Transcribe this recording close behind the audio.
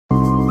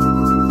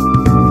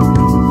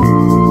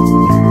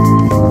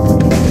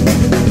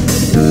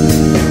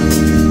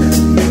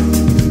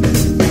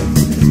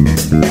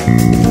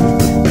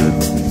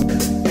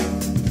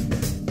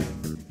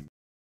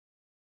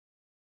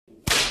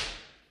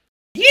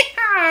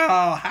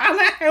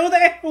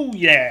Oh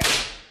yeah!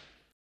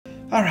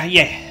 Alright,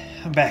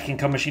 yeah. I'm back in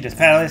Kamoshida's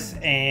palace,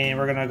 and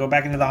we're gonna go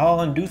back into the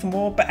hall and do some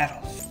more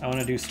battles. I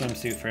wanna do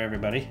swimsuit for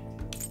everybody,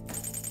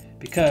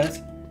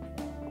 because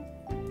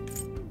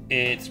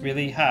it's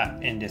really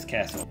hot in this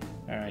castle.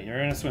 Alright, you're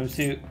in a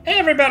swimsuit.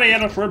 Everybody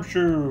in a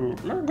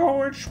swimsuit! We're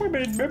going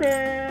swimming, baby!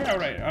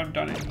 Alright, I'm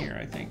done in here,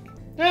 I think.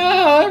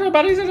 Oh,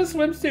 everybody's in a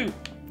swimsuit!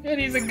 And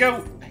he's a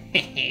goat!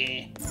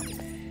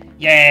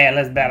 Yeah,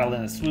 let's battle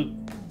in a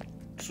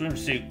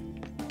swimsuit.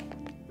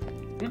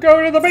 We're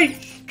going to the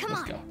beach!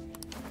 Let's go.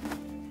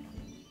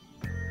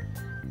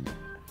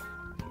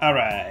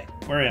 Alright,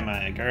 where am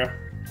I, girl?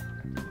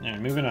 Alright,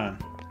 moving on.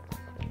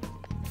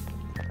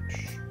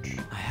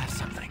 I have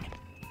something.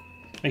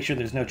 Make sure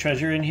there's no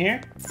treasure in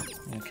here.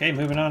 Okay,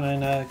 moving on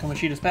in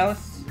Kamoshida's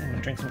palace. I'm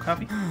gonna drink some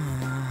coffee.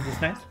 Is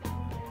this nice?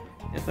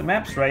 If the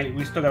map's right,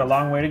 we still got a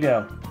long way to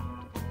go.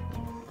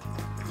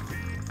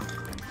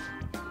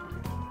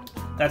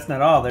 That's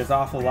not all. There's an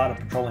awful lot of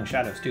patrolling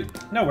shadows too.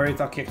 No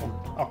worries, I'll kick them.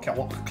 I'll kill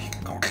them.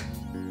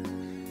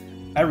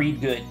 I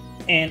read good,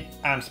 and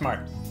I'm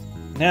smart.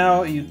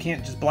 Now you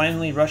can't just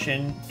blindly rush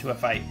into a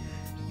fight.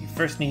 You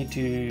first need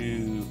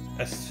to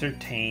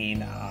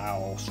ascertain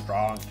how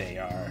strong they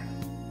are.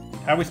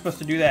 How are we supposed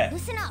to do that?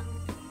 Listen up.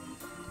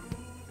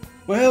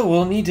 Well,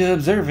 we'll need to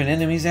observe an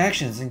enemy's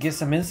actions and get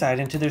some insight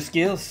into their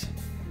skills.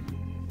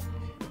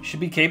 You should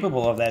be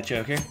capable of that,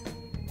 Joker.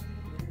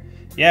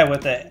 Yeah,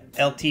 with the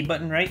LT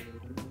button, right?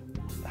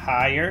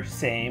 Higher,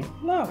 same,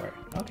 lower.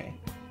 Okay.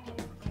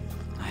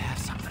 I have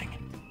something.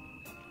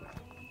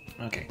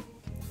 Okay.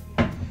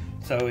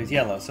 So he's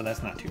yellow, so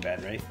that's not too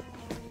bad, right?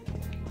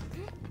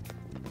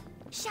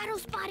 Shadow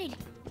spotted.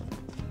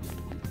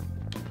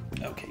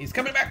 Okay, he's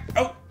coming back.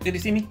 Oh, did he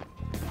see me?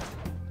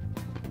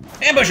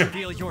 Ambush him!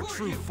 Reveal your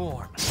true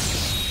form.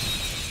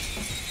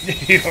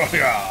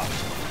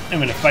 I'm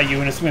gonna fight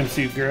you in a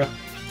swimsuit, girl.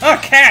 Oh,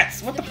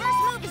 cats! What the? First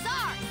move is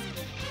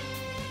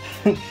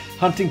ours.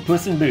 Hunting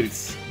Puss in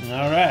Boots.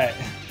 Alright.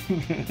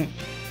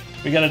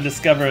 We gotta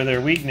discover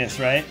their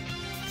weakness, right?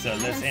 So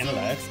let's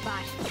analyze.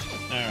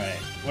 Alright.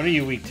 What are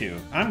you weak to?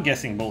 I'm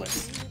guessing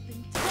bullets.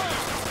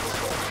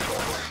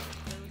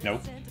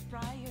 Nope.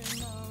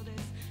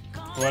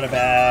 What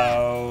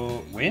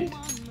about wind?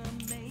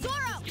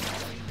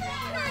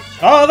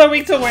 Oh, they're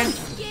weak to wind!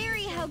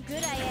 Scary how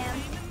good I am.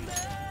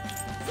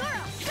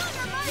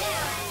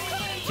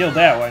 Killed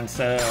that one,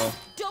 so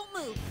Don't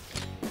move.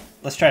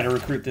 let's try to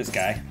recruit this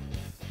guy.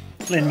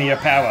 Lend me your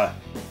power.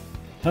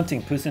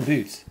 Hunting Puss in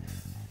Boots.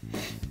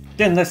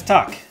 Then let's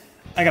talk.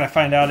 I gotta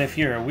find out if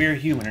you're a weird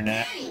human or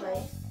not.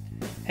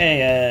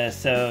 Hey,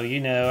 so you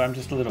know I'm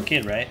just a little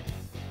kid, right?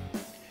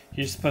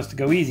 You're supposed to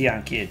go easy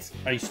on kids.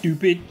 Are you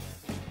stupid?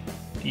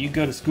 Do you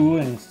go to school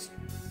and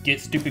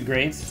get stupid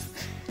grades?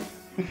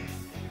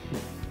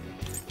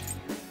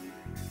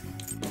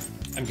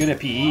 I'm good at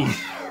PE.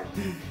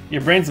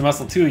 Your brain's a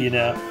muscle too, you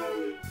know.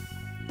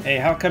 Hey,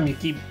 how come you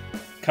keep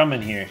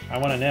coming here? I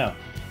want to know.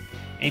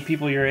 Ain't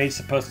people your age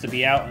supposed to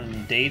be out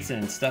on dates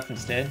and stuff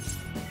instead?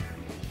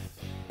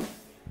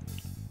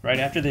 Right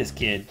after this,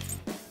 kid.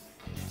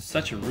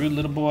 Such a rude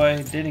little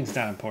boy. Dating's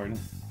not important.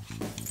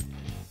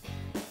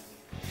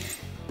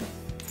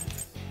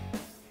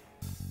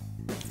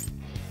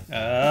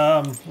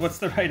 What's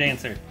the right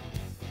answer?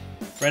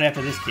 Right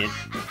after this, kid.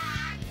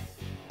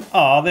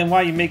 Aw, then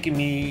why are you making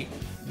me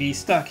be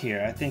stuck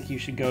here? I think you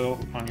should go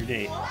on your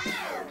date.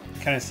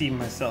 Kind of see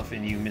myself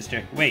in you,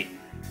 mister. Wait,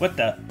 what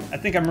the? I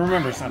think I'm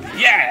remembering something.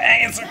 Yeah,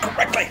 I answered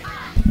correctly!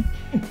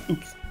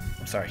 Oops,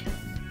 I'm sorry.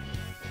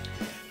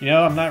 You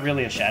know, I'm not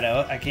really a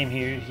shadow. I came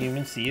here to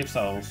human sea of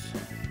souls.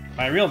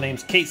 My real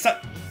name's Kate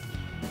Sut.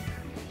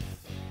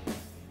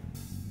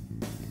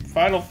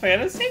 Final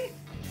Fantasy?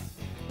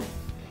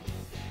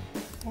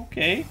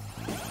 Okay.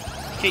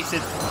 Kate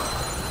said...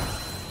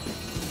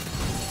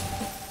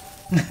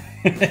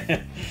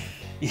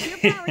 Your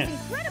power is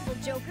incredible,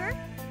 Joker.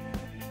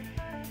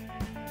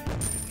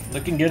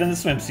 Looking good in the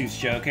swimsuits,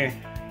 Joker.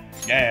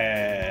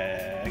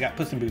 Yeah, I got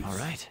Puss in Boots. All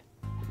right.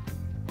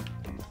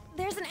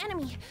 There's an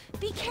enemy.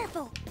 Be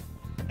careful.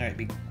 All right,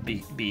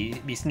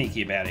 be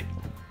sneaky about it.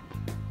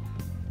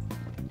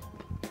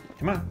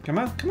 Come on, come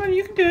on, come on!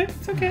 You can do it.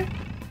 It's okay.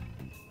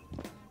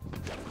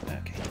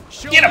 Okay.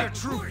 Get him!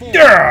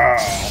 Yeah!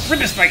 Rip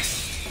his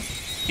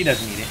face. He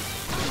doesn't need it.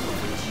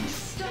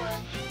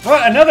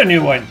 What? Another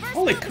new one!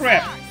 Holy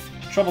crap!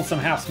 Troublesome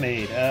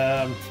housemaid.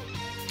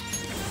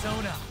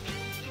 Sona.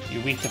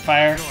 You weak to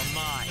fire? You're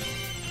mine.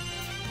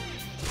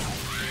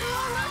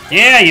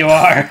 Yeah, you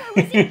are!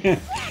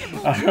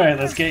 Alright,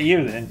 let's get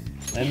you then.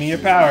 Lend me your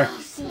power.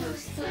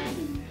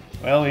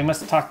 Well, we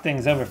must talk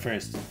things over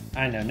first.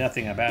 I know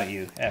nothing about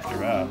you,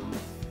 after all.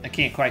 I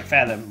can't quite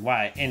fathom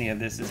why any of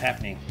this is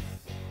happening.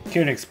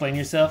 Care to explain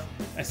yourself?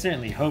 I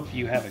certainly hope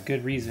you have a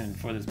good reason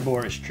for this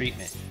boorish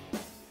treatment.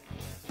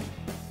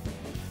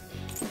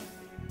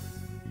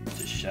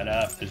 Just shut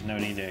up. There's no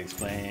need to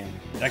explain.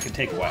 That could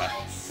take a while.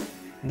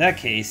 In that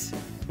case,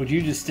 would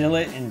you distill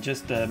it in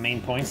just the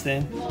main points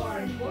then?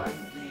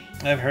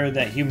 I've heard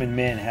that human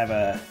men have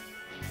a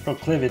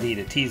proclivity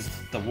to tease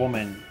the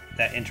woman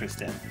that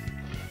interests him.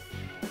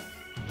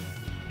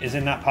 Is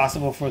it not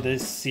possible for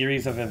this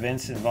series of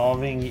events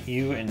involving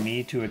you and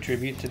me to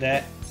attribute to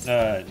that?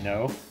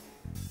 No.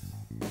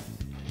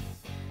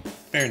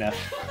 Fair enough.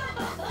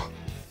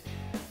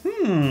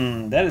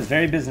 That is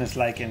very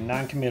businesslike and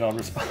non-committal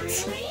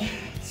response.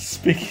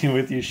 Speaking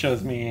with you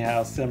shows me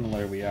how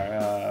similar we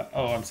are.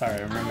 Oh, I'm sorry,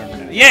 I remember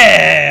now.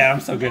 Yeah! I'm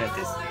so good at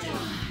this.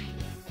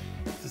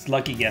 Just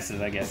lucky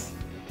guesses, I guess.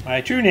 My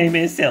true name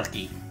is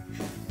Silky.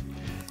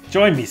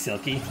 Join me,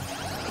 Silky.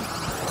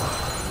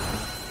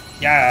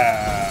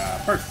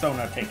 Yeah!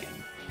 Persona taken.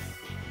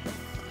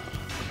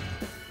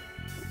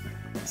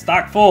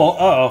 Stock full.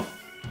 Uh-oh.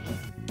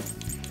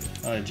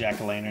 Oh, the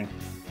jack-o'-lantern.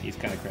 He's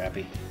kind of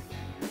crappy.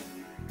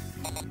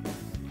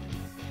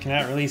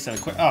 Cannot release a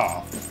quick.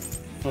 Oh,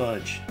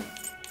 fudge.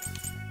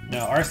 No,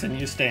 Arson,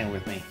 you're staying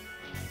with me.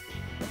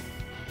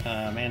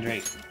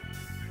 Mandrake.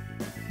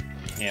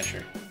 Yeah,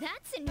 sure.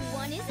 That's a new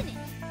one, isn't it?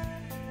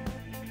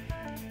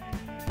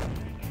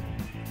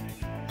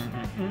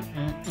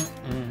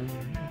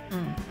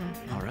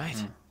 All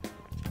right.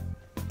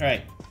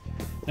 Alright.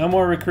 No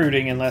more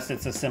recruiting unless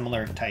it's a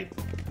similar type.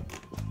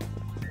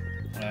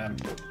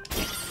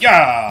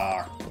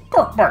 Yeah!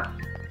 Cork bark!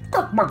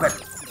 Cork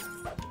bark!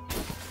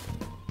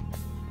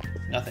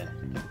 Nothing.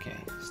 Okay.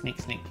 Sneak,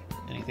 sneak.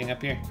 Anything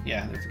up here?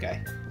 Yeah, there's a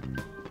guy.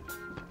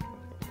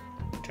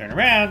 Turn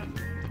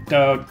around!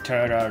 Don't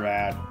turn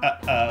around.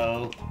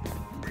 Uh-oh.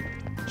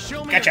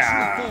 Show me Gotcha!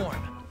 your true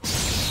form.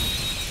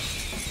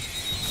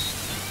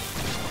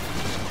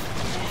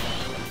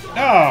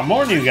 Oh,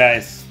 more new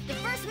guys. The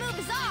first move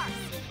is ours.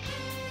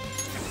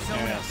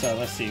 Alright, so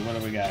let's see. What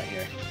do we got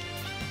here?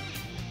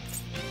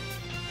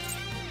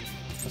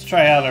 Let's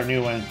try out our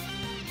new one.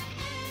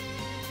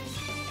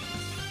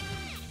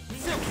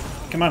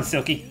 Come on,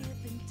 Silky.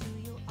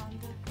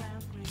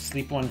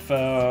 Sleep one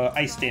for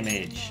ice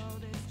damage.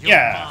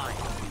 Yeah!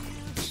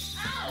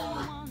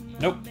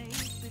 Nope.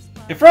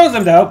 It froze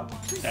him though!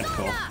 That's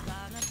cool.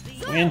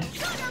 Wind.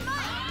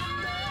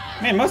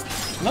 Man,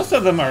 most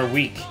of them are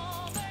weak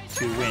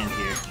to wind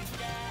here.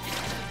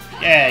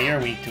 Yeah, you're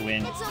weak to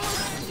wind. It's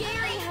almost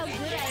scary how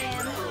good I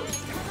am.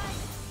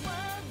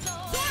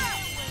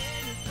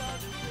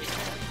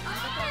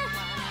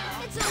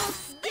 It's almost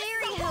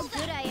scary how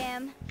good I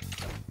am.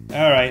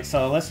 Alright,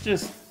 so let's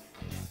just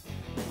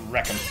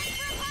wreck him.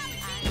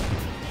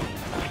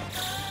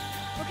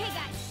 Okay,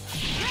 guys.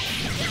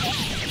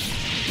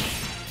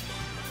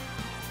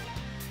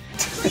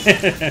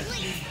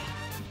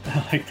 I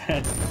like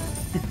that.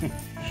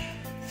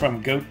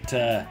 From goat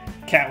to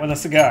cat with a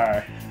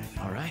cigar.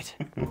 All right.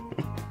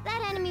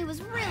 That enemy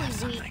was really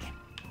Something. weak.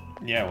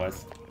 Yeah, it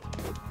was.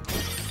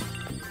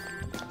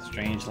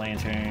 Strange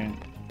lantern.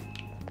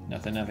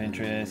 Nothing of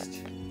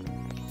interest.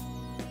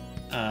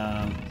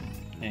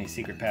 Any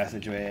secret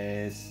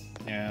passageways?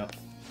 No.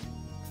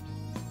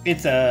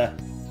 It's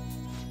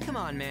Come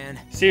on, man.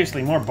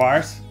 seriously more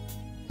bars.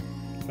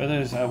 But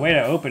there's a way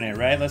to open it,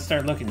 right? Let's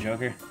start looking,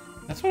 Joker.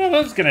 That's what I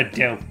was gonna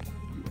do.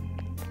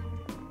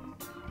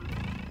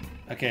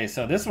 Okay,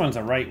 so this one's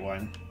a right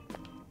one.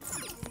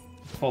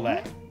 Pull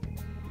that.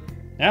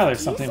 Now there's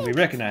something we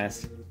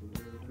recognize.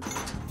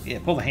 Yeah,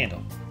 pull the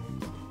handle.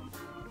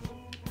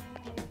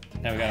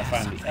 Now we gotta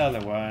find the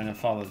other one and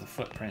follow the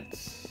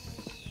footprints.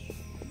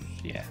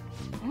 Yeah.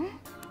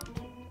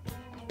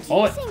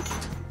 Pull it.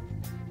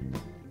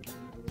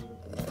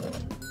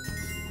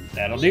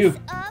 That'll do.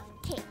 Piece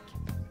of cake.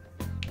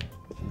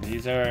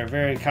 These are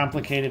very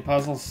complicated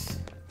puzzles.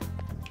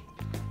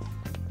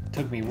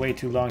 Took me way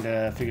too long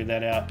to figure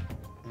that out.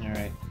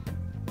 Alright.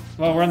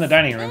 Well, we're in the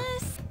dining room.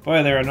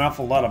 Boy, there are an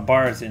awful lot of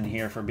bars in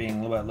here for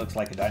being what looks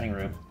like a dining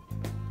room.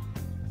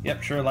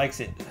 Yep, sure likes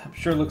it.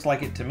 Sure looks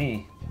like it to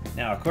me.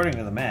 Now, according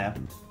to the map,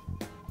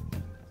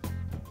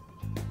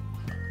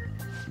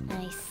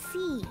 I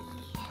see.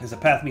 there's a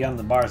path beyond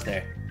the bars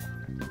there.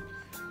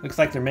 Looks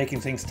like they're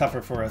making things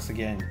tougher for us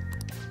again.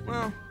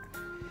 Well,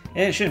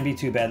 It shouldn't be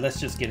too bad. Let's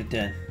just get it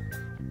done.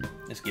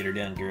 Let's get her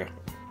done, girl.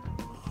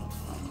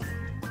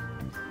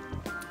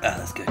 Ah,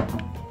 that's good.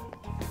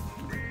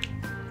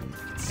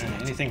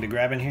 Alright, anything to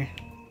grab in here?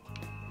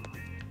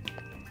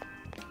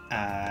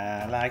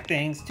 I like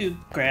things to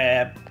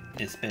grab,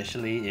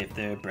 especially if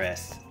they're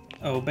breasts.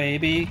 Oh,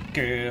 baby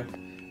girl,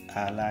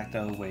 I like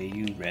the way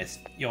you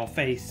rest your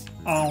face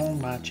on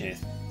my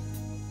chest.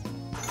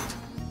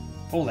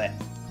 Pull that.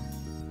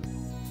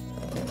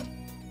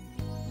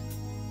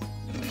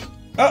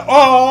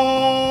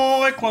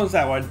 Oh, I closed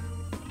that one.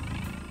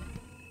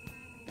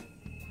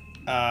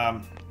 I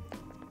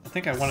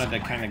think I wanted to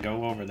kind of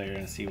go over there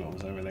and see what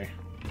was over there.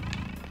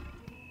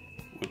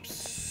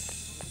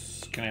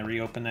 Whoops. Can I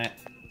reopen that?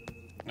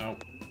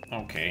 Nope.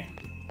 Okay.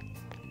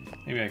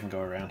 Maybe I can go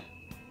around.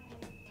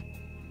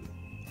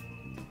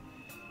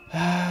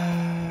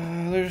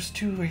 There's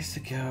 2 ways to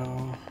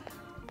go.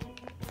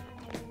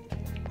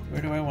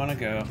 Where do I want to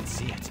go? let's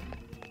see it.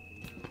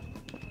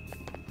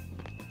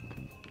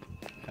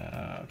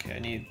 Okay, I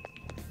need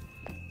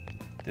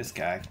this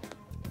guy.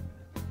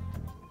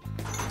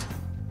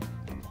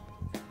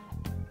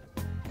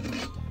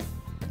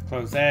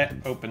 Close that,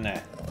 open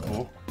that.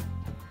 Cool.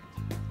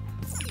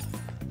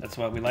 That's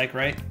what we like,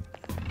 right?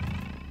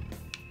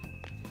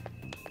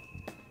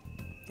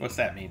 What's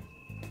that mean?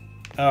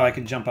 Oh, I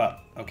can jump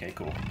up. Okay,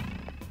 cool.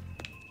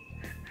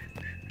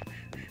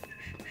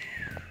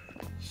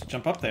 Just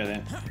jump up there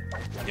then.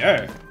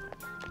 Yeah.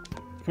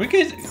 We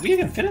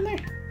can fit in there?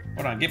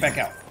 Hold on, get back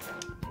out.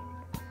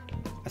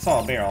 I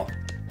saw a barrel.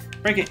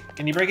 Break it.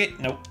 Can you break it?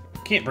 Nope.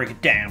 Can't break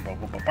it down.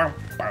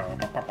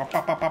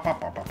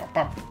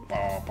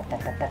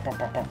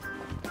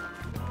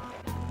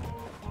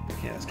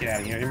 Okay, let's get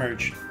out of here.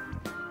 Emerge.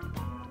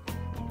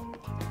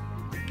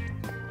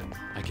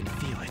 I can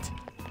feel it.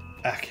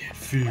 I can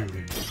feel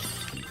it.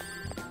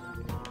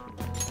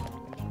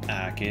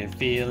 I can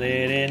feel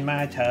it in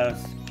my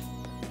toes.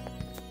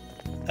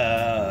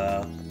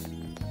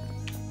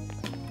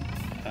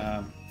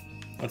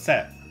 What's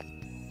that?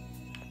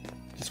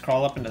 Just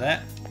crawl up into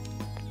that?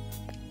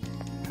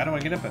 How do I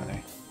get up in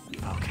there?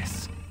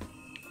 Focus.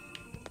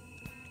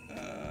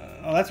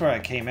 Oh, that's where I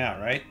came out,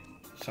 right?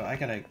 So I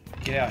gotta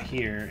get out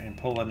here and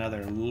pull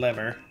another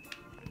lever.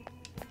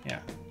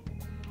 Yeah.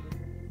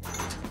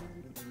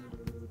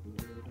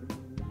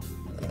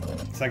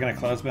 Is that gonna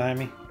close behind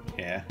me?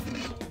 Yeah.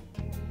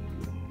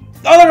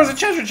 Oh, there was a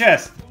treasure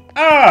chest!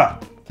 Ah!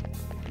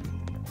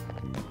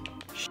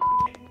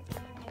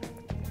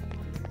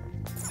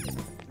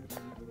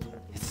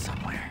 It's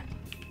somewhere.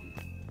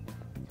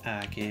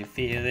 I can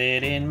feel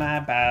it in my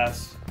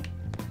bowels,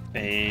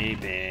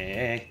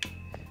 baby.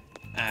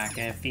 I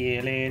can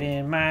feel it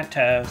in my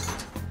toes,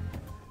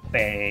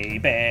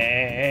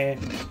 baby.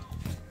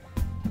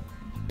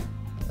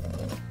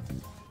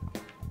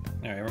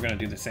 Alright, we're gonna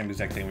do the same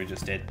exact thing we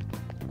just did.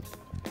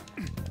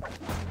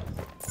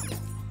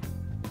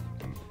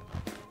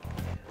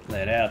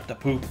 Let out the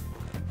poop,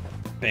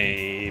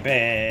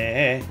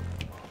 baby.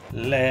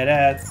 Let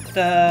out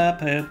the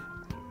poop,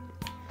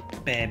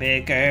 baby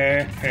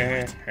girl.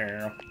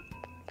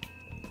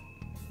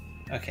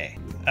 Okay,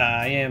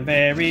 I am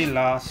very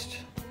lost,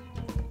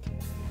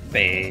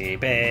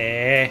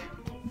 baby.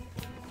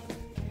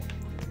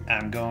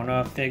 I'm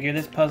gonna figure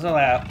this puzzle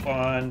out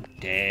one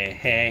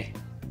day.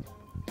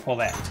 Pull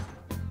that.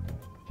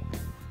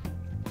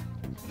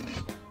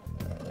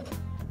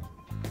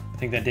 I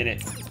think that did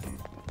it.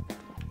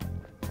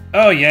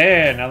 Oh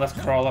yeah, now let's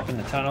crawl up in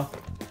the tunnel.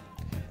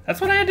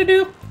 That's what I had to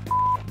do.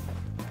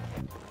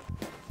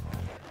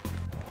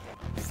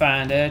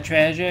 Find a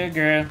treasure,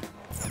 girl,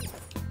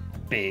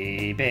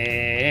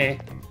 baby.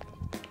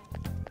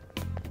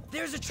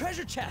 There's a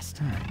treasure chest.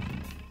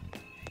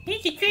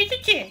 It's a treasure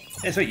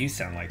chest. That's what you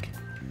sound like.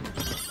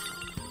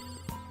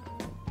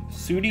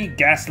 Sooty,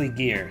 ghastly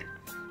gear.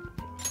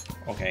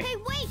 Okay. Hey,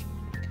 wait!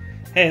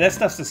 Hey, that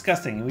stuff's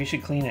disgusting. We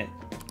should clean it.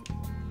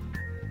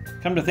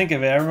 Come to think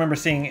of it, I remember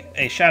seeing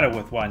a shadow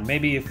with one.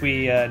 Maybe if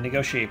we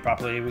negotiate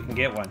properly, we can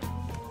get one.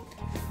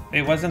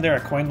 Wait, wasn't there a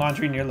coin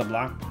laundry near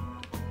LeBlanc?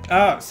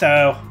 Oh,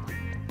 so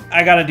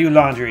I gotta do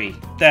laundry.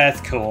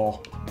 That's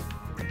cool.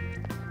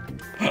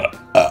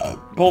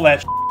 Pull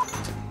that.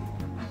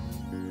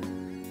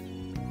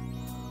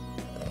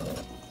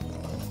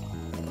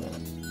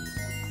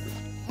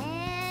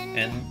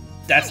 And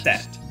that's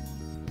that.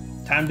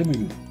 Time to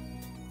move.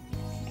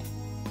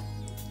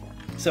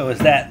 So is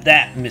that,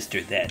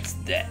 Mr. That's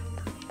that.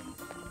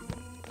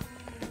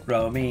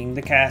 Roaming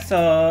the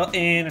castle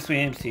in our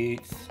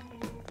swimsuits.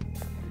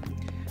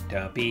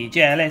 Don't be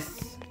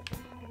jealous.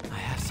 I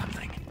have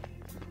something.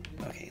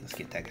 Okay, let's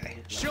get that guy.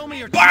 Show me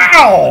your.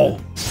 Wow!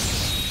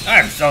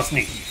 I'm so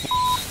sneaky.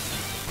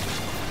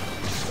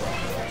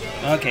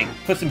 Okay,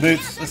 put some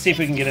boots. Let's see if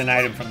we can get an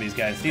item from these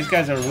guys. These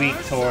guys are weak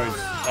towards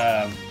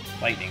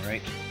lightning,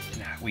 right?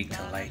 Not weak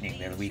to lightning,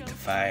 they're weak to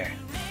fire.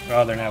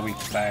 Oh, they're not weak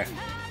to fire.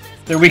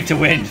 They're weak to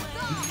wind.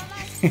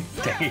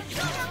 Dang it.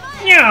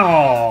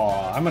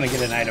 No! I'm gonna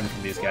get an item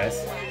from these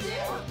guys.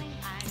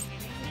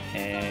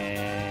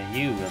 And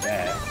you with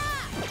that.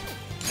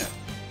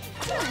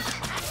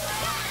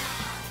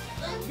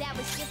 That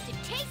was just a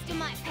taste of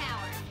my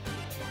power.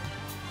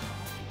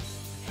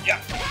 Yeah.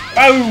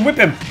 Oh, whip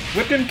him!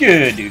 Whip him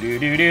good. Do do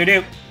do do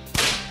do.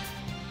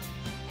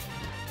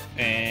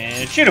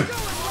 And shoot him.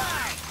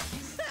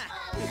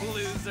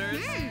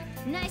 Losers.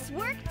 Nice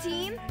work,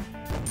 team.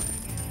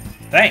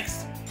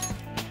 Thanks.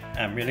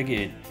 I'm really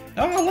good.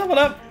 Oh, I leveled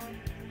up.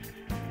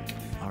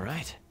 All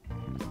right.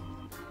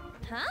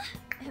 Huh?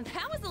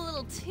 That was a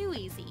little too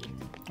easy.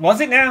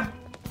 Was it now?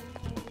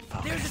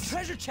 There's a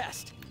treasure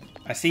chest.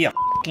 I see a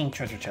f***ing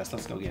treasure chest.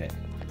 Let's go get it.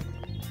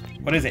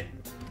 What is it?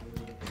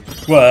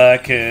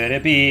 What could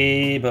it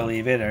be?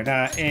 Believe it or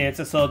not, it's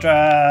a soul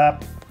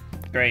drop.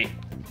 Great.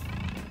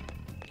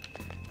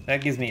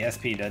 That gives me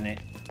SP, doesn't it?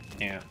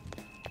 Yeah.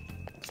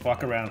 Let's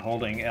walk around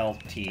holding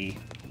LT.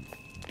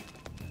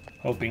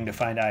 Hoping to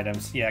find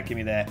items. Yeah, give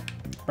me that.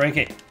 Break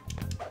it.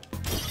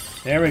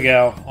 There we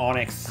go.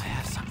 Onyx. I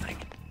have something.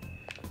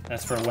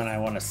 That's for when I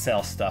want to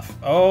sell stuff.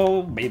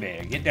 Oh,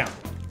 baby. Get down.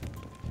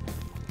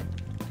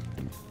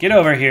 Get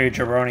over here,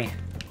 jabroni.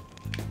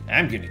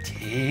 I'm going to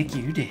take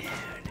you down.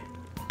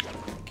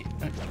 Okay.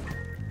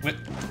 What?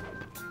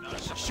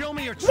 Show me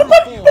me your true form.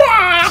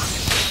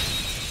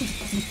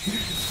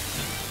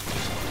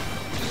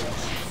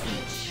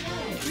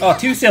 Oh,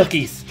 2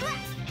 Silkies.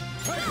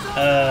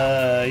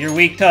 You're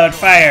weak toward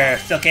fire,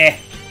 Silky.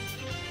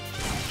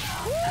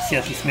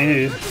 Silky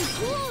smooth.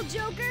 Cool,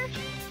 Joker.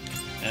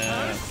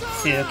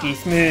 Silky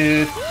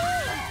smooth.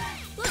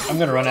 I'm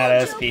gonna run out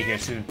of SP here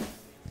soon.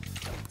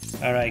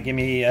 All right, give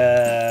me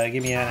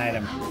an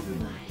item.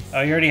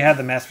 Oh, you already have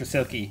the mask for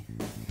Silky.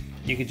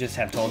 You could just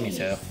have told me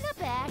so. Not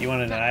bad. You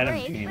wanted an Not item,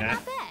 great, do you but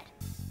not? bad.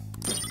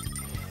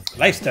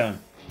 Lifestone.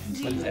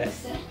 What is that?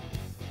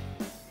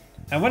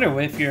 I wonder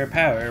if your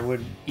power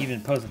would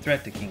even pose a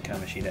threat to King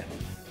Kamoshida.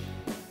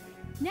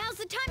 Now's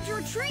the time to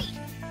retreat.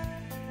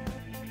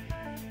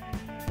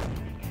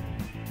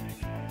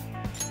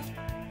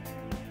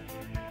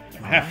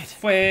 I'm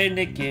halfway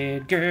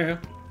naked, girl.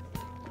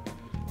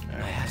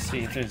 Alright, let's see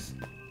if there's...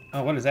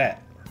 Oh, what is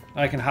that?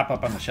 Oh, I can hop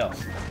up on the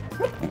shelf.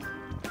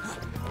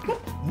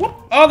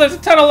 Oh, there's a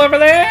tunnel over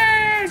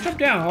there! Jump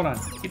down, hold on.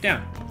 Get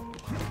down.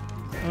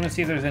 I want to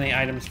see if there's any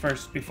items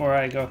first before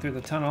I go through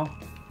the tunnel.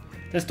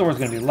 This door's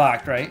gonna be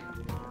locked, right?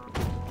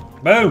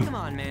 Boom! Come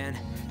on, man.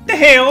 The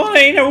hell? It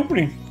ain't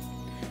opening!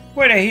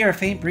 Where'd I hear a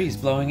faint breeze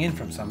blowing in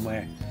from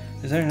somewhere?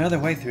 Is there another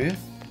way through?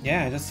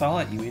 Yeah, I just saw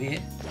it, you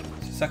idiot.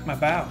 Just suck my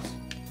bowels.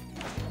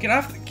 Get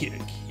off the...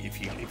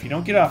 If you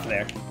don't get off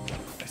there,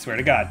 I swear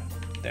to God.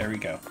 There we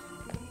go.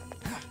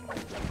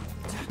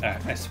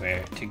 I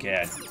swear to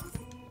God.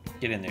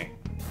 Get in there.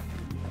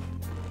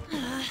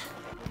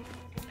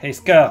 Hey,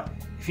 Skull.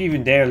 If you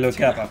even dare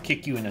look up, I'll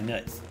kick you in the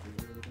nuts.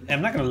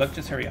 I'm not gonna look,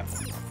 just hurry up.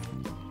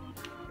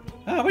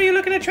 Oh, what are you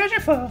looking at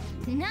treasure for?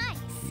 Nice.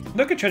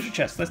 Look at treasure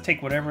chest. Let's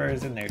take whatever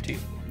is in there, too.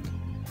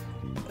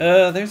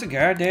 There's a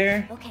guard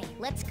there. Okay,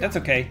 let's go. That's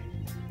okay.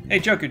 Hey,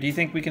 Joker, do you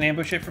think we can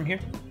ambush it from here?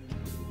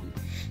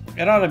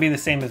 It ought to be the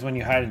same as when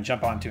you hide and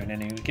jump onto an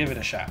enemy. Give it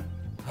a shot.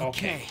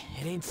 Okay,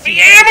 it ain't The true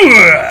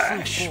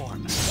ambush!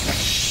 form.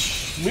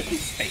 Whip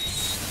his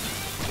face.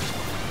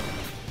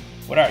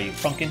 What are you,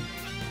 pumpkin?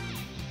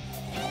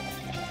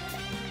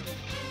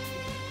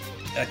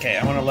 Okay,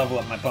 I want to level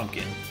up my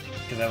pumpkin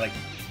because I like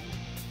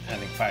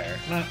having fire.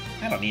 No,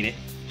 I don't need it.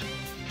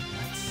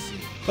 Let's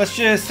see. Let's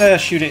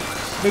just shoot it.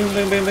 Boom,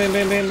 boom, boom, boom,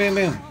 boom, boom, boom,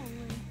 boom.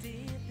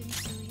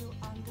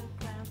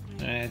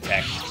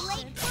 Attack.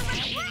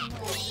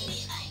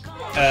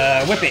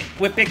 Whip it.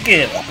 Whip it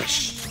good.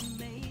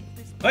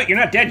 Oh, you're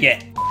not dead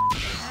yet.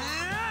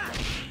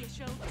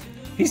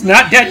 He's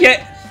not dead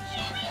yet?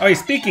 Oh, he's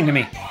speaking to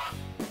me.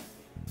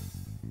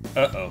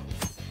 Uh-oh.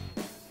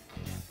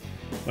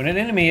 When an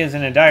enemy is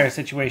in a dire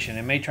situation,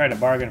 it may try to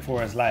bargain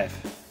for his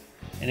life,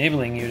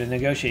 enabling you to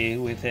negotiate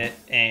with it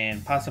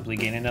and possibly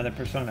gain another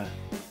persona.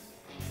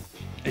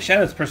 A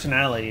shadow's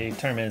personality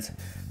determines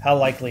how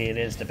likely it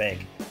is to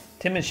beg.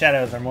 Timid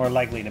shadows are more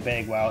likely to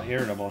beg, while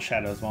irritable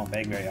shadows won't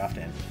beg very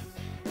often.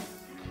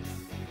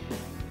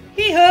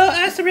 Hee-ho,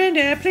 I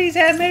surrender, please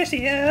have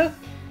mercy, oh!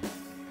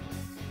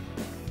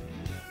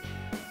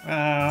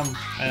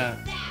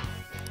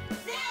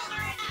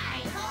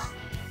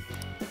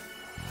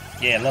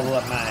 Yeah, level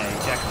up my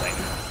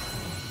jack-o'-lantern.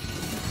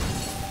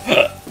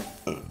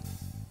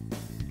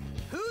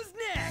 Who's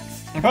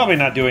next? I'm probably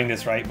not doing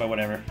this right, but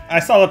whatever. I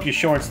saw up your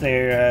shorts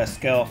there,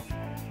 Skull.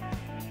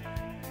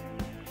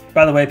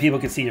 By the way, people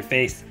can see your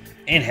face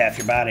and half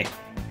your body.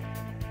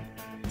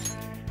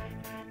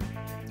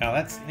 Oh,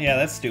 that's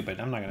stupid.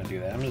 I'm not gonna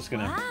do that. I'm just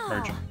gonna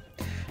merge them.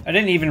 I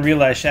didn't even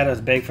realize shadows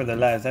beg for their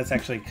lives. That's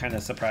actually kind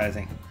of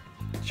surprising.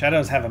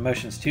 Shadows have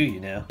emotions too, you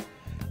know.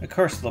 Of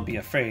course they'll be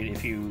afraid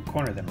if you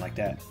corner them like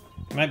that.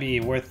 It might be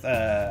worth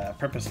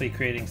purposely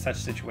creating such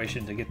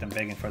situation to get them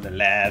begging for their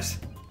lives.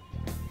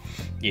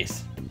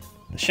 Yes,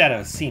 the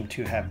shadows seem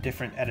to have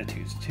different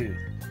attitudes too.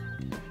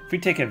 If we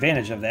take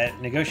advantage of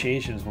that,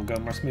 negotiations will go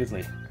more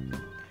smoothly.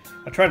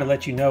 I'll try to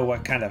let you know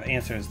what kind of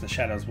answers the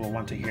shadows will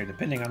want to hear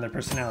depending on their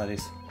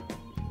personalities.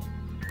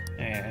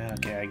 Yeah,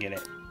 okay, I get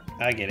it.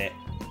 I get it.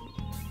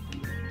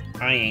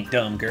 I ain't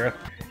dumb, girl.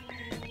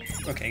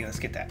 Okay, let's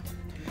get that.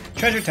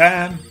 Treasure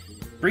time!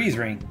 Breeze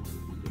ring.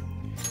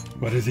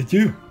 What does it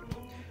do?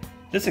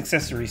 This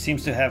accessory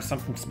seems to have some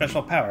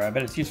special power. I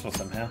bet it's useful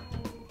somehow.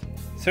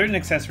 Certain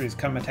accessories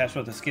come attached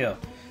with a skill.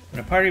 When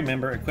a party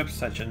member equips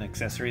such an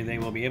accessory, they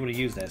will be able to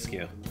use that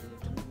skill.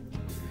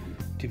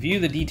 To view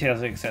the details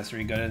of the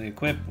accessory, go to the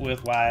equip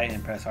with Y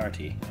and press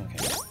RT. Okay.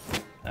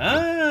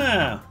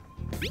 Ah!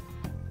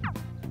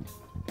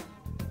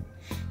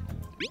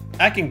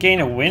 I can gain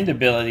a wind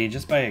ability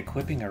just by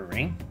equipping a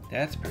ring?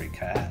 That's pretty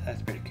cool.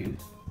 That's pretty cool.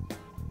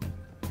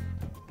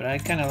 But I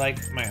kind of like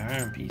my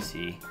arm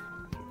PC.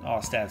 All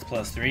stats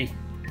 +3.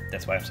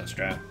 That's why I'm so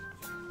strong.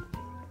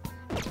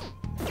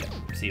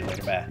 See you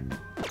later, bye.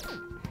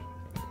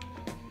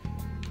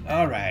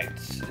 Alright,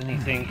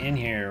 anything in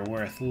here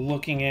worth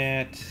looking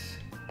at?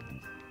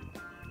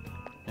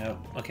 Nope.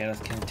 Okay,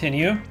 let's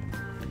continue.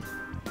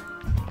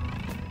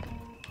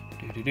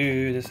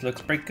 This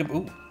looks breakable.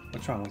 Ooh,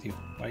 what's wrong with you?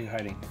 Why are you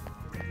hiding?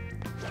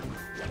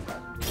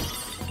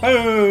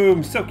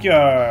 Boom! Silk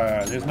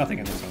yard! There's nothing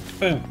in this one.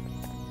 Boom!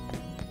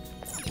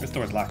 This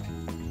door's locked.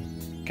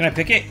 Can I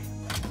pick it?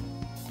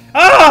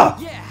 Oh!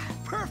 Yeah,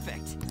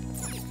 perfect.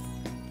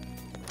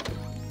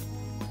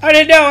 I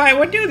didn't know I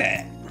would do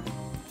that.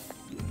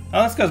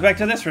 Oh, this goes back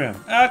to this room.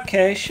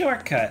 Okay,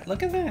 shortcut.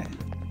 Look at that.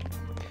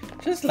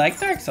 Just like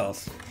Dark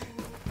Souls.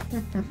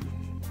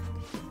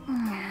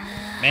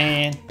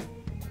 Man.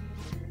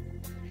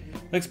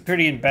 Looks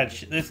pretty in bad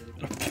shape. This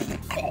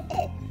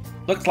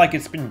looks like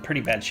it's been in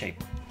pretty bad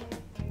shape.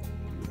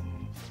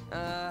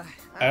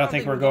 I don't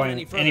think we're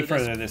going any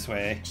further this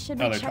way. Should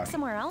we check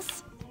somewhere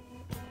else?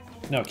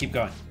 No, keep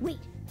going. Wait,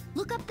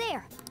 look up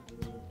there.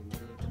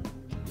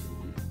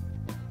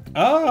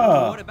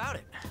 Oh! What about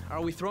it?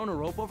 Are we throwing a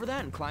rope over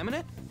that and climbing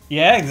it?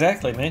 Yeah,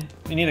 exactly, man.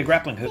 We need a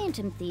grappling hook.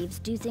 Phantom thieves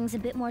do things a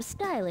bit more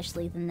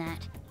stylishly than that.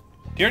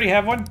 Do you already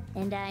have one?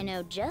 And I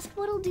know just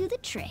what'll do the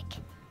trick.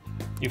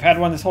 You've had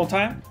one this whole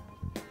time?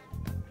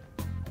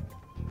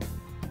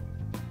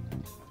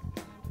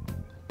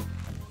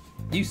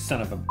 You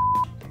son of a...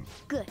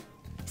 Good.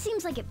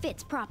 Seems like it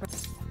fits proper.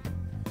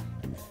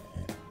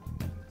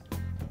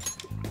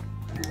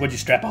 What'd you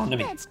strap on to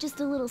me? That's just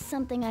a little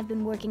something I've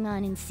been working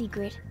on in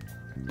secret.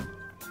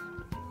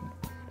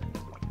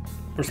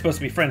 We're supposed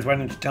to be friends. Why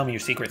didn't you tell me your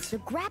secrets? The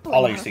grappling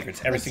All of your hook secrets.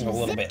 Every lets single you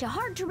little zip bit. to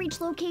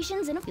hard-to-reach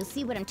locations, and you'll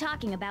see what I'm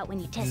talking about when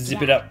you test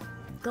Zip it it out. up.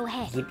 Go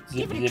ahead. Zip,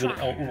 Give it a zip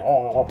try.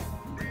 Oh,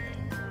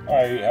 I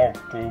have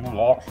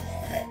to.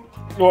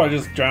 Oh, I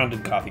just drowned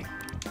in coffee.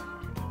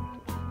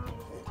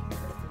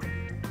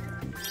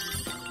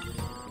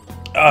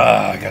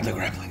 I got the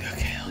grappling hook.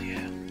 Hell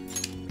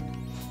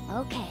yeah.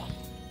 Okay.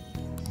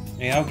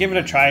 Yeah, I'll give it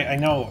a try. I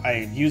know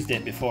I used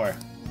it before.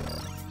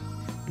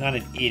 Not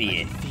an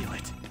idiot. Feel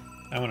it.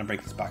 I want to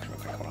break this box real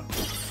quick. Hold on.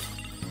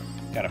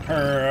 Got a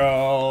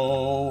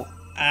pearl.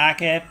 I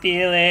can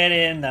feel it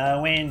in the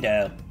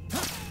window.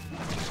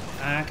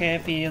 I can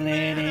feel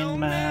it in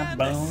my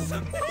bones.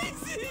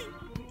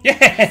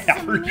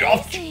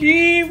 Yeah!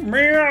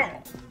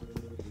 Achievement!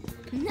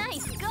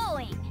 Nice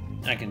going.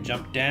 I can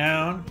jump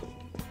down.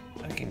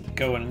 I can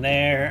go in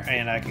there,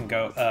 and I can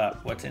go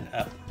up. What's in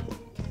up?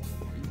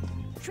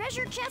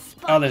 Treasure chest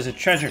spot. Oh, there's a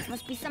treasure.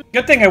 Must be some.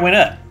 Good thing I went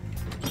up.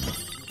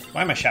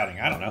 Why am I shouting?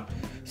 I don't know.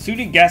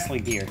 Suited ghastly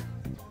gear.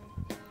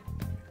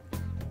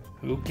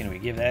 Who can we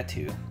give that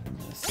to?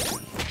 Let's see.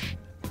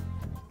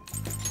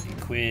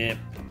 Equip.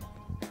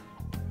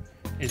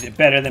 Is it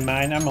better than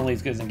mine? I'm only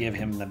as good as give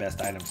him the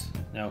best items.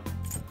 No.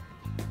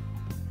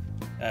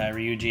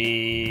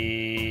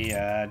 Ryuji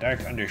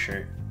dark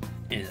undershirt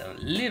is a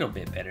little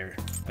bit better,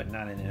 but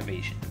not an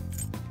innovation.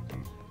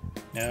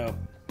 No.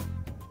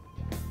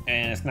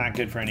 And it's not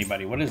good for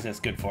anybody. What is this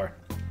good for?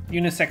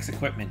 Unisex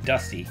equipment,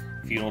 dusty,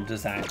 feudal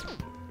design.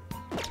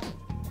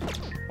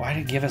 Why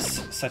did it give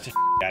us such a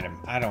item?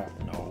 I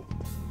don't know.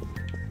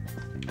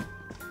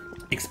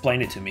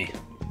 Explain it to me.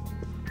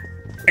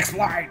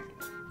 Explain!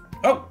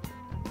 Oh!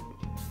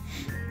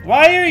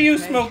 Why are you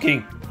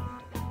smoking?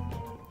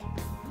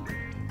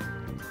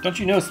 Don't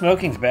you know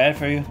smoking's bad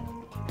for you?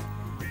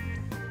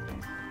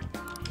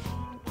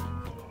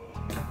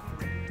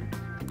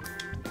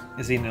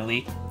 Is he an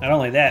elite? Not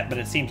only that, but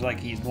it seems like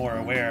he's more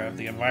aware of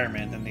the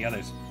environment than the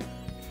others.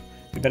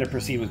 We better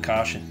proceed with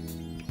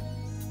caution.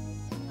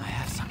 I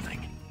have something.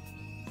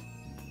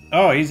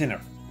 Oh, he's in a...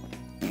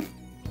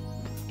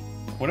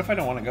 What if I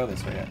don't want to go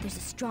this way yet? There's a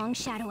strong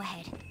shadow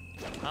ahead.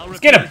 I'll Let's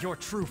get him! reveal your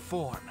true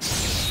form.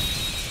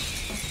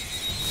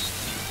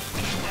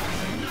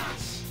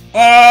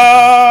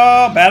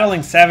 Oh!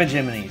 Battling savage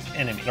enemies.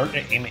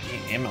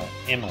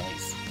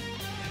 Emily's.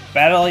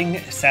 Battling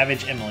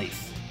savage Emily's.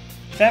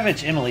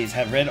 Savage Emily's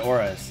have red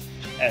auras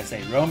as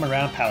they roam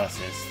around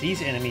palaces.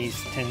 These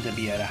enemies tend to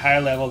be at a higher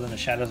level than the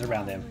shadows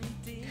around them.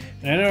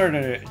 In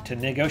order to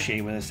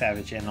negotiate with a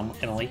savage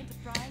Emily,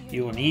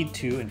 you will need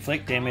to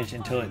inflict damage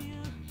until it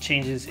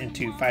changes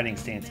into fighting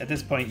stance. At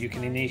this point, you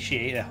can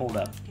initiate a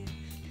hold-up.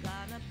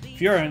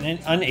 If you are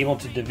unable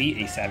to defeat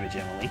a savage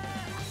Emily,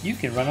 you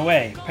can run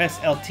away. Press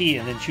LT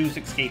and then choose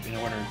escape in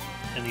the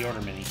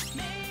order menu.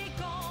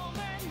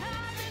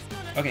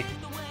 Okay.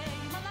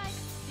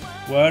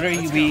 What are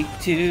you weak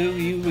to?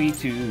 You weak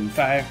to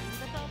fire.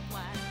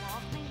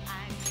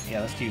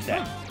 Yeah, let's use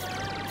that.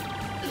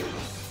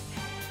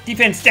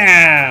 Defense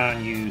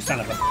down, you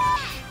son of a...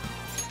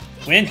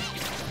 Win?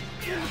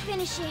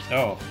 Finish it.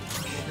 Oh.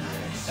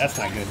 That's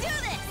not good.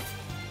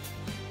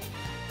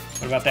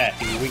 What about that?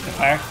 Are you weak to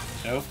fire?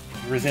 Nope.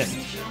 Resist.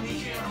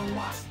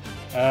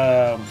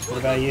 What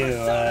about you?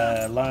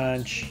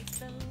 Lunge.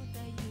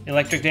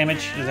 Electric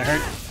damage? Does it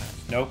hurt?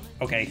 Nope.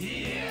 Okay.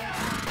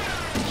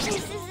 This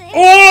is it.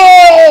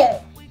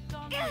 Oh!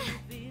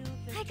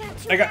 I got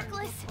too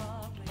reckless.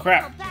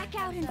 Crap. I'll back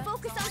out and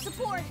focus on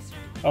support.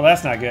 Oh,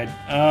 that's not good.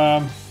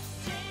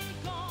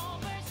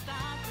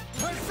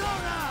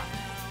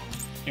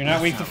 You're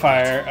not weak to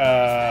fire.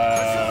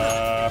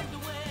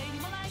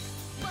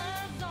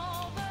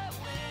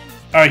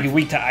 Oh, you're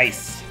weak to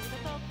ice.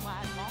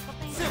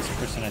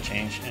 Percent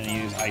change, and you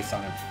use ice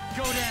on him.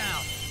 Go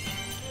down.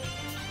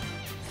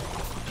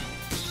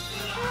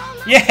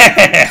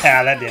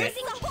 Yeah, that did it.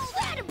 Using a whole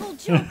edible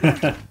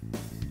joker.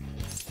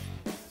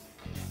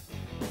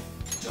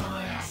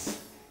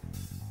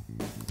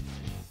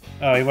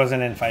 Oh, he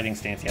wasn't in fighting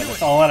stance yet.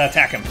 Let's all out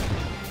attack him.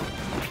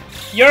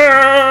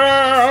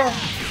 Yeah!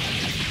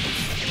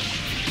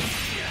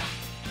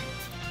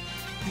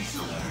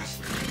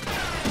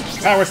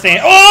 Power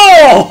stance.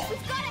 Oh!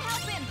 We've gotta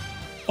help him.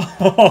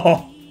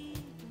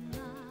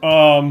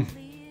 Oh.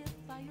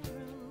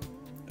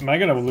 Am I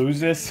gonna lose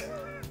this?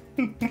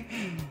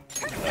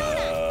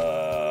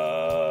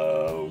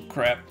 Oh,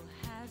 crap.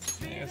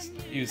 Let's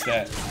use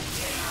that.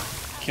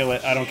 Kill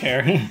it. I don't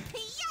care. Yes!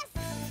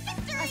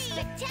 Victory! A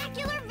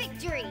spectacular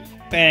victory!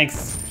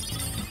 Thanks.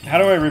 How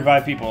do I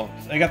revive people?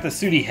 I got the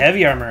Sooty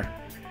heavy armor.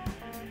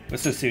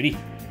 What's the Sooty?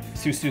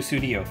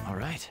 Sudio. All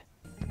right.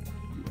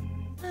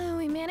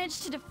 We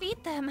managed to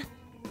defeat them.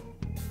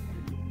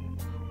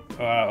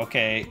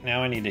 Okay,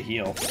 now I need to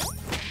heal.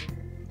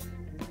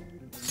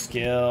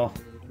 Skill.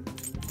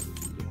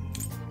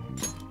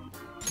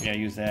 Yeah,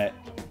 use that.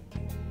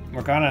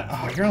 Morgana.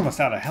 Oh, you're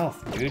almost out of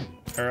health, dude.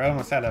 Or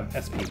almost out of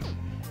SP.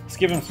 Let's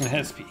give him some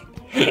SP.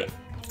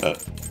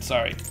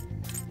 Sorry.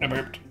 I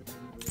burped.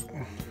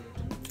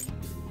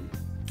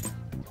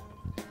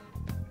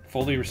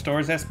 Fully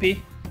restores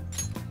SP.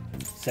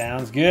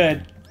 Sounds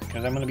good,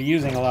 because I'm going to be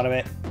using a lot of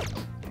it.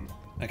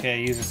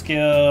 Okay, use a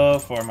skill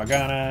for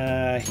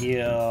Morgana,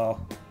 heal.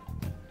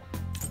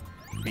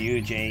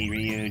 Ryujay,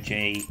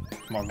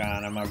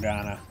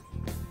 Morgana.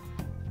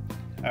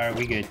 Alright,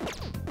 we good.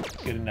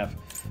 Good enough.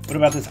 What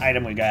about this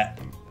item we got?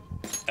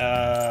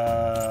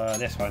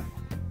 This one.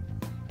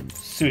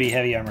 Sooty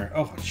heavy armor.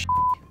 Oh, shit.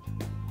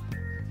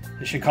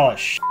 They should call it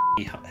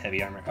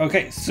heavy armor.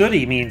 Okay,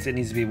 sooty means it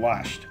needs to be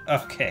washed.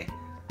 Okay.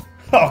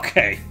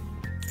 Okay.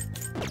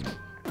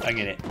 I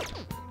get it.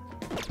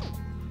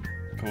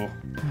 Cool.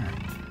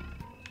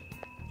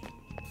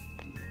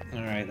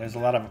 Alright, there's a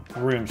lot of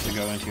rooms to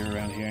go into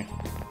around here.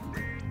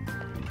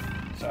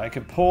 So I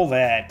could pull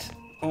that,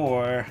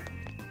 or...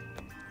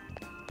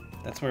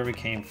 That's where we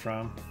came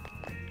from.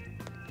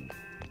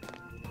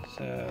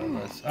 So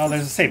let's... Oh,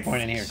 there's a save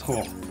point in here.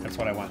 Cool. That's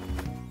what I want.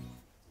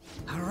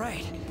 All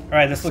right.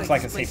 Alright, this looks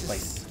like a safe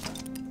place.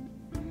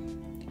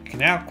 You can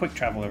now quick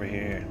travel over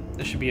here.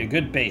 This should be a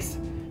good base.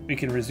 We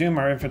can resume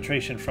our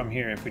infiltration from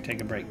here if we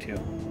take a break too.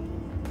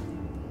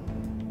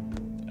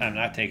 I'm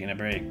not taking a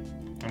break.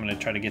 I'm gonna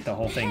try to get the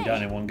whole thing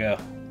done in one go.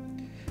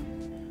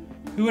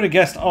 Who would have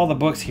guessed all the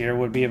books here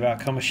would be about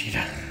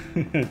Kamoshida?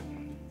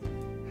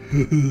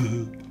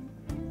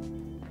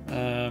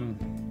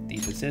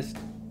 Deep assist.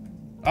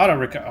 Auto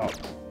recover. Oh.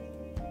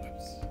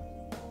 Oops.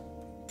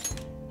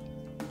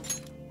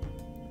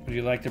 Would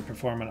you like to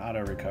perform an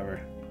auto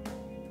recover?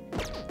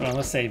 Well,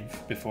 let's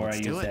save before I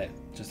use that,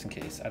 just in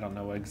case. I don't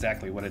know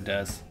exactly what it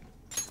does.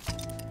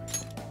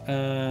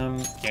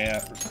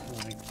 Yeah,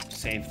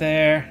 save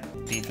there.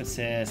 Deep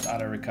assist,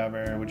 auto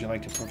recover. Would you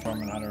like to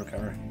perform an auto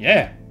recover?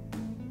 Yeah.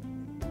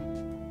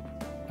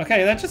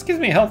 Okay, that just gives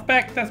me health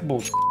back. That's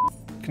bullshit.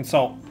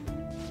 Consult.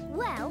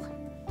 Well.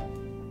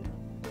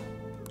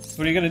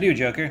 What are you gonna do,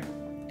 Joker?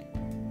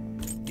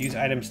 Use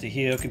items to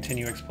heal.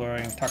 Continue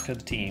exploring. Talk to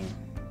the team.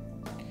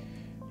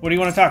 What do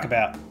you want to talk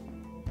about?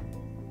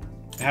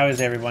 How is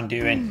everyone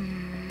doing?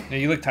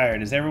 You look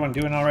tired. Is everyone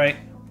doing all right?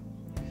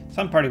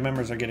 Some party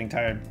members are getting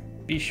tired.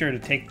 Be sure to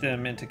take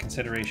them into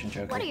consideration,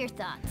 Joker. What are your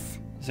thoughts?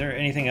 Is there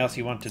anything else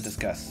you want to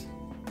discuss?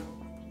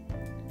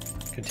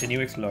 Continue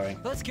exploring.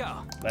 Let's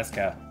go. Let's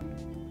go.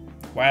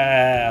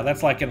 Wow,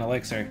 that's like an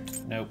elixir.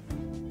 Nope.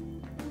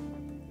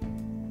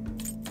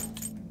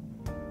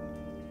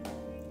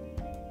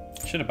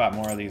 Should have bought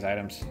more of these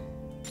items.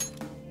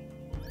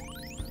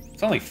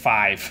 It's only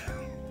 5.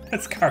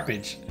 That's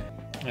garbage.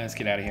 Let's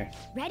get out of here.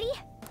 Ready?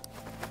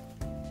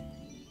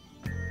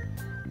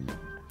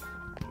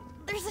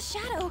 There's a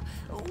shadow.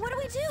 What do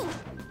we do?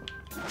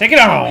 Take it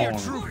on! Your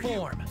true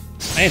form.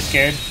 I ain't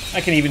scared. I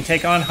can even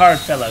take on hard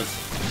fellows.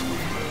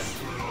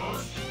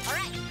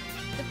 Alright,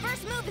 the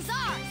first move is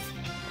ours.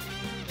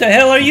 The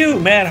hell are you,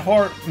 Mad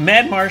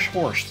Marsh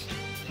Horse?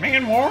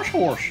 Mad Marsh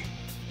Horse.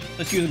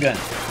 Let's use a gun.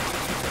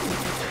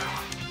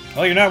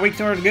 Oh, you're not weak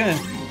toward a gun.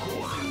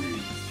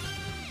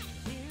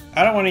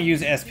 I don't want to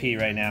use SP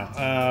right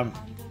now.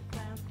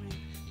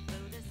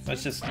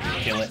 Let's just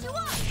kill it.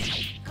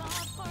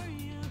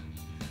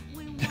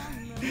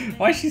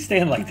 Why is she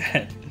staying like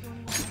that?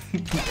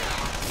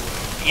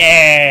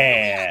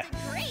 Yeah!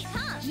 Great,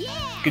 huh?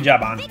 Yeah! Good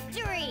job, On.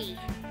 Victory!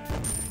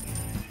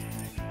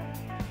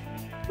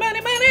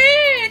 Money,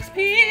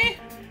 XP!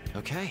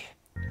 Okay.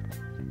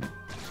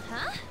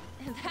 Huh?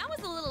 That was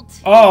a little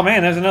too... Oh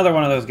man, there's another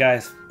one of those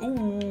guys.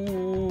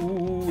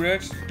 Ooh,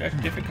 that's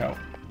difficult.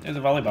 There's a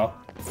volleyball.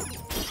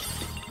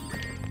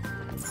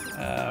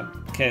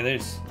 Okay,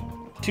 there's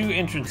 2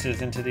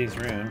 entrances into these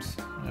rooms.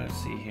 Let's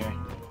see here.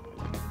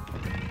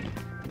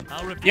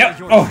 I'll repeat Yep.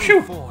 your Oh,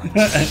 true shoot! form.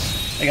 I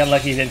got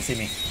lucky he didn't see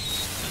me.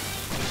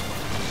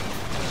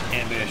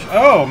 Ambush.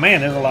 Oh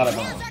man, there's a lot of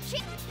them.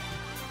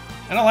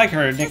 I don't like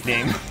her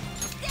nickname. Do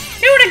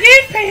it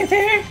again,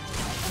 Panther!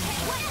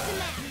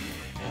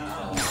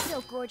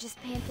 So gorgeous,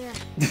 Panther.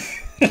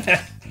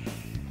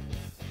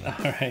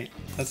 Alright,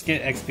 let's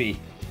get XP.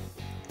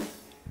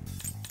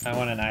 I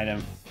want an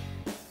item.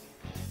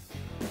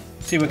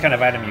 See what kind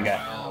of item you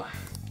got.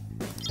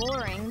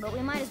 Boring, but we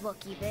might as well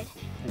keep it.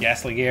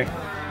 Ghastly gear.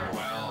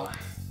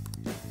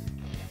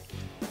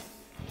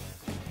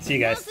 See you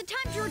Now's guys. the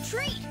time to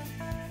retreat.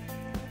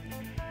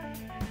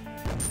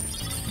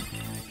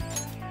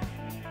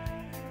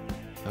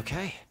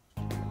 Okay.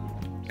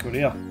 Cool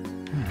deal.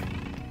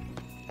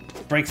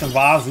 Break some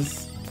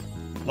vases.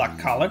 Lock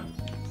collar.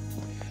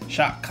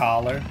 Shock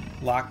collar.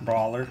 Lock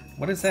brawler.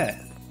 What is that?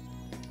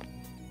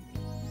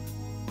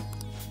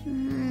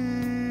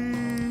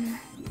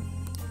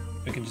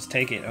 We can just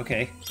take it.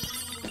 Okay.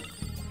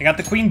 I got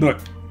the Queen book.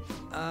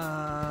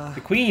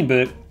 The Queen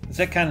book. Is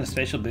that kind of a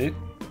special book?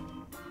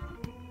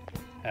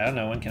 I don't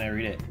know. When can I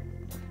read it?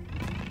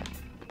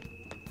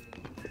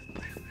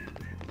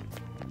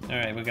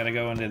 Alright, we gotta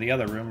go into the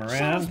other room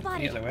around.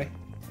 The other way.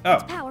 Oh.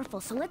 It's powerful,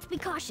 so let's be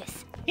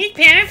cautious. Eat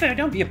panther,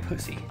 don't be a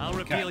pussy. I'll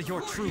reveal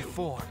your true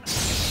form.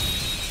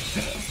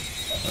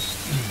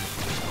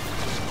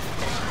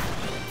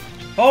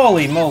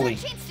 Holy moly.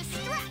 Chance to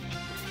strike.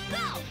 Go.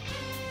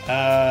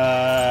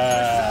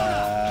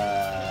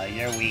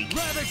 You're weak.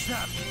 Ravage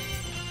them.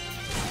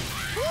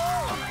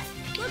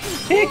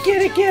 Hey,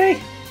 kitty, kitty.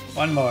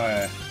 One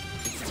more.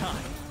 It's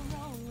time.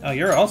 Oh,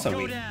 you're also Go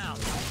weak. down.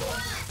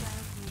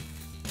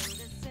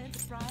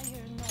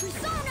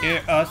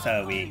 You're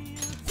also weak.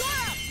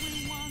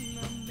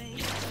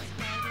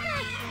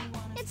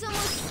 It's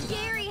almost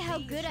scary how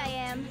good I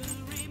am.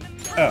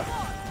 Oh.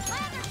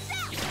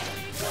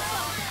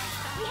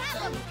 We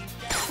have him.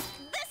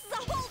 This is a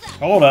holdup.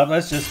 Hold up,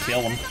 let's just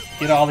kill him.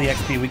 Get all the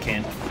XP we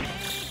can.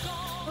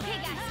 Okay,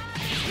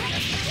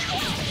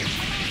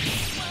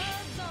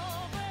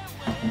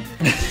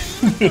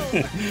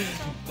 guys.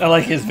 I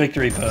like his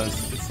victory pose.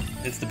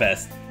 It's the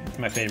best. It's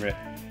my favorite.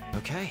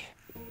 Okay.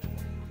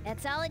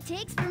 That's all it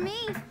takes for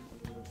me.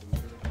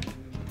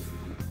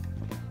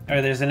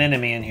 Alright, there's an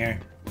enemy in here.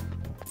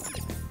 Let's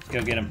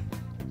go get him.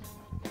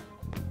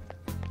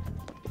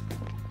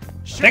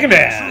 Take him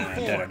down!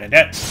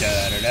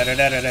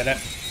 Da-da-da-da,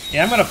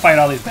 yeah, I'm gonna fight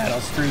all these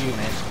battles. Screw you,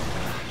 man.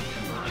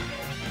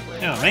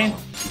 Oh, man.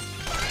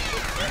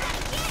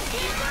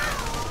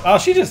 Oh,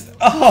 she just...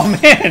 Oh,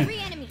 man! 3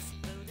 enemies.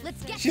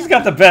 Let's get She's them.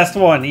 got the best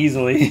one,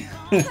 easily.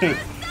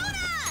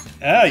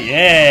 Oh,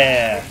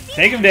 yeah!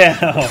 Take him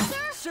down!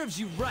 Serves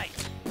you right.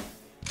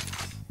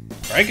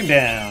 Break him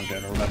down!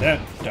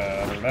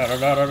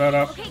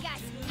 Da-da-da-da-da-da-da-da-da-da. Okay,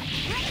 guys.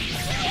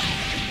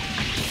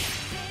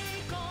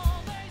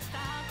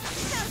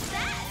 How's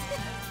that?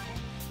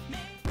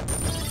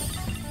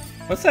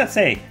 What's that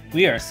say?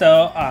 We are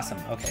so awesome.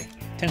 Okay,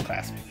 10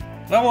 class.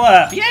 Level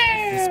up! This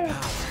Yeah!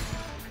 power.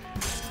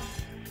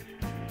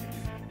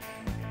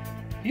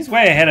 He's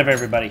way ahead of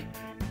everybody.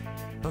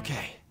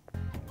 Okay.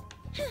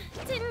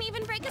 Didn't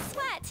even break a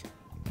sweat.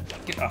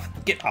 Get off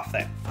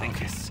that thing.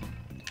 Focus.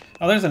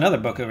 Oh, there's another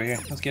book over here.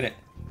 Let's get it.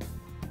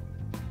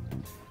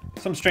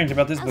 Something strange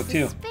about this How book,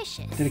 too.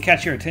 suspicious. Did it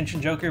catch your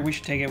attention, Joker? We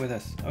should take it with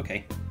us.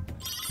 Okay.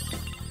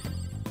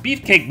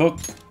 Beefcake book.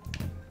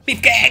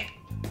 Beefcake!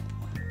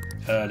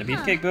 The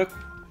beefcake book?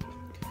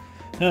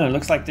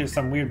 Looks like there's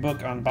some weird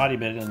book on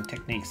bodybuilding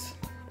techniques.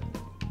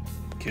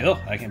 Cool.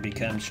 I can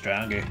become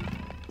stronger.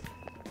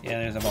 Yeah,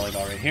 there's a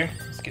volleyball right here.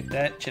 Let's get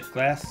that. Chip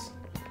glass.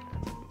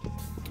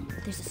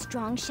 There's a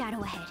strong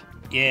shadow ahead.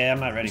 Yeah, I'm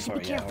not ready You should for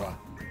be it yet. Hold on.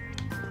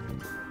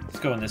 Let's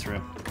go in this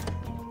room.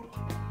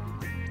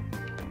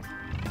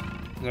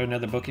 Is there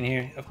another book in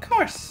here? Of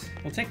course!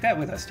 We'll take that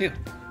with us, too.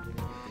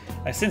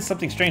 I sensed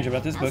something strange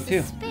about this How book,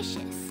 too. suspicious.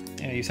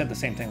 Yeah, you said the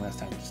same thing last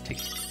time. Just take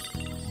it.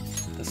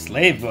 The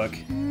slave book.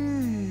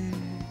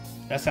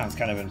 That sounds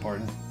kind of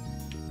important.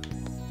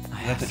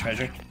 Is that the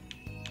treasure?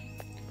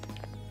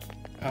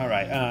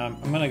 Alright,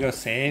 I'm gonna go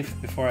save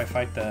before I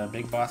fight the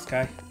big boss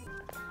guy.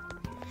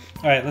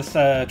 Alright, let's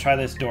try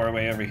this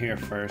doorway over here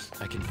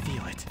first. I can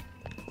feel it.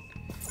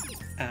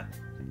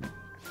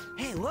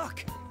 Hey,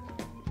 look!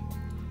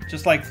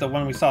 Just like the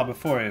one we saw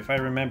before, if I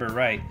remember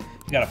right,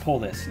 you gotta pull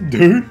this.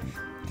 Dude!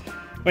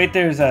 Wait,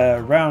 there's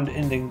a round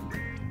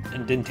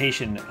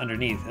indentation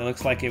underneath. It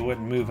looks like it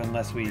wouldn't move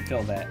unless we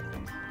fill that.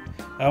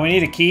 We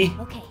need a key.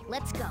 Okay,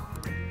 let's go.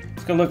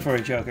 Let's go look for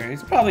a Joker.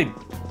 He's probably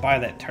by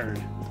that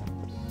turd.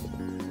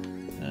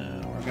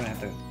 We're gonna have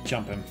to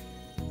jump him.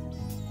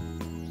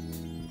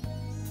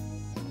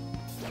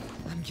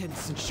 I'm getting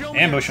some. Show me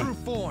Ambush your him.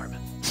 true form.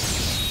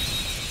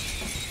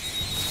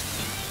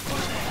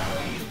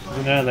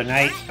 Another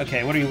knight.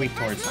 Okay, what are you weak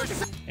towards?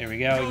 Here we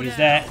go. Use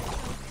that.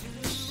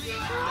 We're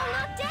all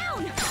knocked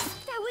down.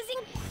 That was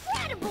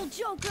incredible,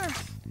 Joker.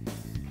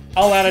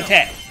 All out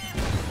attack.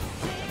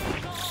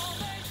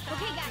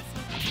 Okay, guys.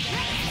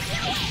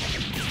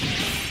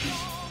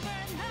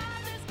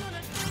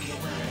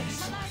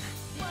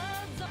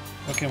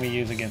 What can we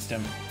use against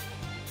him?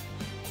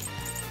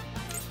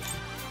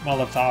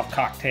 Molotov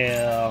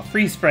cocktail.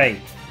 Freeze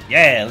spray.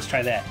 Yeah, let's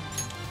try that.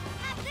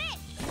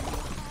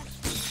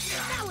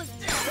 That was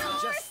pure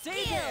Just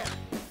stay skill. there.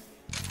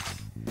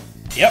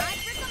 Yep. Time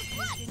for some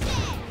blood.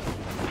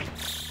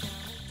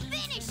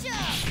 Finish him.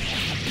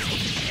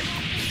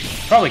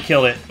 Probably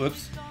killed it.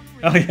 Whoops.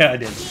 Oh yeah, I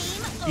did.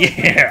 Game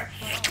over. Yeah.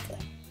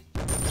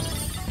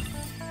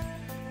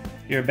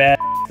 You're a bad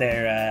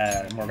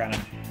there, Morgana.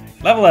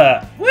 Level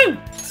up! Woo!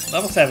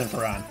 Level 7 for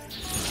Ron.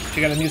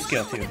 She got a new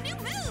skill too.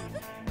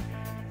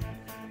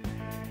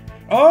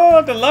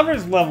 Oh, the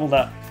lover's leveled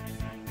up.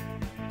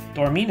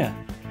 Dormina.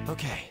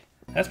 Okay.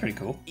 That's pretty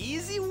cool.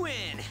 Easy win.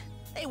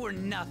 They were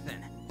nothing.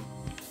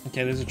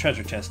 Okay, there's a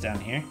treasure chest down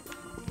here.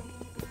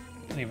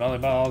 Any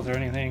volleyballs or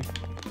anything?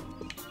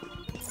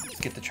 Let's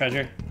get the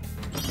treasure.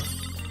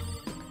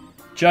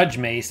 Judge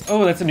Mace.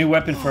 Oh, that's a new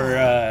weapon for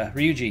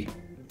Ryuji.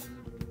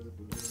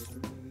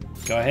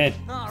 Go ahead.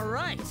 All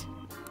right.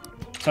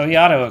 So he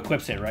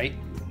auto-equips it, right?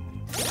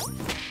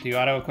 Do you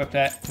auto-equip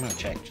that? I'm gonna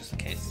check just in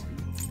case.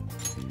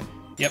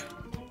 Yep.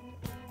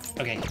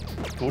 Okay,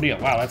 cool deal.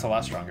 Wow, that's a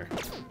lot stronger.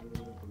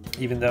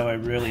 Even though I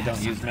really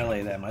don't use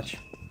melee that much.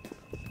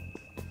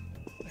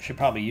 I should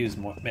probably use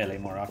melee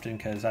more often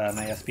because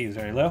my SP is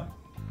very low.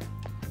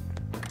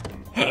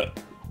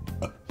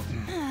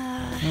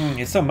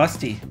 It's so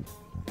musty.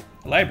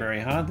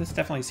 Library, huh? This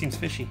definitely seems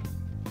fishy.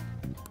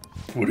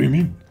 What do you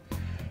mean?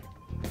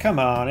 Come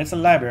on, it's a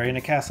library in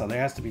a castle. There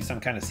has to be some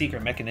kind of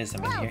secret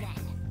mechanism in here.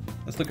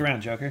 Let's look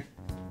around, Joker.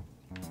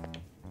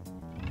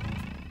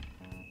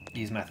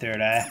 Use my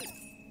third eye.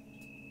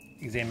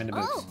 Examine the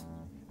books.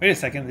 Wait a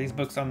second, these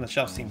books on the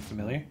shelf seem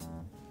familiar.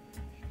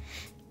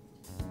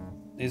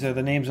 These are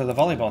the names of the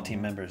volleyball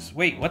team members.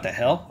 Wait, what the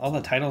hell? All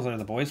the titles are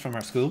the boys from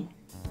our school?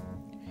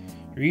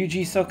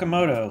 Ryuji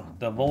Sakamoto,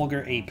 the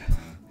vulgar ape.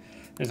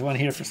 There's one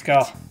here for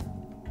Skull.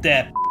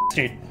 That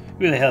bastard.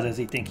 Who the hell does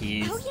he think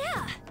he is? Oh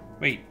yeah.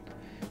 Wait,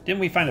 didn't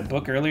we find a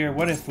book earlier?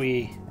 What if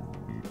we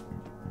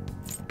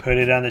put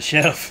it on the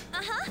shelf?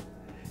 Uh-huh.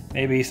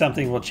 Maybe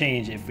something will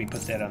change if we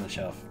put that on the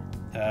shelf.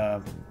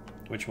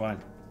 Which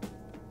one?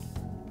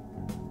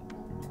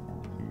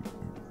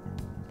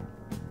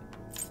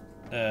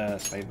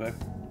 Spade book.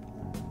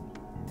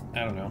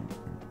 I don't know.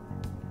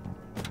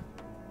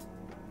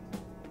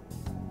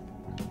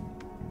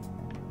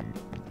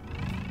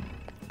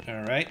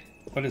 Alright.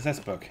 What is this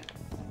book?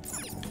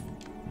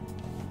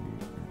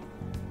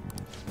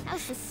 How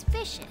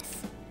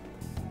suspicious.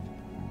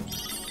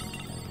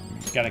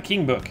 Got a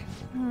king book.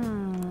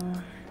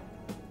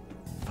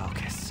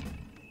 Focus.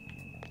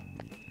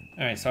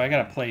 Alright, so I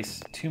gotta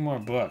place 2 more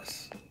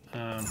books.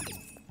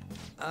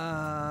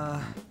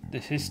 The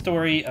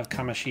History of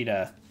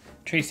Kamoshida.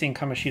 Tracing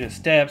Kamoshida's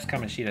steps,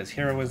 Kamoshida's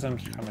heroism,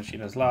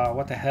 Kamoshida's law.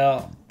 What the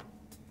hell?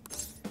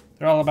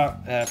 They're all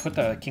about... put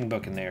the king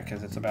book in there,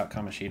 because it's about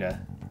Kamoshida.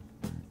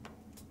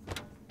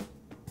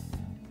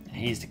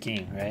 He's the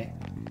king, right?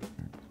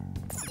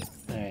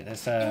 Alright,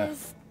 let's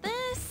Is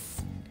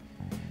this?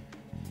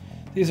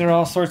 These are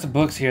all sorts of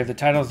books here. The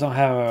titles don't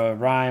have a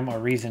rhyme or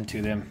reason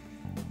to them.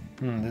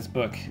 This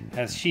book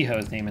has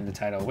Shiho's name in the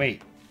title.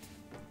 Wait.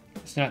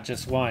 It's not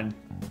just one.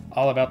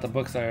 All about the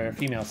books are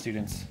female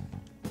students.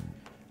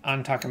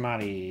 An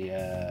Takamari,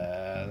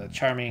 the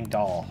charming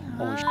doll.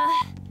 Holy sh**.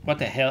 What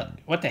the hell?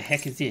 What the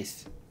heck is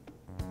this?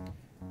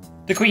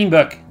 The Queen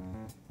book.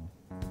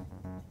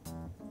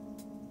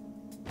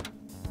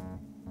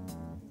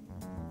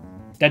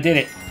 That did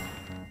it.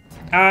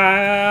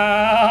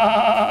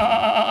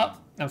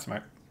 I'm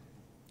smart.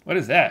 What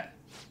is that?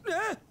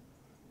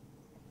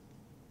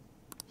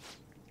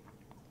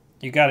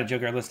 You got it,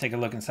 Joker. Let's take a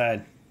look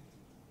inside.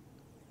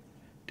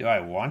 Do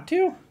I want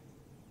to?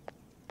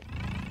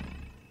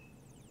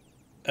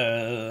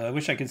 I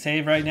wish I could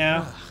save right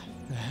now.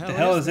 The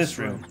hell is this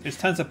room? There's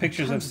tons of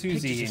pictures of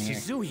Susie in here.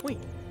 Wait,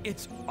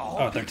 it's all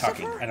Oh, they're pictures of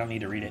talking. her? I don't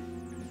need to read it.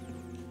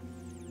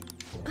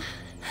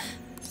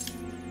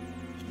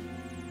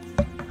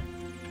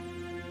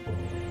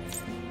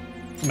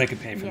 We'll make it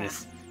pay for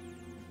this.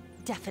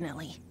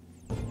 Definitely.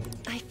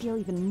 I feel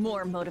even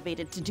more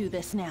motivated to do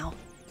this now.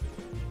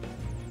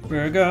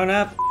 We're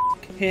gonna f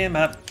him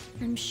up.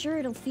 I'm sure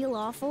it'll feel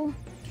awful,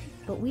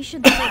 but we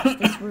should search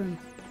this room.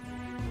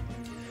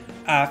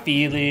 I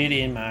feel it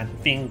in my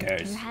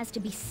fingers. There has to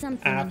be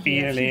something I in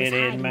here if feel he was it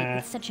in hiding my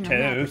with such an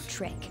elaborate toes.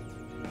 trick.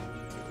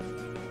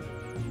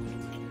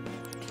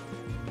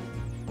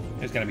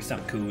 There's gotta be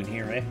something cool in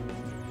here, right?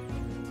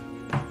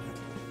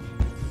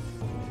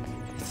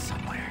 It's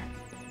somewhere.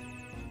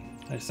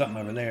 There's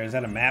something over there. Is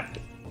that a map?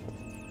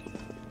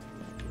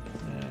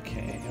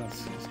 Okay,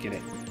 let's get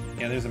it.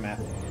 Yeah, there's a map.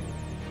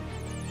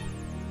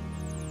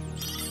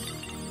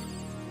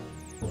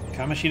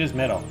 Kamoshida's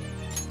medal.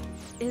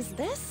 Is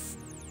this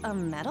a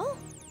medal?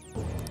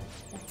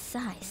 That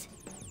size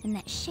and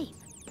that shape.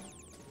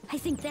 I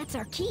think that's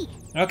our key.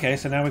 Okay,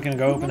 so now we can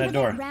go open that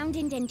door. Round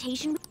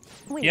indentation?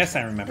 Wait, Yes,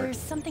 I remember. There's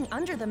something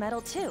under the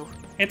medal too.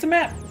 It's a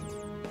map.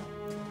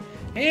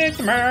 It's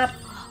a map.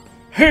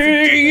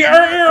 Hey,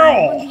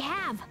 What we yeah!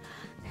 have.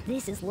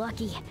 This is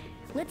lucky.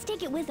 Let's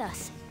take it with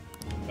us.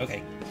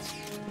 Okay.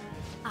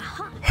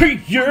 Aha. Hey,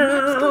 Map's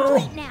yeah!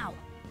 complete now.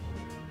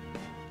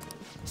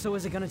 So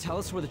is it gonna tell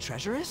us where the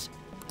treasure is?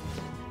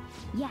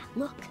 Yeah,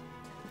 look.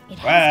 It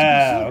has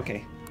Wow, to be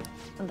okay.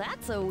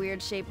 That's a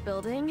weird shaped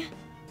building.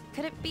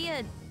 Could it be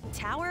a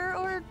tower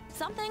or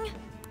something? here.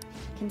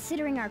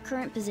 Considering our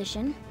current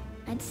position,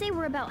 I'd say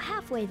we're about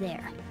halfway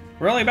there.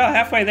 We're only about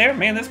halfway there?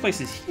 Man, this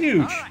place is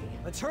huge. All right,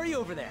 let's hurry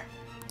over there.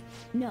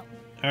 No.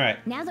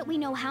 Alright. Now that we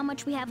know how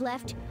much we have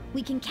left,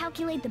 we can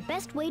calculate the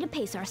best way to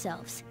pace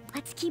ourselves.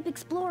 Let's keep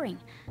exploring,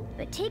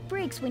 but take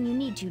breaks when you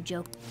need to,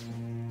 Joke.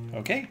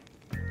 Okay.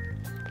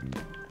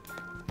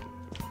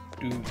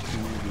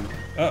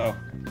 Uh-oh.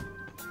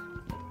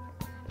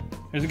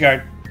 There's a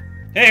guard.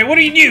 Hey, what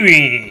are you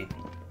doing?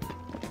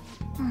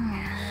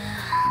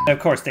 Of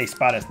course they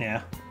spot us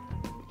now.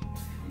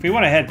 If we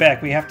want to head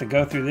back, we have to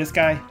go through this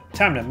guy.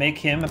 Time to make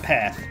him a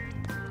path.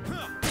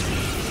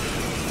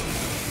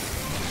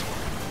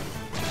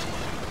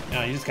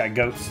 Oh, you just got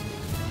goats.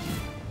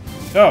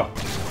 Oh.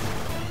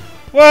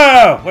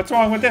 Whoa! What's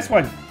wrong with this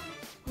one?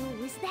 What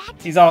was that?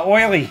 He's all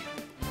oily.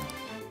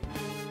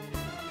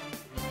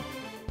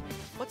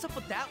 What's up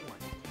with that one?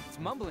 It's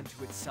mumbling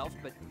to itself,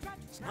 but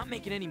it's not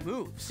making any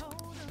moves.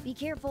 Be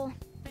careful.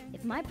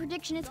 If my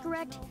prediction is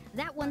correct,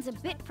 that one's a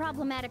bit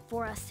problematic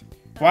for us.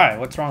 Why?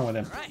 What's wrong with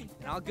him? All right,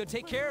 and I'll go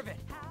take care of it.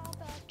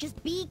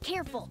 Just be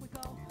careful.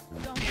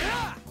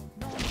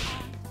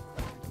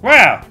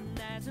 Wow!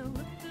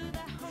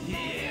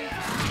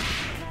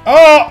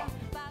 Oh!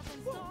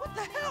 What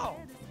the hell?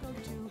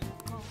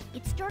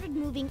 It started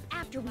moving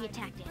after we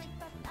attacked it.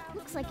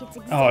 Looks like it's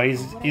exactly Oh, what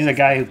he's I a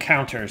guy who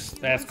counters.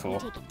 That's Once we cool.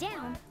 Take it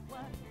down.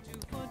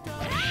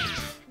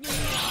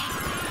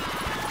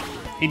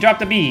 He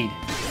dropped a bead.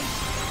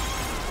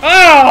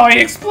 Oh, he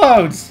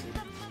explodes!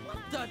 What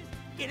the?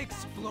 It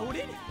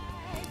exploded?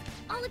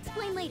 I'll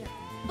explain later.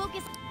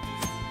 Focus.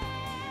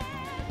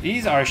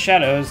 These are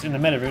shadows in the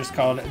metaverse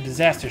called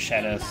disaster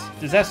shadows.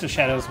 Disaster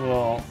shadows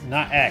will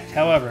not act.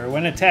 However,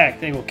 when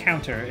attacked, they will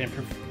counter and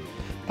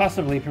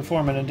possibly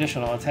perform an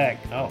additional attack.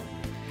 Oh.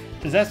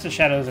 Disaster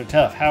shadows are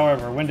tough.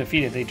 However, when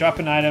defeated, they drop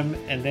an item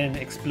and then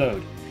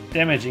explode,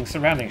 damaging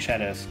surrounding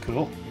shadows.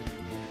 Cool.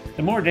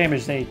 The more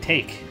damage they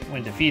take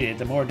when defeated,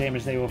 the more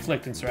damage they will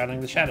inflict in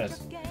surrounding the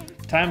shadows.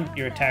 Time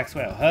your attacks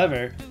well.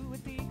 However,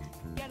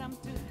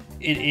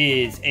 it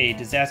is a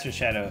disaster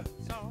shadow.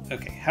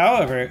 Okay.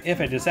 However, if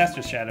a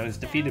disaster shadow is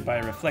defeated by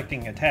a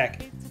reflecting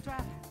attack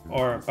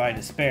or by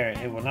despair,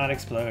 it will not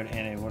explode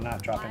and it will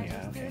not drop any.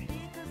 Okay.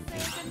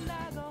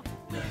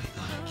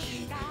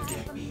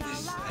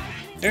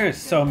 There are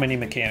so many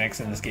mechanics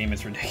in this game,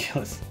 it's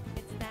ridiculous.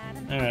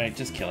 Alright,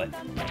 just kill it.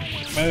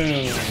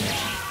 Boom.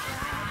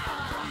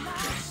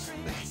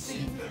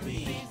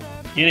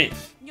 Get it.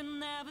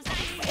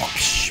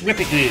 Whip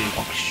it good.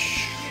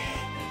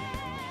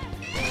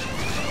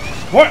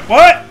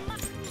 What?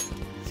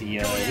 See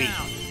ya.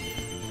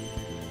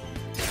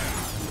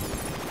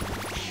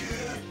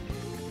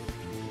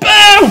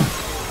 Boom!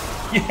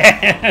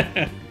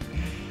 Yeah!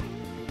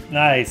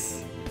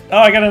 Nice. Oh,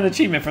 I got an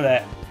achievement for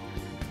that.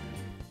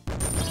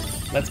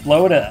 Let's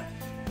blow it up.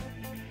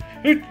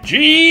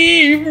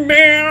 Achievement!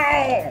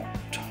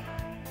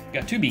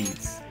 Got 2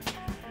 beads.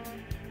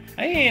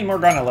 And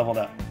Morgana leveled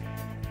up.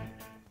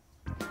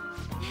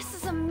 This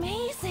is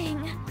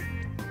amazing.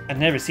 I've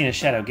never seen a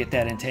shadow get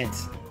that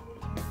intense.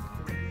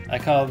 I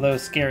call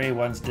those scary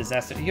ones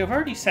disaster. You've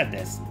already said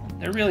this.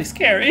 They're really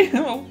scary.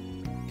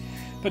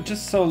 But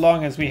just so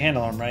long as we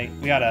handle them right,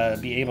 we ought to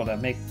be able to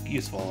make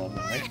useful of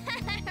them, right?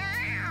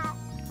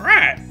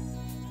 Right!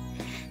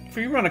 If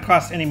we run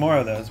across any more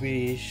of those,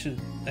 we should,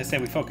 I say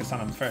we focus on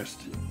them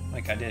first,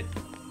 like I did.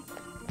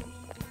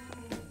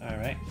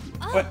 Alright.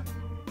 What?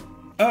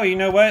 Oh, you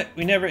know what?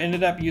 We never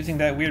ended up using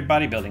that weird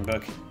bodybuilding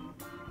book.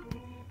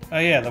 Oh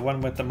yeah, the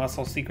one with the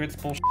muscle secrets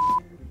bullshit.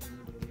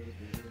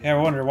 Yeah, I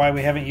wonder why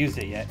we haven't used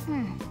it yet.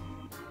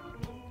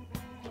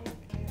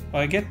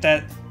 Well, I get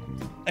that.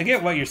 I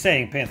get what you're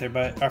saying, Panther,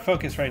 but our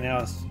focus right now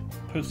is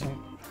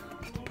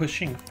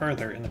pushing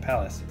further in the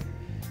palace.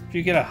 If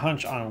you get a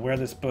hunch on where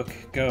this book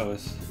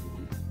goes,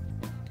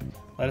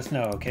 let us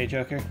know, okay,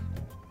 Joker?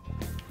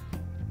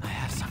 I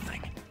have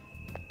something.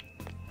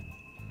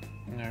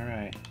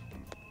 Alright.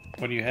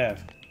 What do you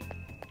have?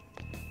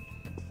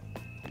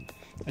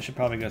 I should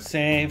probably go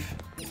save.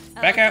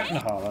 Back out in the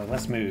hollow.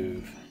 Let's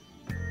move.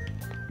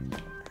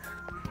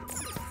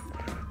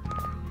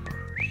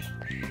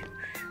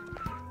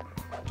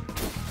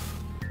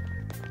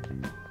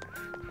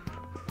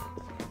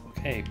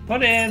 Okay,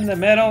 put in the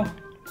metal.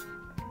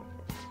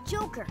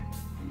 Joker.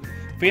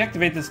 If we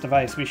activate this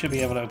device, we should be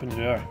able to open the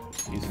door.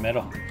 Use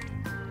metal.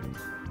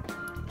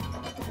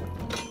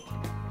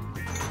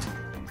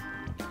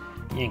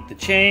 Yank the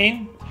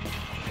chain.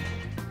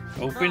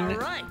 Open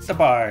the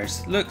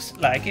bars. Looks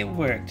like it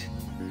worked.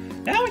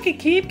 Now we can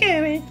keep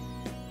going.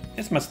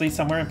 This must lead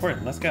somewhere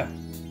important. Let's go.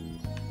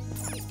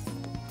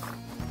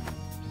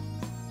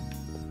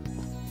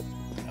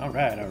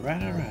 Alright.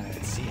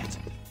 Let's see it.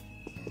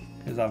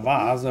 There's a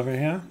vase over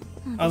here.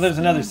 Oh, there's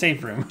another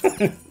safe room.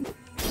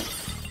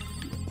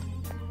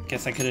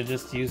 Guess I could have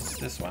just used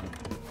this one.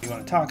 You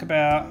want to talk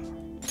about?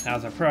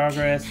 How's our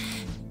progress?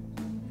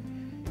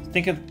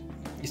 You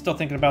still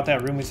thinking about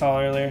that room we saw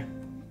earlier?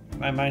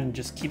 My mind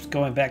just keeps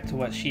going back to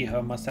what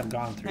Shiho must have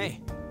gone through. Hey.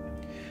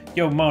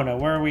 Yo, Mona,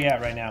 where are we at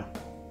right now?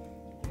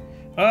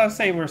 Well, I'll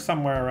say we're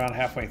somewhere around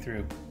halfway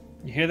through.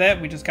 You hear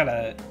that? We just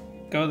gotta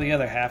go the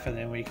other half and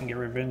then we can get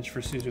revenge for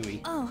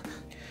Suzui. Oh,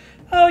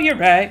 Oh, you're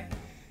right.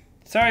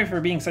 Sorry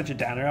for being such a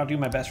downer. I'll do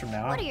my best from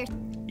now on. What are your...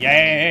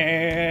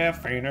 Yeah,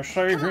 finish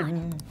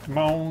saving. Come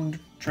on,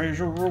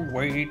 treasure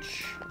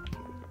awaits.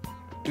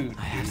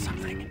 I have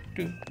something.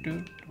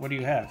 What do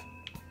you have?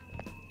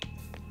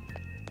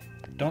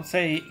 Don't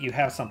say you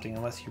have something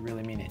unless you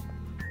really mean it.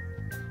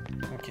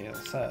 Okay,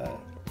 let's,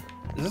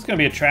 is this gonna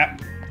be a trap?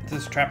 Is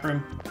this a trap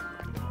room?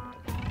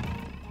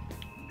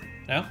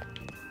 No?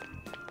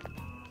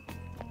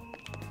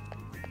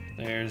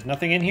 There's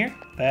nothing in here?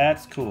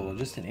 That's cool.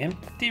 Just an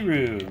empty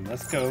room.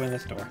 Let's go in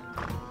this door.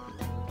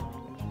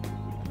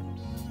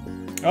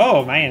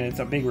 Oh man, it's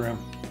a big room.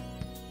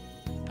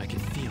 I can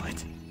feel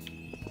it.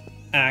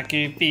 I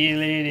can feel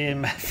it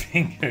in my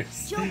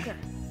fingers. Joker.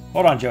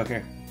 Hold on,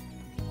 Joker.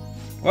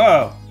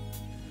 Whoa!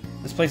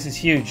 This place is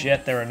huge,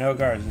 yet there are no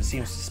guards. It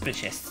seems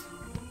suspicious.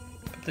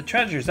 But the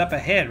treasure's up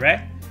ahead,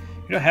 right?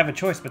 You don't have a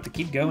choice but to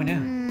keep going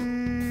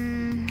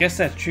down. Guess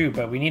that's true,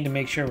 but we need to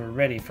make sure we're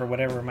ready for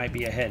whatever might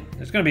be ahead.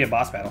 There's gonna be a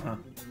boss battle, huh?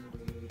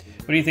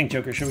 What do you think,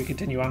 Joker? Should we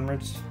continue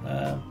onwards?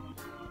 Yeah,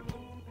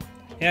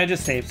 I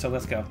just saved, so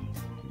let's go.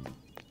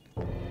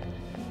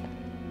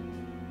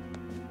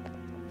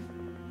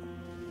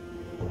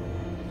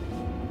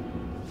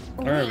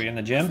 Where are we, in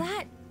the gym? Is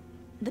that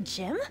the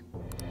gym?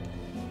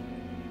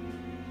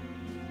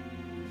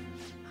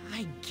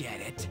 I get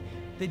it.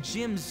 The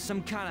gym's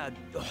some kind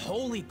of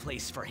holy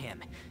place for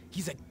him.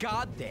 He's a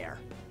god there.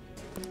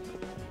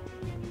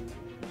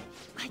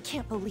 I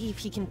can't believe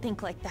he can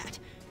think like that.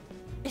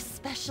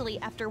 Especially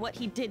after what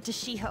he did to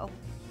Shiho.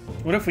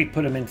 What if we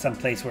put him in some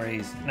place where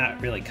he's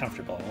not really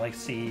comfortable? Like,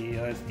 see,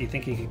 do you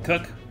think he could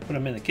cook? Put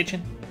him in the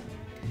kitchen?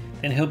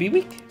 Then he'll be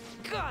weak.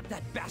 God,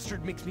 that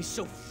bastard makes me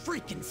so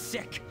freaking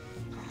sick.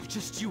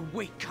 Just you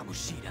wait,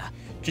 Kamoshida.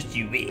 Just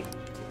you wait.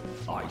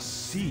 I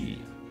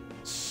see.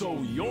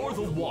 So you're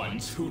the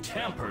ones who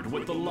tampered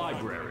with the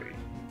library.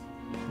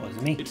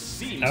 Wasn't me. It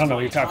seems I don't know what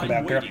my you're talking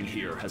time about, girl. waiting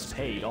here has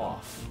paid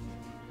off.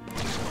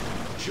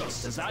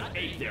 Just as that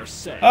ape there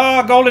said,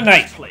 Oh, Golden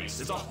Knight. this place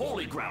is a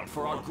holy ground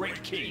for our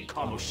great king,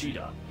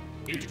 Kamoshida.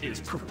 It is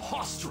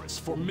preposterous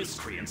for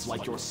miscreants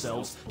like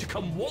yourselves to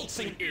come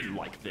waltzing in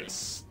like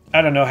this.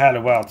 I don't know how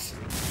to waltz.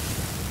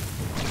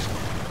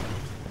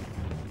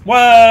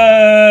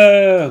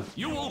 Whoa!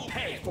 You will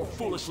pay for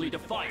foolishly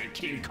defying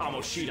King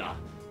Kamoshida.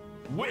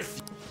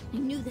 With I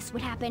knew this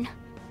would happen.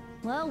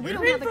 Well, we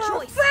don't have a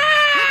choice.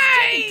 Right!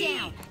 Let's take it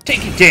down.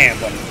 Take it down,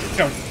 buddy.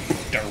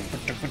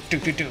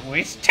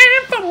 It's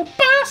time for a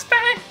boss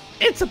fight.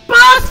 It's a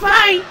boss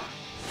fight.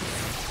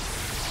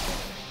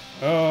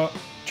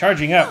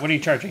 Charging up. What are you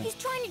charging? He's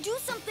trying to do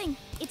something.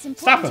 It's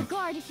Stop important him. to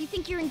guard if you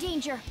think you're in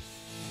danger.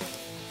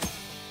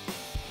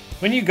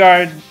 When you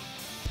guard,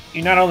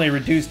 you not only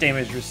reduce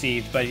damage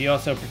received, but you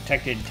also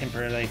protected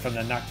temporarily from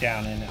the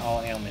knockdown and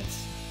all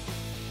ailments.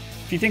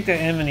 If you think the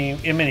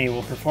enemy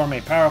will perform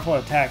a powerful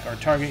attack or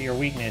target your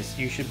weakness,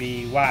 you should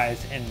be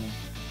wise and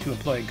to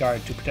employ a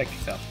guard to protect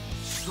yourself.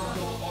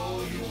 struggle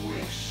all you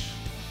wish.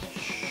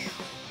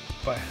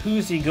 But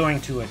who's he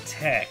going to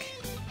attack?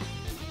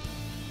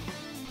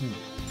 I don't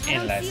see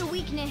Analyze. a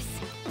weakness.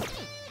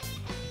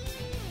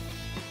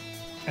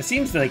 It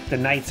seems like the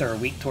knights are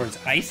weak towards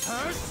ice.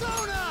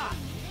 Persona!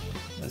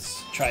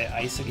 Let's try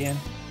ice again.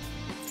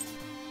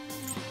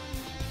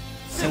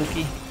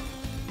 Silky.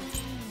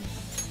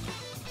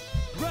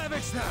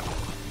 Ravage them!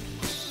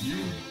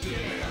 You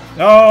dare.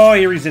 Oh,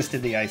 he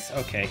resisted the ice.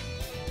 Okay.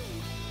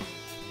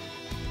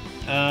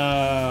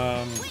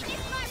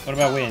 What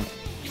about wind?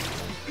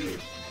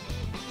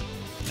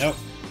 Nope.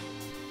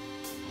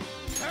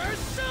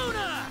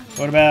 Persona!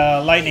 What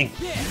about lightning?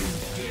 This!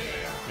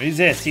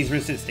 Resist. He's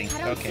resisting. I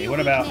don't Okay. see a What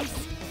about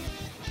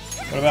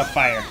weakness.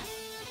 fire?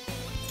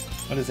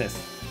 What is this?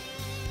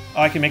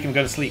 Oh, I can make him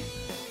go to sleep.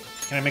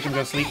 Can I make him go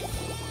to sleep?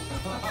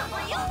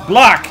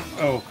 Block!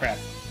 Oh crap.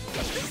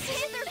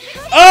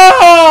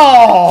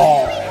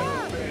 Oh!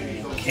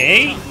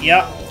 Okay.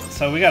 Yep.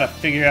 So we gotta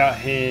figure out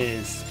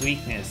his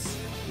weakness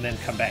and then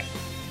come back.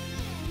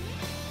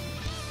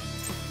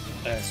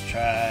 Let's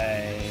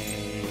try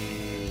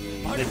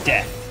the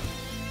death.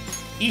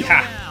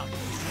 Yeehaw!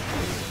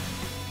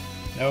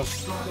 Nope.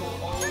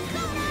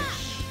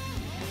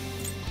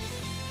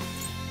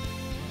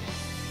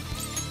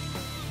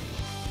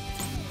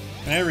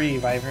 Can I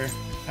revive her?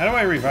 How do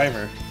I revive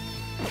her?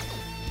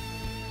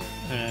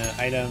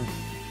 Item.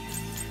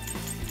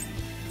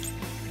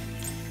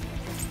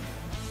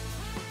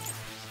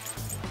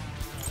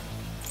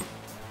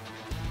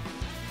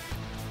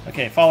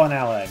 Okay, fallen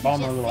ally.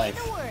 Balm of Just say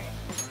life. the word.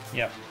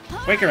 Yep.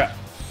 Wake her up.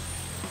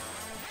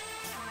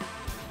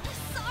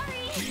 Sorry.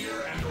 Hear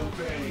and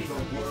obey the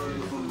word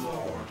of the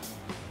Lord.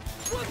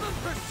 Flip him,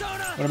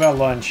 Persona! What about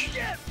lunge?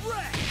 Get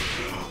wrecked!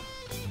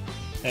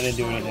 That didn't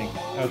do anything.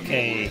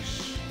 Okay.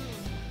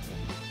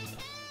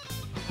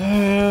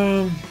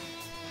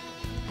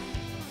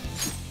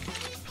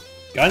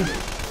 Gun?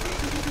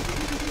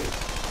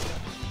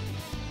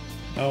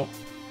 Oh.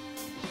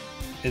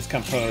 It's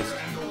composed.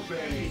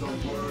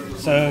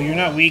 So you're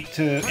not weak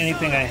to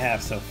anything I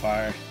have so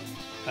far.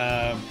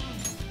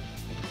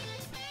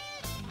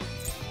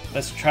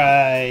 Let's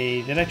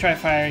try... Did I try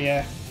fire?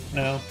 Yeah.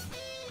 No.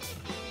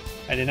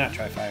 I did not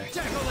try fire.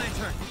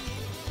 Jack-o'-lantern.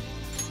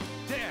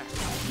 There.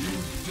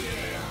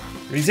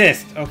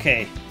 Resist.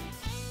 Okay.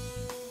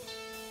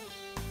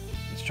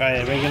 Let's try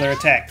a regular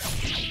attack.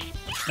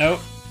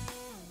 Nope.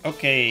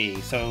 Okay,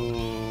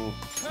 so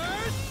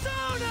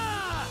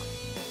Persona!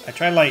 I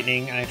tried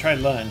lightning and I tried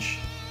lunge.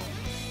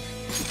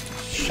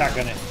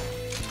 Shotgun it.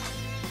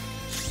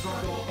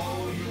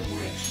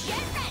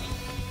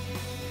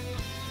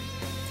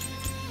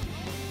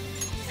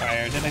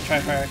 Fire. Did I try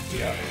fire?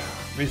 Yeah.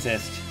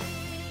 Resist.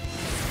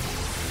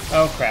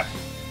 Oh crap.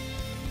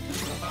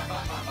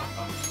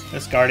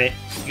 Let's guard it.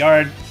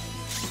 Guard.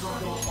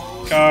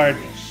 Guard.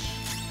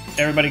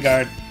 Everybody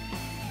guard.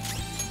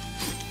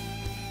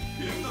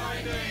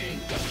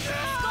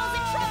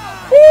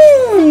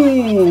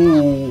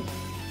 Woo!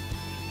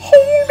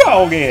 Hold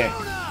doggy!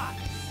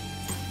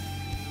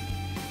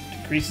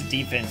 Decrease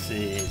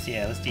defenses.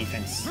 Yeah, let's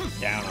defense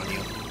down on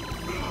you.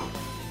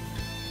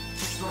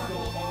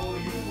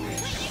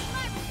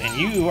 And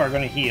you are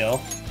gonna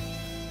heal.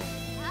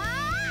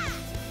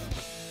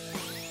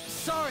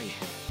 Sorry.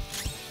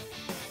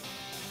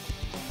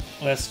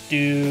 Let's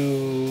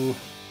do...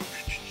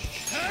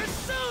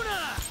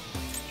 Persona!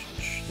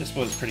 This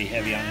was pretty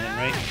heavy on him,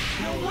 right?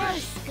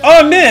 Oh,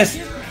 I missed!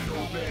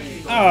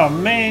 Oh,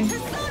 man.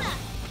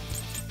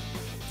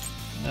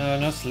 No,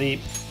 no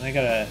sleep. I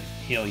gotta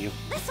heal you.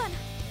 This one.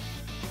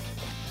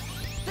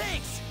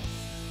 Thanks.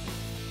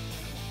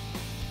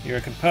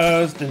 You're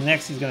composed. The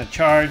next he's gonna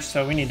charge,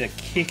 so we need to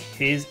kick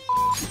his...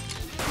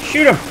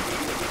 Shoot him!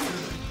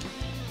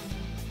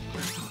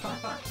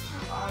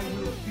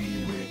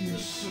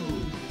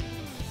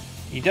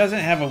 He doesn't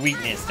have a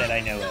weakness that I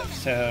know of,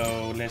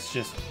 so let's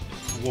just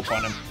whoop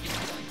on him.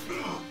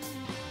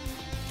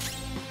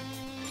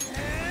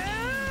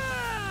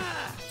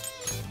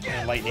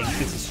 And lightning,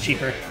 this is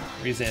cheaper.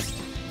 Resist.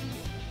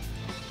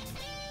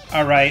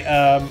 Alright,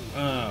 oh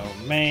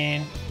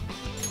man.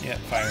 Yeah,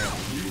 fire.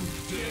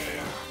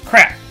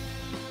 Crap!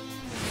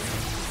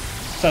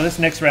 So this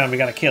next round we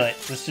gotta kill it.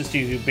 Let's just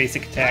do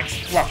basic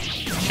attacks. Well,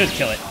 should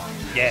kill it.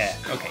 Yeah,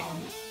 okay.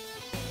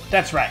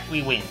 That's right,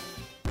 we win.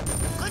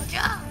 Good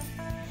job.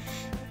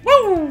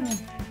 Woo!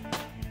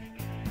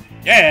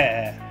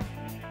 Yeah!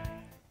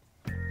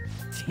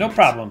 No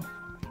problem.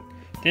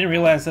 Didn't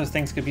realize those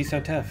things could be so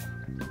tough.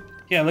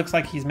 Yeah, it looks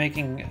like he's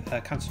making a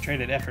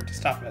concentrated effort to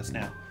stop us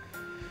now.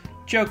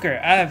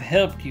 Joker, I've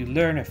helped you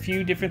learn a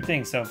few different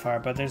things so far,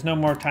 but there's no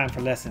more time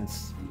for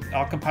lessons.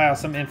 I'll compile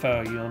some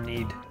info you'll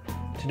need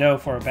to know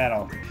for a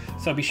battle.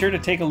 So be sure to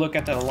take a look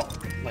at the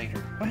later.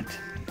 What?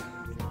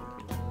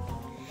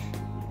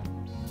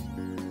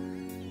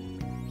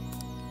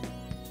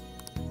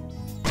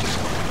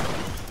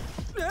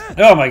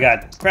 Oh my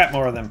god. Crap,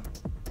 more of them.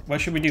 What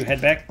should we do? Head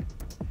back?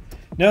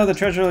 No, the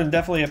treasure is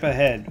definitely up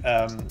ahead.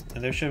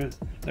 And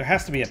there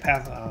has to be a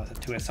path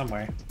to it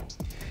somewhere.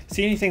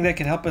 See anything that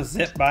can help us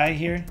zip by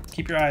here?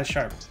 Keep your eyes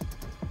sharp.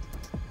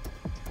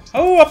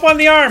 Oh, up on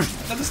the arm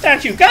of the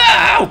statue.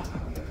 Go!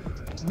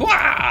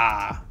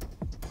 Blah!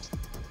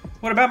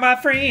 What about my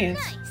friends?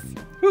 Nice.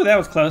 Ooh, that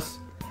was close.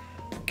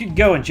 Good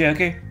going,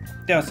 Joker.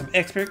 That was some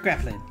expert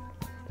grappling.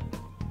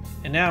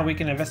 And now we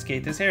can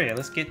investigate this area.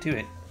 Let's get to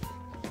it.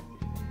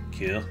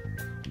 Cool.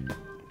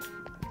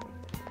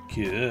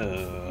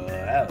 Cool.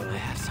 I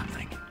have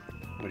something.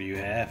 What do you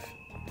have?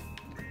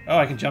 Oh,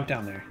 I can jump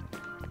down there.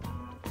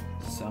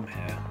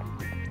 Somehow.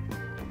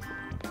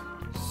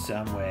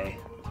 Some way.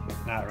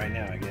 Not right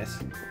now, I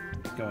guess.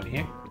 Go in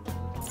here.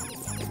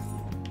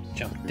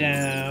 Jump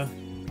down.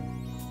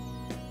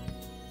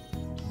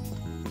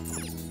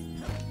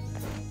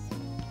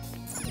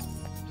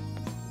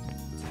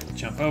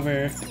 Jump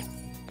over.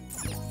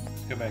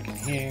 Let's go back in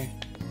here.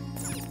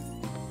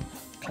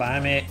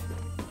 Climb it.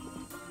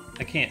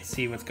 I can't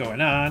see what's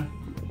going on.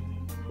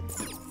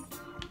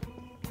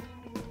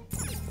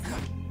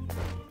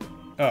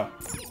 Oh.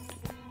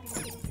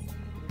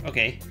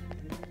 Okay.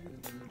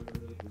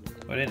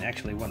 Well, I didn't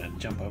actually want to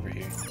jump over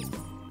here.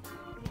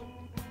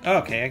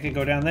 Okay, I could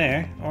go down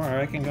there, or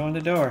I can go in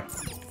the door.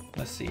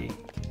 Let's see.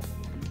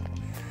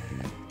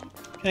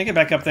 Can I get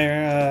back up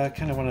there? I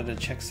kind of wanted to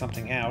check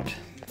something out.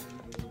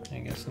 I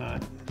guess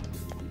not.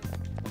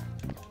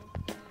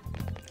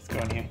 Let's go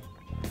in here.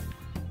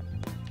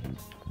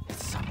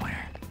 It's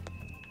somewhere.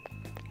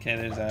 Okay,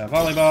 there's a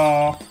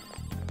volleyball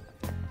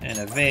and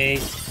a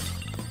vase.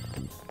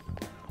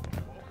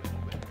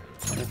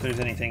 Wonder if there's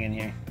anything in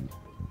here.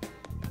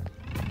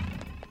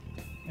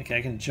 Okay,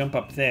 I can jump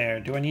up there.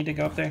 Do I need to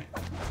go up there?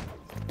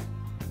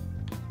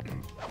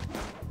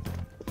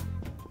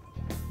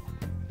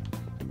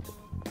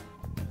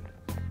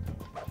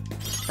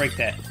 Break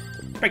that.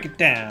 Break it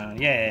down.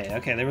 Yeah.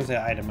 Okay, there was an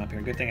item up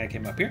here. Good thing I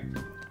came up here.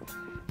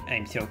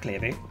 I'm so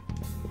clever.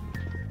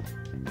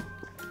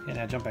 Okay,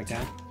 now jump back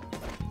down.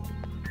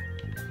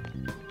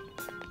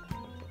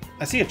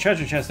 I see a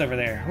treasure chest over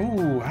there.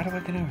 Ooh, how do I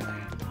get over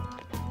there?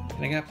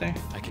 Can I get up there?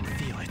 I can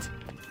feel it.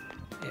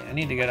 Yeah, I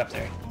need to get up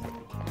there.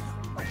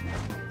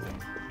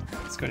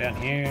 Let's go down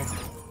here.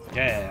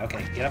 Yeah,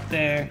 okay, get up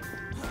there.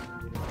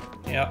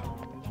 Yep.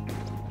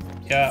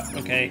 Yeah,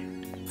 okay.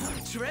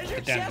 Treasure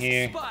Get down chest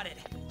here. spotted.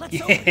 Let's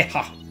open it.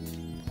 Yeah!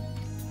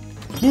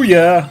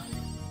 Booyah!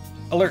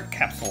 Alert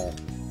capsule.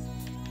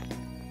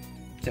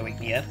 Does that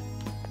wake me up?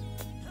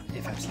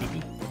 If I'm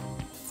sleepy?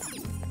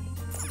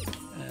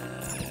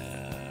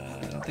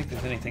 I don't think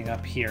there's anything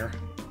up here.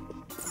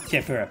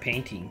 Except for a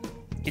painting.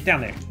 Get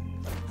down there.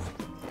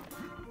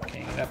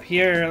 Okay, get up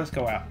here. Let's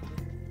go out.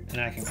 And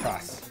I can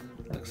cross,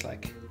 looks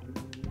like.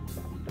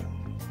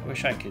 I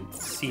wish I could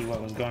see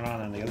what was going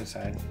on the other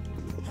side.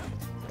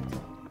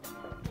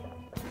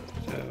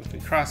 So if we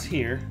cross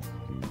here.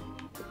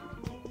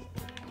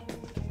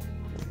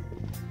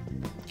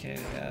 Okay,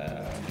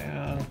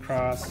 down,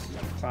 cross,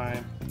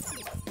 climb.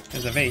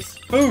 There's a vase.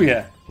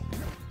 Booyah!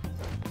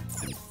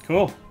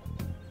 Cool.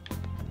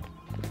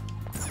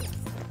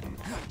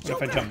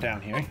 What if I jump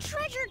down here?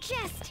 Treasure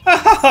chest!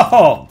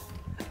 Oh!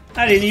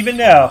 I didn't even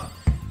know.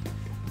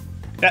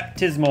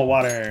 Baptismal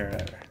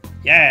water.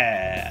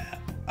 Yeah!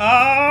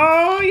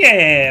 Oh,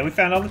 yeah! We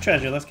found all the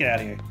treasure. Let's get out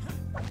of here.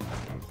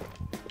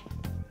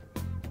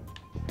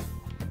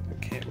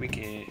 Okay, we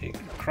can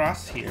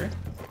cross here.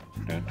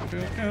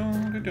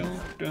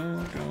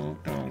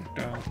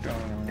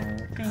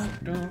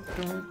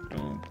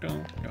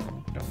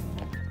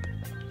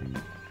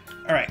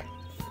 Alright.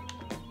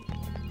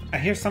 I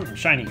hear something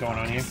shiny going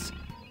on here.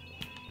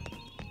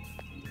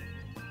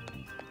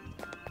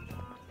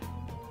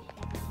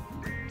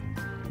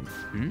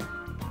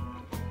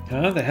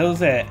 Huh? The hell's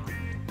that?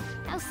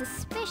 How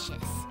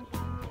suspicious.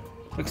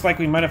 Looks like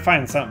we might have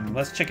found something.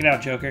 Let's check it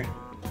out, Joker.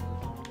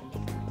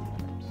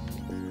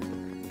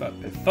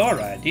 But before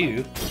I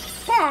do...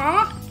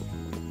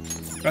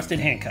 Rusted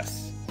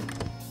handcuffs.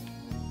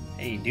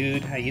 Hey,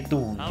 dude. How you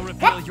doing? I'll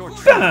reveal your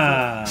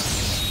trap.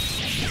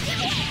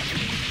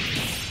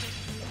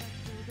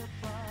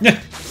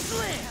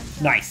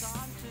 Nice.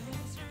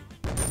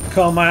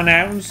 Come on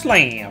out and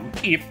slam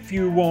if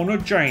you wanna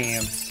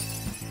jam.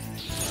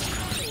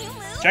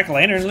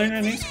 Jack-o'-lantern learning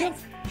a new skill?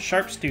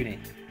 Sharp student.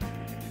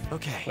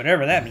 Okay.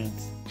 Whatever that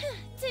means.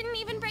 Didn't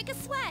even break a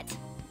sweat.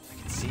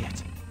 I can see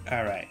it.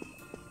 Alright.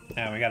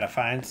 Now we gotta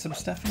find some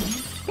stuff in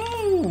here.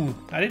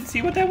 Boom! I didn't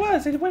see what that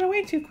was. It went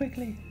away too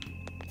quickly.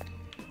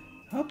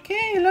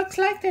 Okay, looks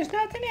like there's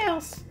nothing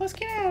else. Let's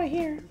get out of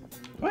here.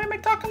 Why am I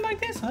talking like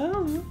this? I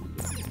don't know.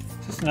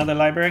 Is this another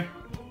library?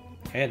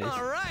 Yeah, it is.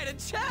 All right, a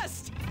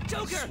chest.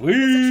 Joker. Sweet.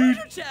 It's a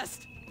treasure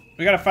chest.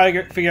 We gotta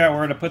figure out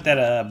where to put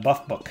that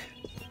buff book.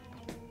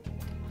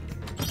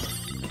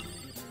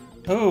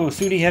 Oh,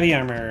 sooty heavy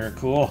armor.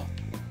 Cool.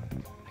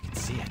 I can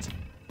see it.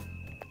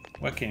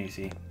 What can you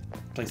see?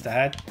 Place to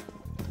hide?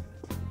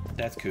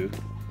 That's cool.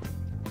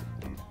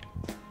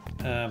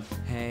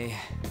 Hey.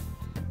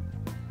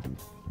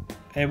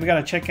 Hey, we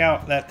gotta check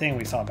out that thing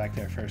we saw back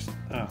there first.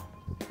 Oh.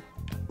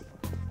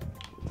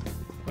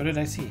 What did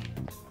I see?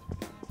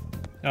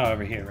 Oh,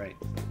 over here, right.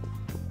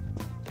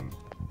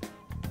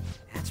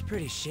 That's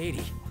pretty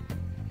shady.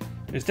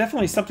 There's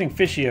definitely something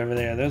fishy over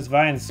there. Those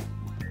vines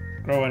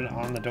growing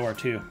on the door,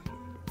 too.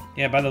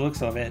 Yeah, by the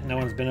looks of it, no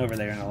one's been over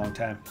there in a long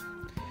time.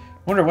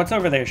 Wonder what's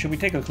over there. Should we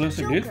take a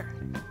closer look?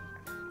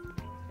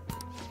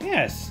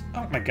 Yes.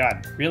 Oh my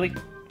god. Really?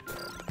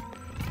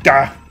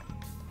 Duh.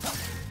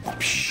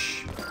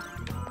 Psh.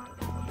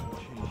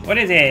 What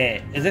is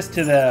it? Is this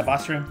to the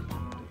boss room?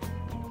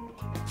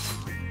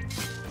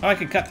 Oh, I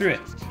could cut through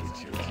it.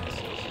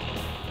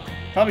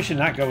 Probably should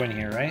not go in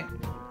here, right?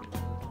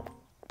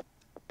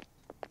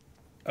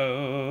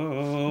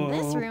 Oh.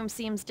 This room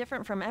seems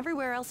different from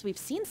everywhere else we've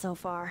seen so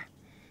far.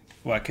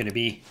 What could it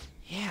be?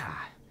 Yeah.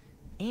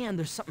 And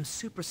there's something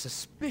super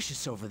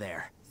suspicious over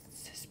there.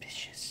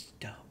 Suspicious.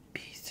 Don't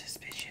be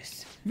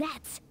suspicious.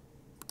 That's...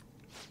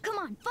 Come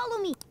on, follow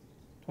me.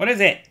 What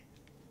is it?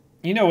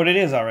 You know what it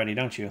is already,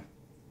 don't you?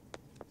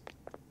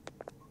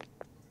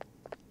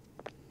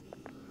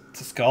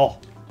 It's a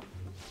skull.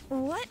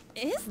 What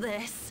is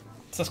this?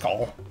 It's a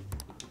skull.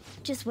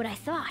 Just what I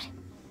thought.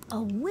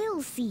 A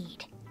will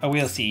seed. A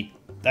wheel seed.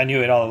 I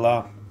knew it all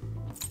along.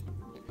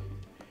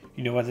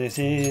 You know what this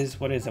is?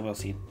 What is a wheel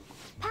seed?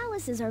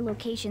 Palaces are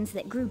locations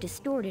that grew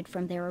distorted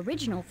from their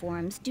original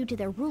forms due to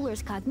their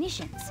ruler's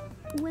cognitions.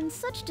 When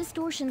such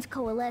distortions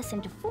coalesce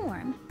into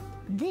form,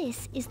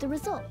 this is the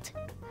result.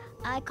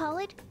 I call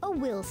it a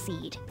will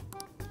seed.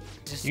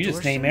 You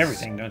just name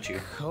everything, don't you?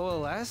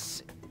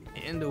 Coalesce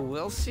into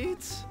will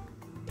seeds?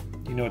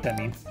 You know what that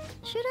means?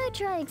 Should I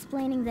try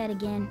explaining that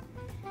again?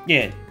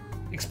 Yeah.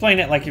 Explain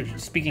it like you're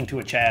speaking to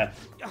a Chad.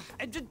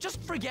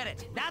 Just forget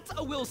it. That's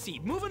a will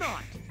seed. Moving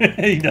on.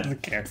 He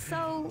doesn't care.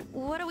 So,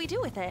 what do we do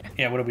with it?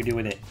 Yeah, what do we do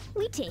with it?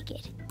 We take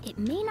it. It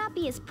may not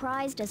be as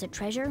prized as a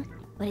treasure,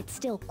 but it's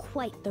still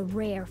quite the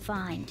rare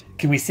find.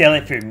 Can we sell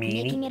it for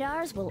Making me? it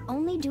ours will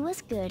only do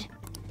us good.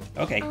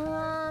 Okay.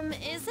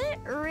 Is it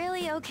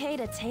really okay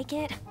to take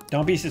it?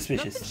 Don't be Nothing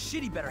suspicious.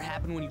 shitty better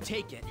happen when you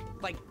take it.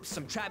 Like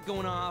some trap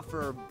going off,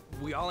 or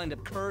we all end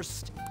up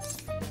cursed.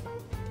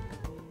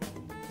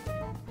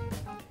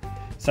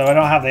 So I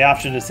don't have the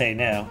option to say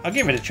no. I'll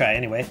give it a try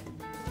anyway.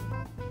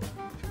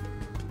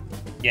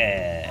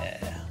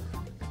 Yeah.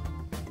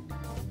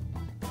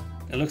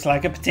 It looks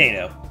like a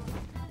potato.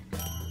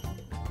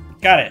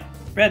 Got it.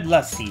 Red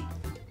lust seed.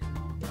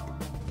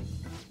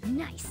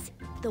 Nice.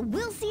 The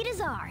will seed is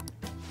ours.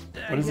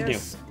 What does it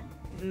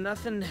do?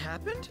 Nothing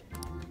happened?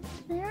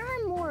 There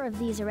are more of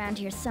these around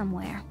here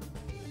somewhere.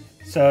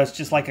 So it's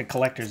just like a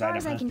collector's As far item,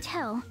 as I huh? can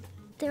tell,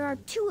 there are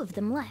 2 of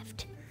them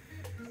left.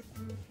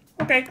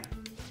 Okay.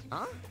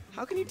 Huh?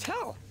 How can you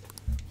tell?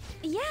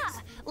 Yeah,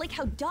 like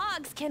how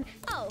dogs can.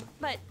 Oh,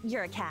 but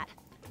you're a cat.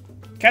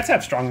 Cats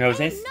have strong I'm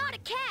noses. not a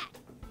cat.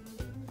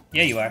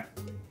 Yeah, you are.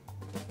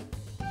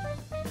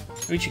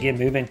 We should get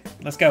moving.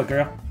 Let's go,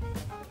 girl.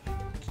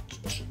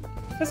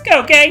 Let's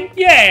go, gang.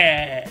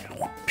 Yeah.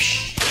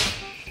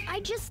 I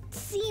just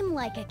seem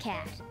like a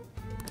cat.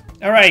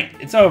 All right,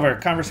 it's over.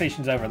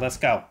 Conversation's over. Let's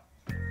go.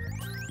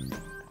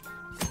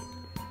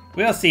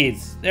 Wheel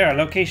seeds. There are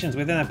locations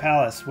within the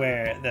palace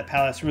where the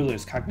palace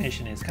ruler's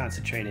cognition is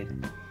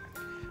concentrated.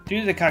 Due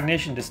to the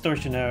cognition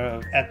distortion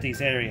at these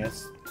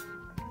areas,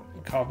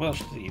 called will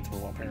seeds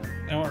will appear.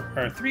 There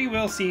are 3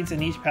 will seeds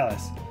in each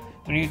palace.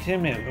 When you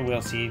eliminate a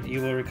will seed,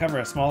 you will recover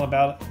a small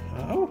amount.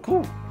 Oh,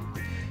 cool.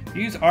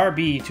 Use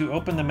RB to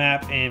open the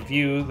map and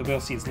view the will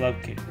seeds that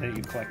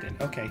you've collected.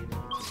 Okay.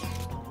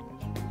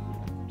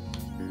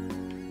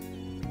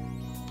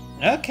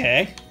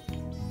 Okay.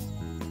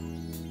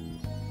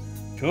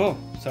 Cool.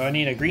 So I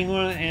need a green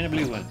one and a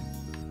blue one.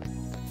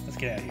 Let's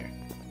get out of here.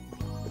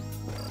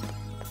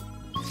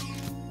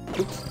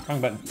 Oops, wrong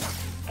button.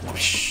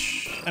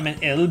 I'm an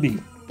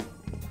LB.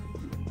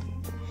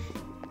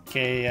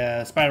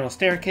 Okay, spiral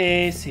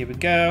staircase. Here we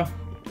go.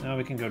 Now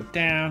we can go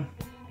down.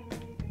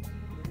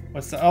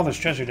 What's the? Oh, there's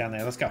treasure down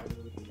there. Let's go.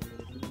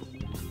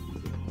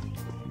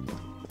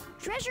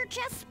 Treasure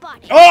chest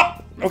spotted. Oh!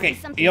 Must Okay, be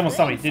something he almost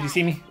saw good me. Did he inside.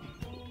 see me?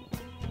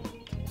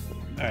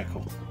 Alright,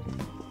 cool.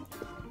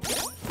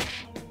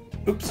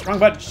 Oops, wrong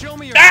button. Show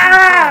me your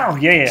Ah!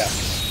 Yeah.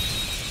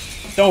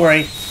 Don't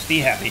worry. Be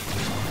happy.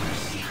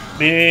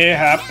 Be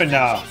happy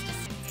now.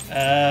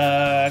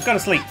 Go to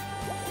sleep.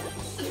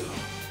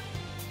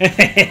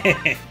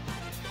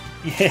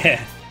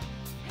 Yeah.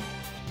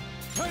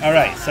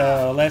 Alright,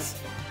 so let's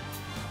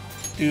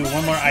do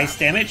one more ice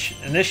damage,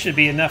 and this should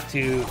be enough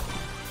to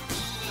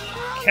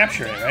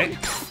capture it, right?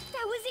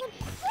 That was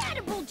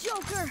incredible,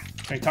 Joker.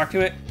 Can I talk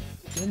to it?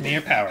 Give me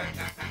your power.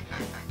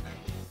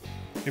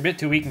 You're a bit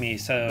too weak, me,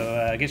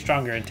 so get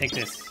stronger and take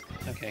this.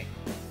 Okay.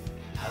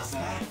 How's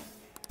that?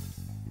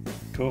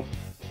 Cool.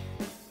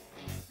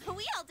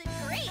 We all did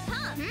great,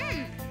 huh?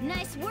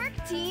 Nice work,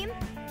 team.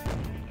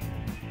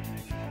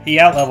 He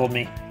outleveled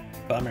me.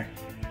 Bummer.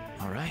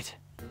 All right.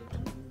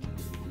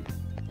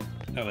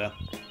 Oh well.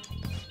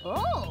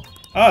 Oh,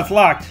 Oh, it's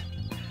locked.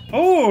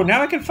 Oh,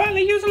 now I can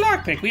finally use a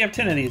lockpick. We have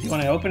 10 of these. You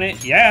want to open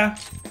it? Yeah.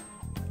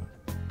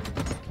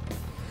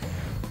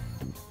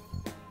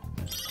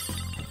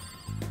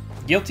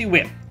 Guilty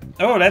whip.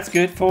 Oh, that's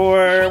good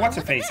for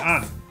what's-her-face.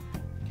 On.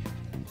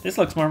 This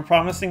looks more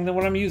promising than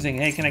what I'm using.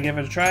 Hey, can I give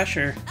it a try?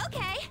 Sure.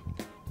 Okay.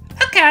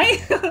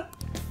 Okay.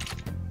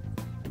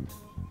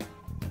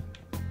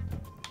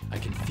 I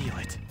can feel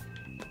it.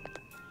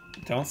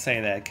 Don't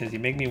say that, because you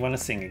make me want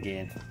to sing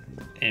again.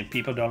 And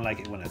people don't like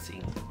it when I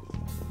sing.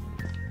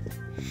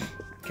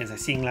 Because I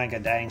sing like a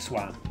dying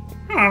swan.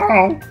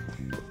 Oh.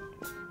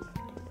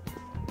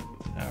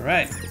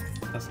 Alright,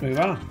 let's move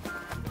on.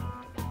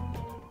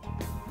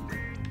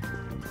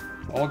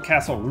 Old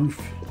castle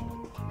roof.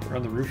 We're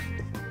on the roof.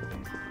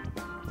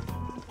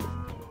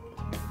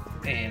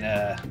 And,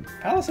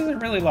 palace isn't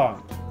really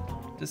long.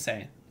 Just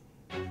saying.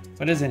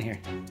 What is in here?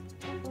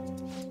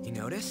 You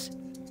notice?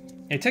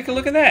 Hey, take a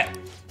look at that!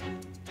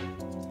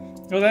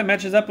 Oh, that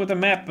matches up with the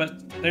map,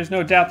 but there's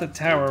no doubt the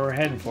tower we're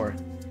heading for.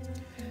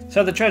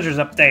 So the treasure's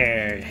up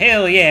there.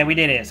 Hell yeah, we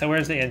did it. So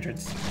where's the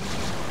entrance?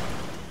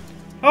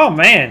 Oh,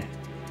 man!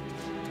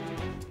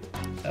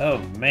 Oh,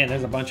 man,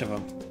 there's a bunch of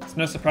them. It's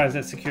no surprise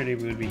that security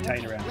would be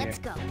tight around here. let's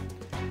go.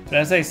 But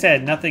as I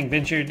said, nothing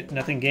ventured,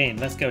 nothing gained.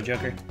 Let's go,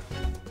 Joker.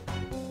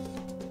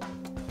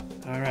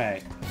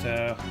 Alright,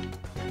 so...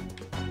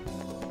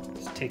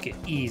 let's take it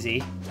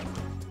easy.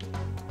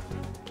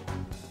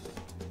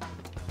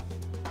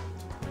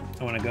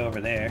 I want to go over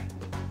there.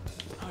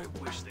 I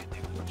wish they'd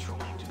take the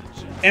patrolling to the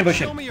gym. Ambush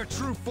Show him! me your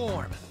true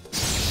form.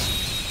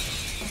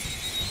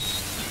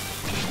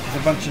 There's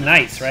a bunch of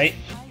knights, right?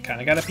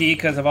 Kinda gotta pee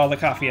because of all the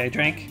coffee I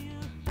drank.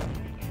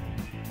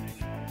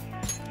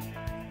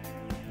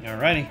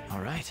 Alrighty.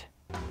 All right.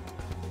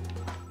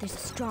 There's a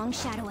strong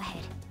shadow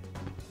ahead.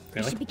 You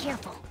Really? should be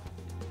careful.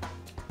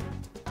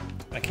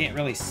 I can't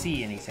really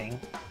see anything.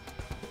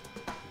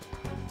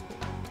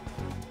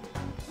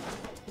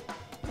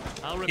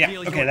 I'll Yeah,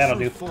 reveal okay, your that'll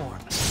true do. form.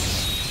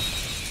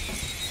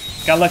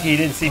 Got lucky he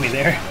didn't see me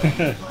there.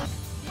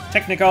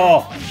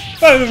 Technical!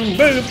 Boom,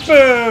 boom,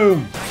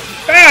 boom!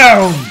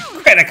 Boom!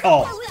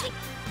 Critical!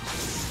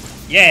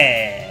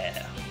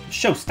 Yeah!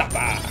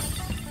 Showstopper!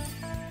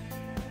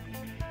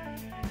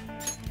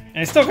 And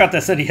I still got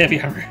the city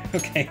heavy armor.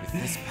 Okay.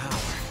 This power.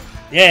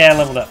 Yeah, I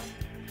leveled up.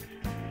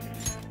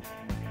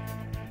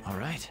 All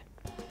right.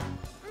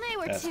 They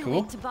were That's too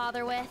cool. weak to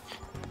bother with.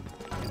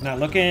 He's not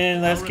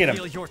looking. Let's I'll get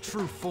reveal him. your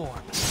true form.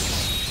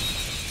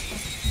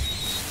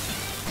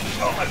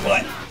 Oh, my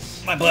butt.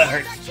 My butt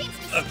hurts.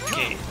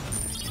 Okay.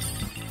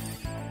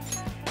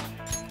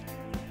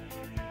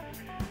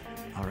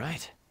 All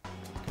right.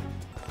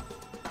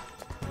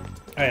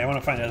 Alright, I want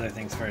to find other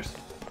things first.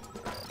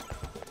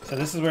 So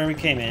this is where we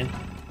came in.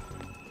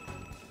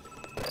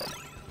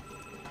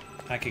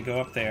 I could go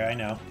up there, I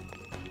know.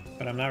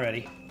 But I'm not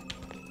ready.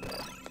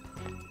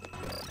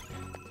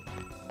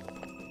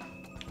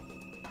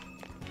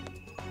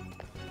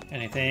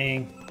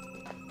 Anything?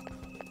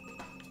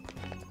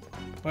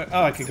 What?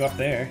 Oh, I could go up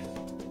there.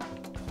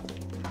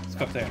 Let's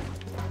go up there.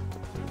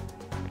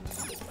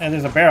 And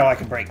there's a barrel I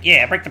can break.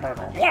 Yeah, break the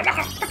barrel.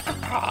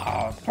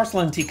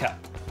 Porcelain teacup.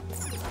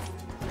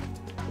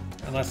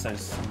 Unless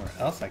there's somewhere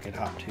else I could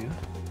hop to.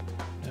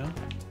 No?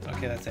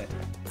 Okay, that's it.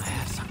 I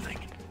have something.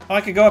 Oh,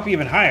 I could go up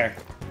even higher.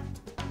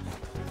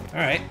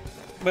 Alright.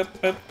 Boop,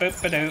 boop,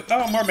 boop, ba-doo.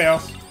 Oh, more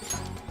barrels.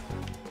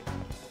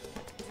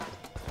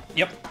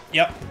 Yep,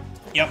 yep,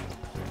 yep,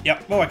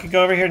 yep. Oh, I could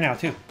go over here now,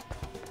 too.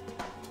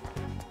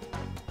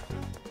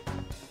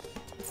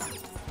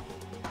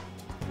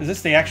 Is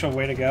this the actual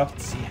way to go?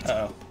 See it.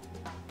 Uh-oh.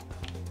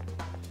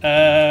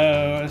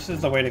 This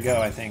is the way to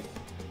go, I think.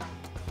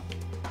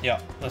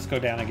 Yep, let's go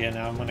down again.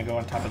 Now I'm gonna go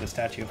on top of the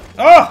statue.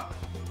 Oh!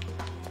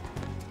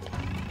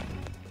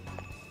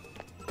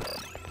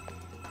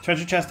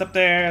 Treasure chest up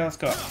there. Let's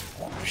go.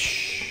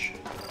 Whoosh.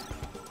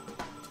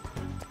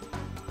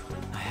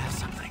 I have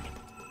something.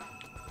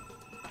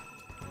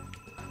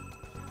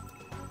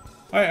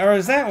 Or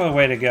is that the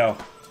way to go?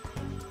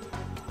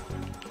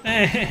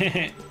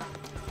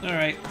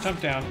 Alright,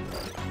 jump down.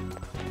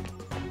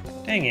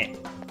 Dang it.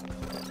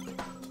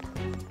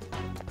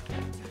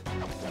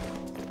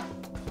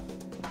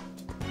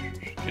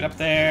 Get up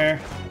there.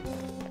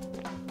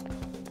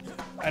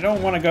 I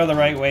don't want to go the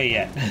right way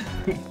yet.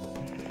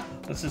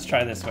 Let's just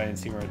try this way and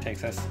see where it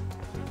takes us.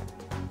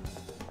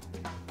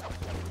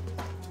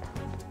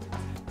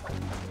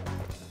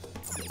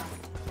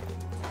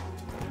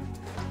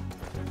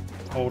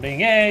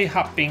 Holding A,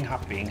 hopping,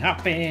 hopping,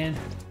 hopping.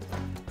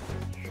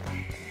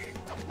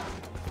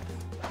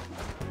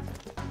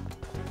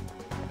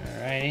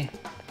 Alrighty.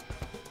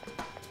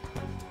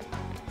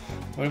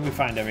 What did we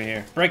find over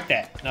here? Break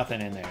that.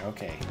 Nothing in there.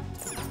 Okay.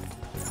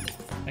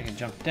 I can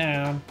jump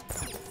down,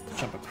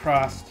 jump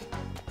across.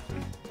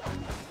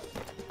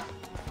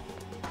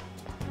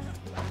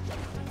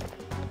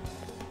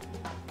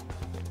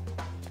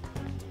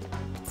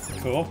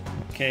 Cool.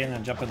 Okay, and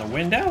then jump in the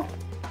window.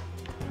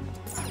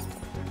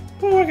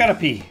 Ooh, I gotta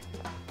pee.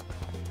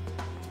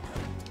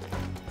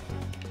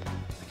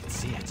 I can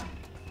see it.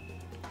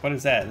 What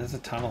is that? There's a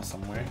tunnel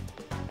somewhere.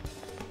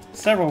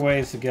 Several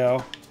ways to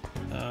go.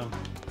 I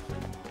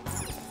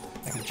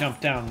can jump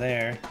down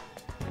there.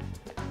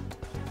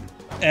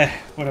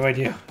 What do I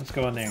do? Let's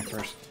go in there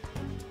first.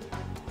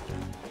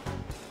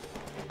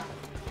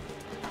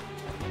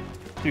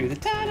 Through the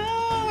tunnel,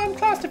 I'm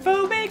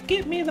claustrophobic.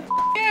 Get me the f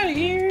out of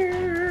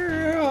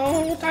here.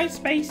 Oh, tight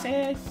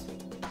spaces.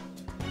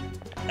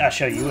 I'll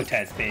show you a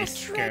tight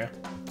space, girl.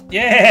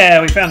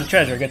 Yeah, we found the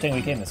treasure. Good thing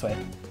we came this way.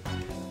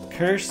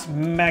 Curse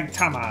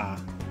Magtama.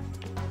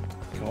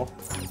 Cool.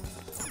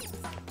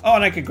 Oh,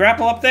 and I could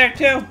grapple up there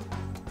too.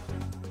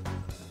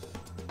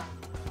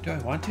 Do I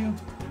want to?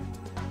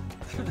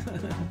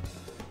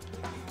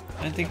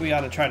 I think we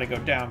ought to try to go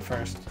down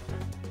first.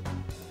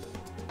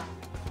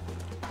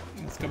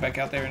 Let's go back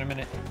out there in a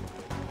minute.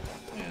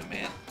 Oh,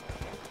 man.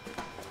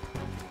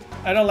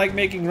 I don't like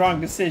making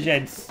wrong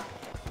decisions.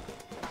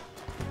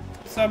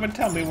 Someone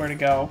tell me where to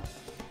go.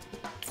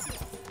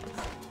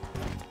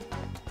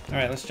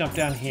 Alright, let's jump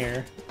down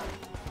here.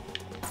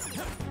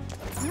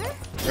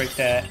 Break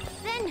that.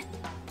 Then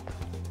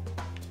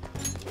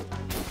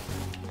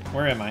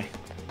Where am I?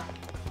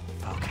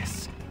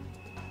 Focus.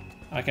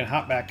 I can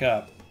hop back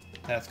up.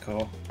 That's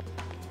cool.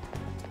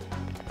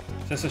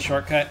 Is this a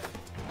shortcut?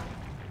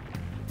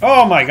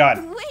 Oh my god!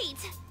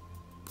 wait.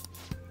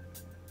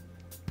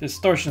 This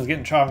distortion is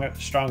getting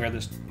stronger.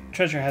 This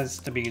treasure has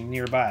to be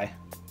nearby.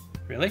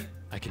 Really?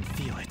 I can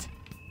feel it.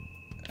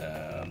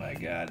 Oh my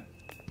god.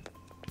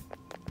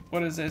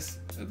 What is this?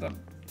 Can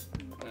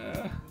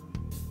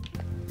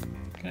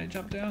I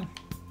jump down?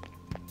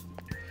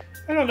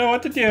 I don't know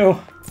what to do.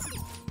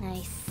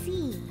 I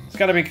see. There's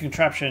gotta be a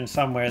contraption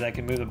somewhere that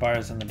can move the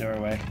bars in the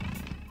doorway.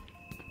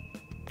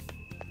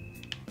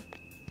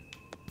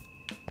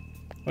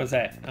 What's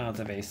that? Oh, it's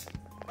a vase.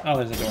 Oh,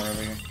 there's a door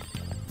over here.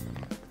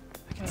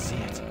 I can see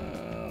it.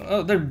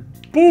 Oh, they're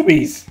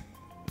boobies!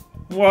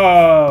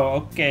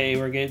 Whoa, okay,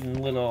 we're getting a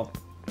little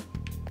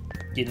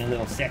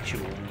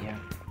sexual in here.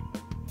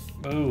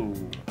 Oh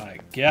my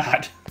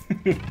god.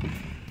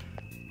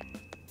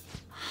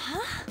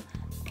 Huh?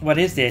 What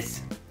is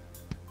this?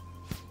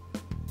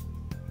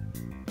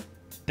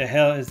 The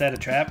hell, is that a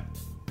trap?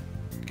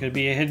 Could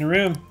be a hidden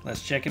room.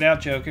 Let's check it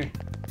out, Joker.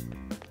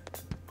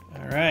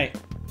 Alright.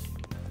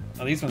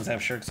 Oh, these ones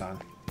have shirts on.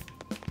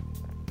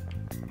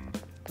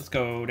 Let's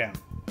go down.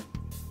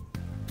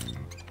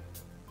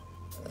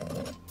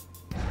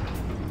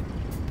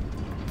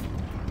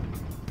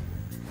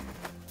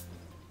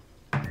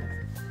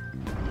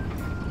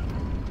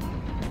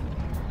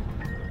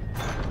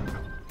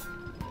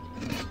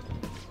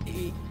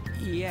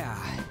 Yeah.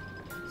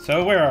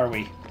 So where are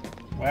we?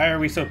 Why are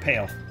we so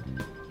pale?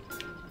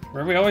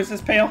 Were we always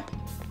this pale?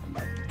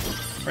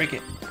 Break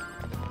it.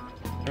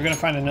 We're gonna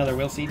find another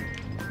will seed.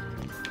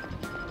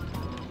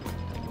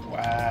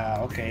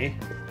 Wow, okay.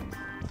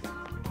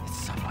 It's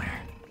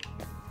somewhere.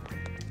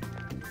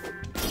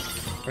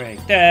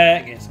 Break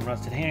that, get some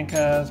rusted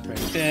handcuffs, break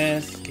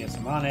this, get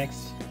some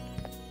onyx.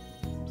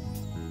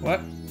 What?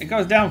 It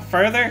goes down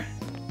further?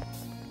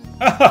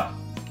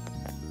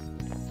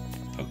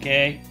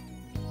 Okay.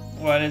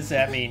 What does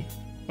that mean?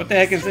 What the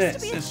heck is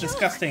this? It's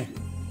disgusting.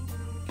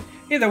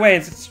 Either way,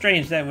 it's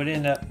strange that would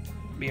end up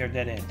be our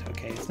dead end.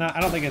 Okay, it's not.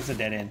 I don't think it's a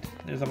dead end.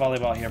 There's a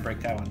volleyball here.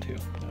 Break that one too.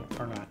 No,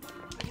 or not.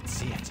 I can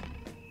see it.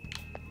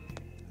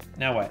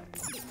 Now what?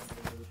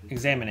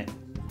 Examine it.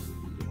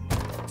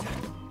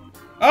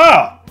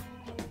 Oh!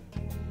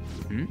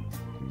 Hmm?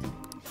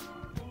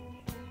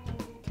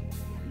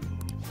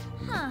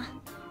 Huh.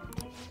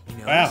 You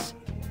know Wow. this?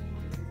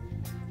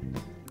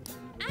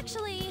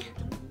 Actually,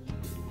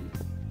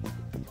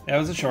 That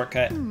was a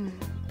shortcut.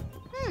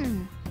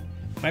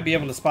 Might be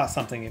able to spot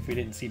something if we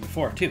didn't see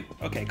before, too.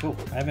 Okay, cool.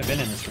 I haven't been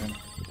in this room.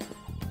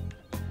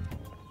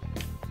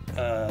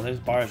 There's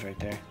bars right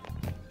there.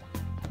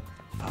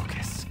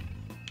 Focus.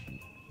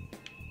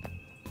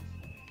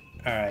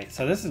 Alright,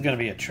 so this is going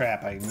to be a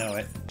trap. I know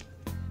it.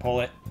 Pull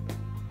it.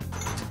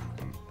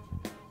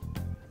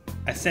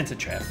 I sense a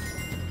trap.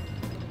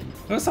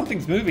 Oh,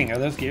 something's moving. Are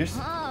those gears?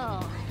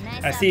 oh,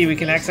 nice. I see. We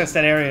can access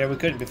that area we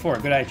couldn't before.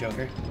 Good eye,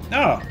 Joker.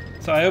 Oh,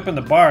 so I opened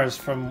the bars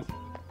from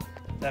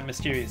that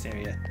mysterious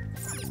area.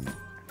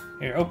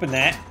 Here, open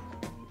that.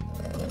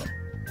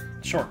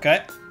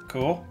 Shortcut.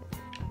 Cool.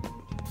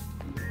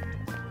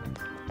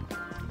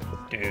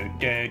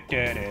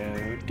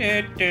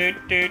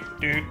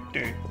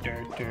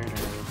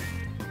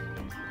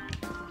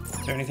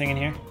 Is there anything in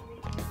here?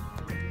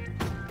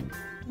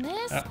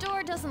 This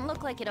door doesn't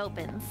look like it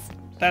opens.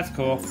 That's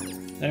cool. I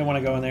didn't want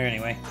to go in there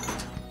anyway.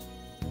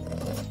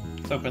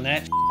 Let's open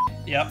that.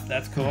 Yep,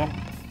 that's cool.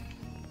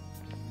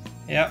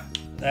 Yep,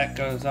 that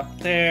goes up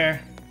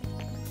there.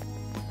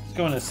 Let's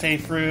go in the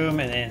safe room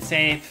and then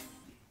safe.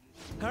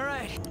 All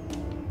right.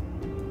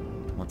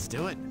 Let's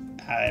do it.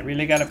 I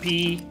really gotta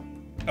pee.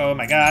 Oh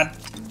my god.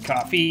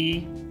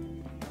 Coffee.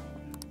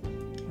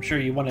 I'm sure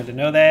you wanted to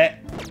know that.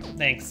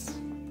 Thanks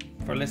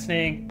for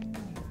listening.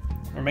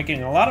 We're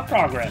making a lot of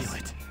progress. Feel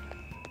it.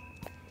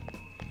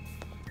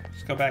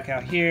 Let's go back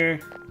out here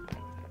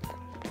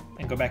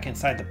and go back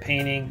inside the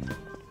painting.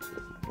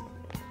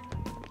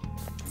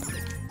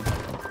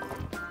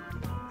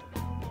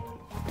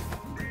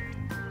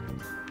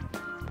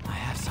 I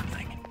have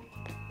something.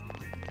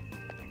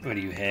 What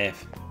do you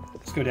have?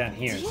 Let's go down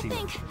here Do and you see.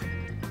 think?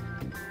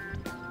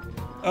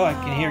 Oh, I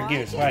can hear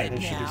gears. I get Right, it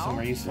there should be now.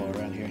 somewhere useful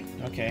around here.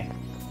 Okay.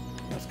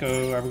 Let's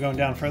go. Are we going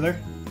down further?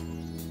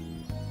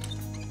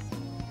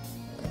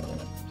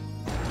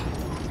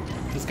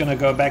 Just gonna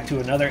go back to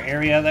another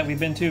area that we've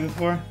been to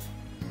before.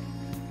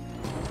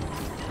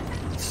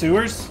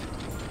 Sewers?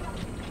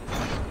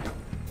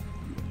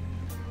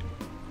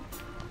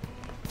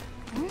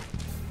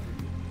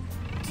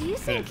 Do you Could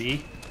think it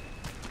be?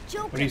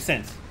 Joker? What do you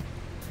sense?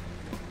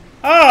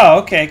 Oh,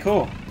 okay,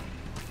 cool.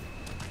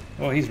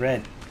 Oh, he's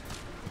red.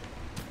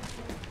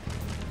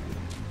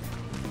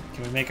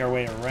 Can we make our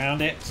way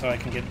around it so I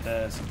can get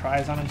the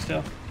surprise on him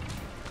still?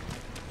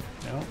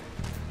 No?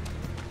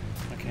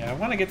 Okay, I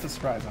want to get the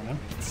surprise on him.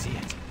 I can see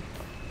it.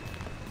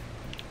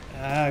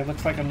 It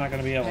looks like I'm not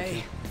going to be able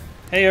Hey. to.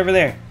 Hey, over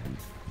there.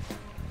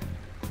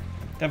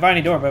 That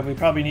viney door, but we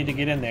probably need to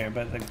get in there,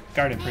 but they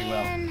guarded pretty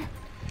well. Man,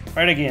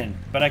 Right again,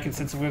 but I can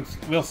sense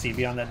we'll see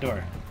beyond that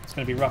door. It's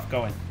going to be rough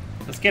going.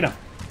 Let's get him.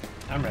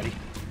 I'm ready.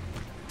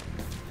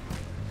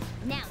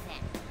 now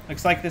then.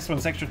 Looks like this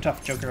one's extra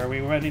tough, Joker. Are we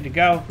ready to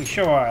go? We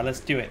sure are. Let's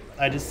do it.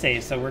 I just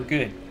saved, so we're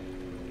good.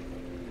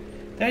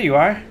 There you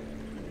are.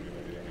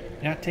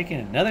 You're not taking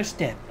another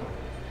step.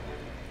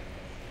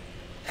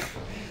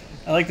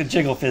 I like the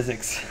jiggle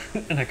physics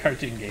in a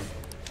cartoon game.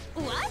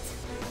 What?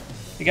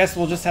 I guess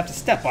we'll just have to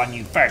step on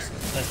you first.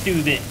 Let's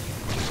do this.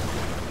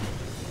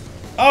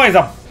 Oh, he's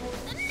a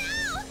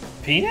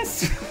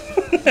penis?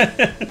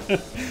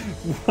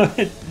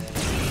 What?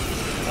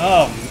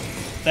 Oh,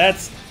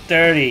 that's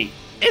dirty.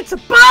 It's a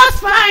boss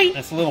fight!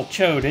 That's a little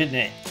chode, isn't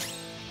it?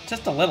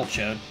 Just a little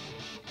chode.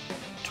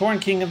 Torn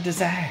King of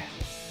Desire.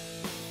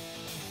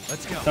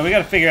 Let's go. So we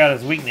gotta figure out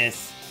his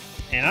weakness.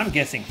 And I'm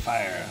guessing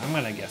fire. I'm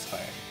gonna guess fire.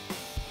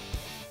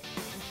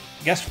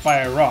 Guessed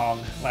fire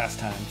wrong last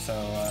time, so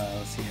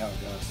let's see how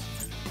it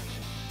goes.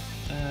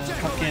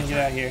 Pumpkin, get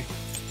out of here.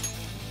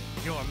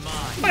 You're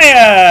mine.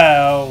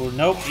 Oh,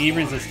 nope, he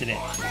resisted it.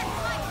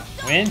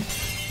 Win?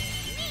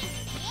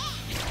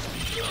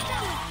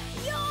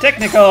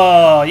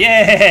 Technical!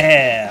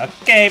 Yeah!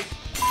 Okay.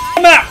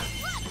 Come out!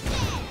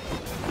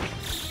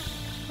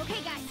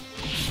 Okay, guys.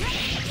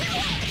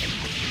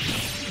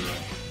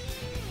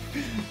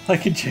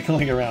 Like it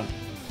jiggling around.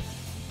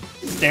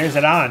 Stares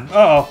it on. Uh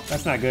oh,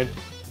 that's not good.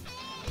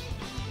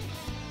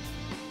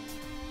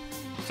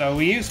 So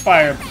we used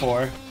fire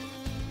before.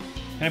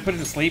 Can I put it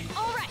to sleep?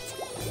 All right.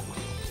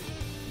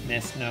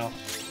 Miss, no.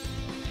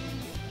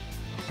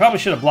 Probably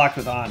should have blocked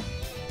with on.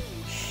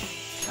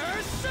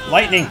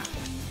 Lightning!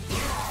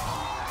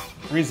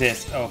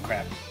 Resist. Oh,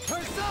 crap.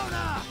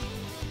 Persona!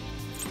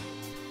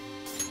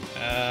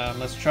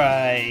 Let's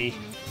try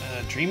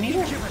Dream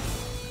Eater?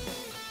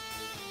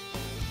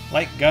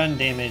 Light gun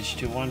damage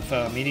to one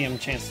foe. Medium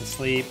chance to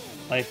sleep.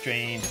 Life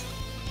drain.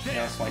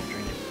 Yeah, it's life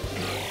drain.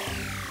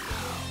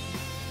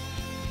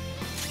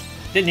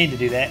 Didn't need to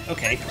do that.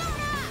 Okay.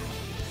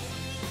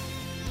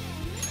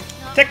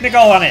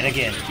 Technical on it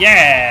again.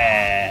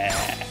 Yeah!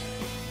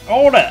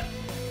 Hold up!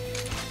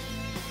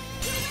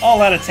 All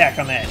that attack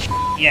on that.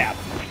 Yeah.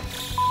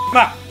 Come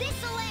on.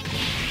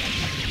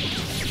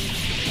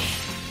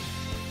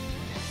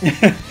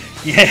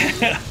 Yeah,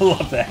 I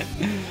love that.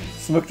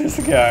 Smoke the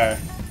cigar.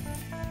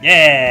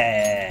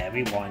 Yeah,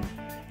 we won.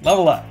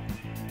 Level up.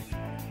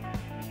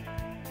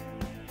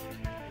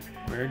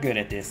 We're good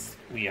at this.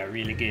 We are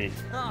really good.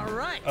 All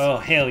right. Oh,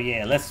 hell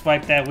yeah. Let's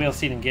swipe that wheel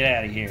seat and get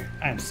out of here.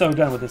 I'm so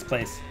done with this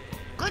place.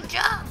 Good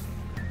job.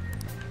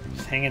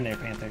 Just hang in there,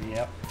 Panther.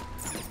 Yep.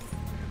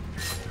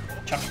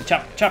 Chop,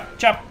 chop, chop,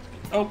 chop.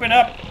 Open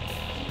up.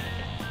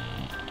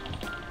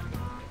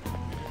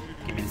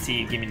 Give me the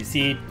seed. Give me the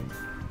seed.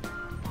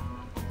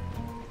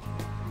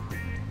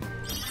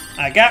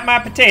 I got my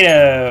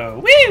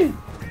potato. Woo!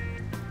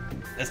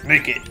 Let's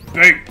make it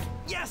big.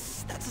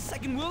 Yes, that's a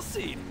second will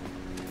seed.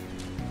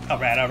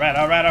 Alright, alright,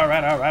 alright,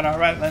 alright, alright,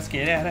 alright. Let's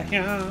get out of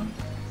here.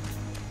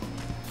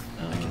 I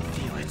can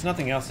feel it. There's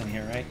nothing else in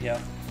here, right? Yep.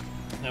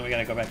 Now we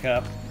gotta go back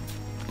up.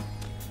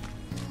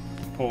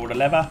 Pull the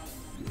lever.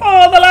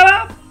 Pull the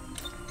lever!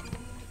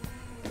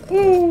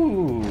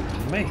 Ooh,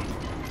 man.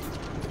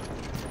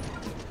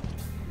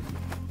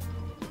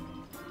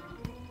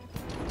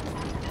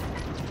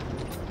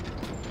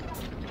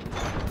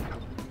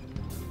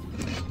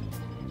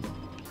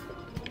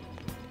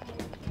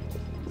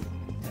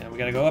 And we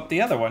gotta go up the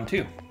other one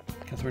too,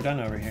 because we're done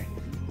over here.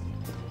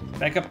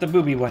 Back up the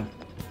booby one.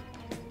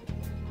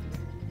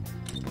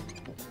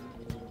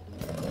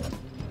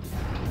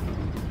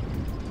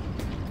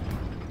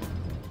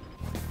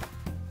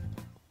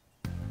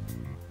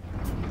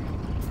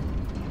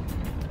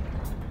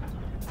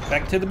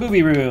 Back to the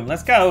booby room.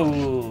 Let's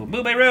go.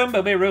 Booby room,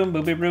 booby room,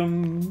 booby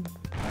room.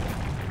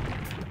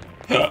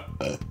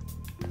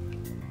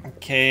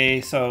 Okay,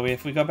 so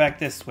if we go back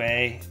this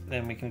way,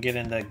 then we can get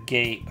in the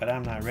gate, but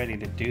I'm not ready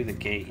to do the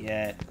gate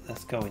yet.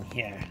 Let's go in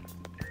here.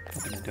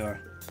 Open the door.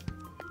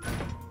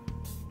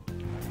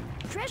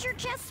 Treasure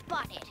chest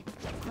spotted.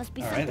 Must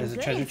be Alright, there's a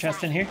something treasure good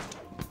chest in inside.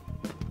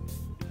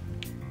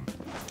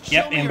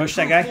 here. Yep, ambush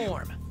that guy.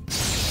 Form.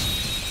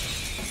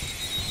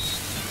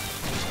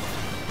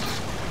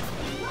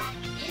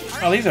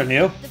 Oh, these are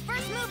new. The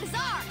first move is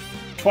ours.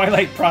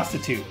 Twilight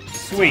Prostitute.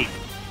 Sweet.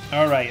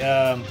 Alright,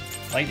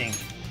 lightning.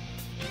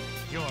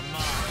 You're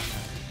mine.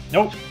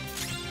 Nope.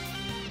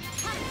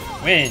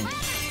 Win.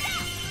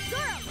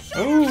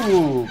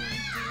 Ooh.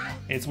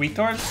 It's weak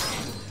towards.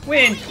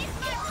 Win.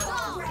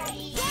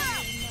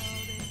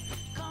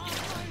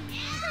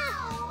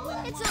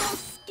 It's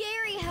almost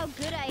scary how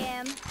good I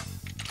am.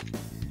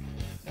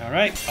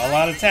 Alright, all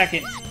out attack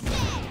it.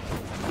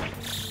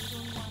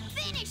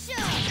 Finish him.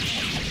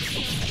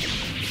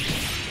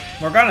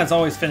 Morgana's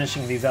always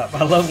finishing these up.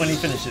 I love when he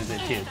finishes it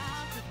too.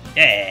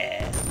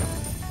 Yeah.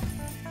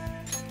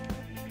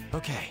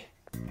 Okay.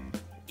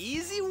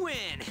 Easy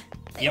win.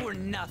 They Yep. were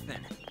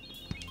nothing.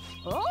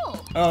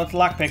 Oh. Oh, it's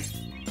lockpick.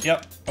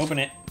 Yep, open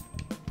it.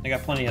 I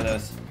got plenty of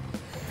those.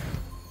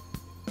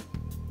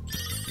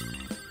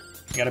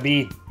 Got a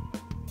bead.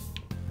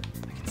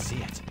 I can see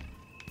it.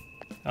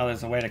 Oh,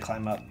 there's a way to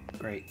climb up.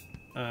 Great.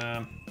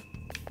 How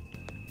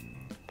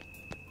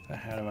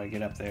do I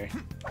get up there?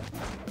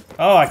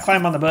 Oh, I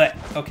climb on the butt.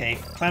 Okay,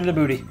 climb the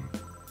booty.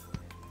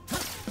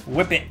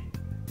 Whip it.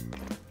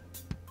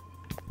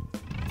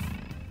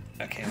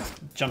 Okay, let's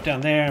jump down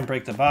there and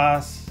break the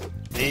boss.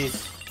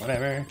 Vase,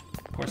 whatever.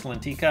 Porcelain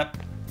teacup.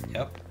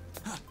 Yep.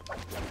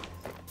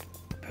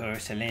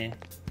 Porcelain.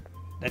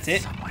 That's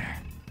it?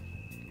 Somewhere.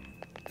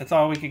 That's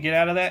all we could get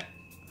out of that?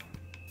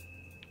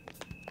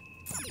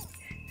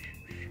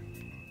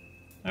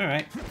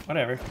 Alright,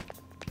 whatever.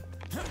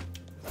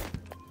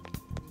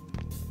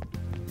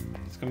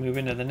 Let's go move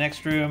into the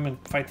next room and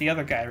fight the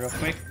other guy real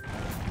quick.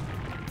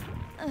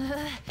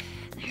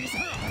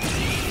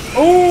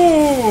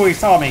 Oh, he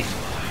saw me.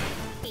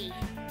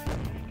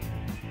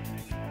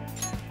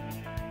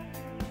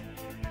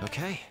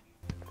 Okay.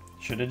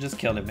 Should have just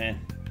killed it, man.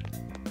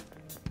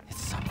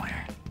 It's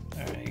somewhere.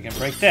 Alright, you can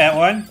break that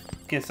one.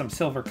 Get some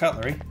silver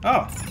cutlery.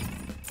 Oh.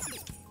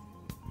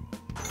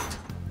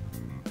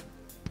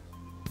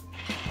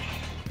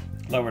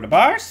 Lower the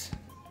bars.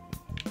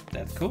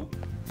 That's cool.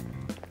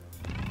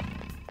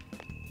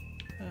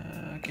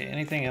 Okay,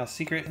 anything else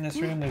secret in this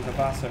room? There's a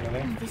boss over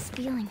there. This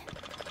feeling.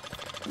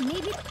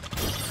 Maybe.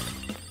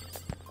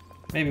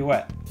 Maybe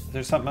what? Is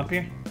there something up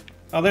here?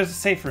 Oh, there's a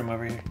safe room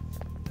over here.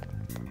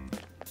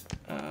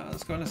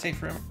 Let's go in the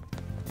safe room.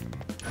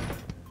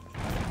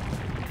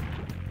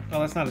 Oh,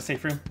 that's not a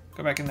safe room.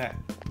 Go back in that.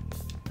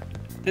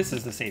 This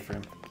is the safe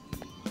room.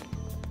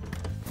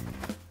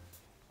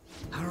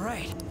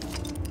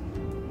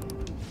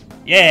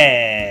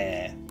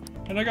 Yeah!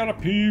 And I gotta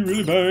pee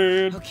really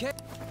bad. Okay.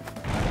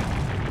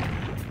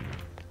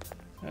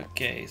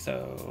 Okay,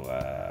 so,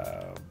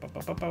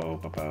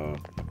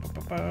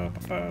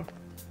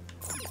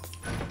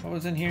 what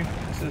was in here?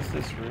 This is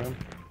this room.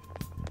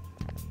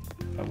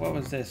 But what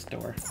was this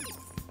door?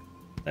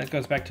 That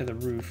goes back to the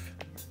roof.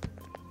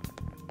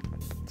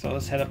 So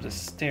let's head up the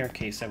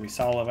staircase that we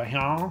saw over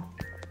here.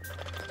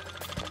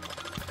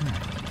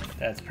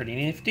 That's pretty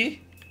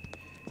nifty.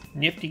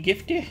 Nifty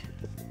gifty.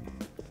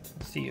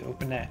 Let's see,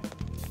 open that.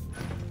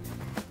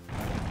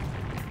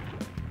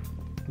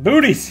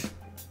 Booties!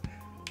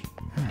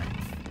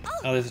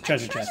 Oh, there's a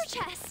treasure chest.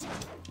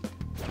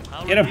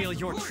 I'll Get him. reveal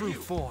your true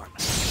form.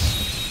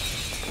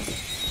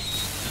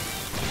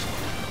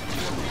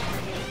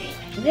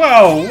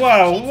 Whoa,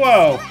 whoa,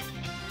 whoa!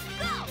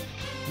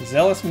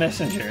 Zealous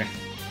messenger.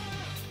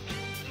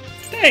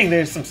 Dang,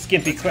 there's some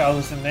skimpy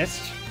clothes in this.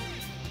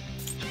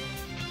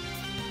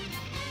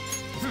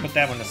 Let's put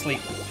that one to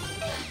sleep.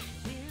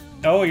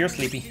 Oh, you're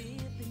sleepy.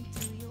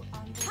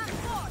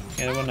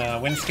 Get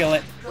one wind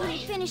skillet.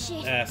 Finish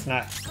it. It's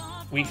not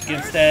weak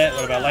against that.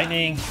 What about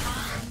lightning?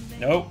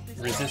 Nope.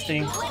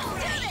 Resisting.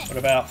 What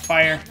about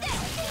fire?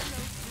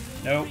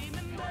 Nope.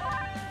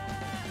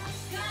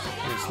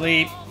 You're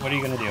asleep. What are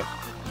you gonna do?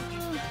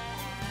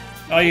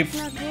 Oh, you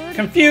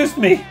confused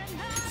me.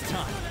 It's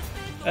time.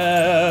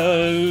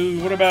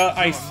 What about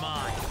ice? You're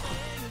mine.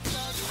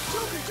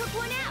 Joker took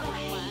one out.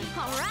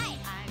 All right.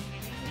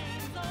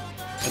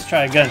 Let's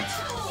try guns.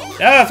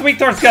 Ah, it's weak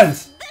towards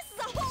guns. This is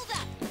a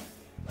holdup.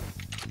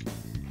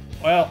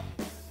 Well,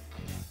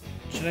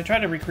 should I try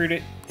to recruit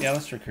it? Yeah,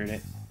 let's recruit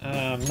it.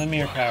 Lend me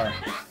your power.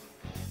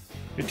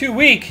 You're too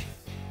weak.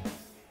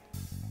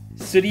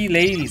 City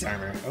ladies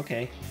armor.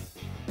 Okay.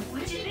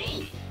 What do you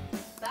think?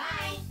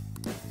 Bye.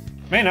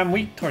 Man, I'm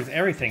weak towards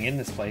everything in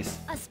this place.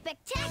 A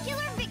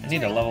spectacular victory. I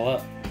need to level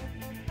up.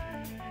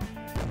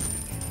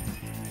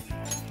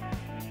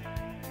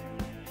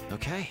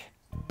 Okay.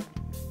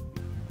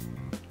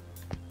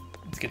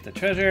 Let's get the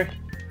treasure.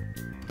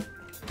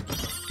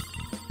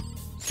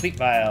 Sleep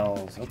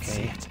vials.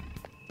 Okay.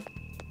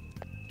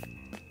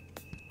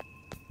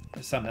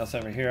 There's something else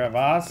over here, a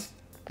vase.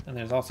 And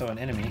there's also an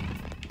enemy.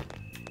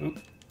 Oop.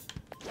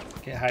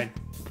 Get hide.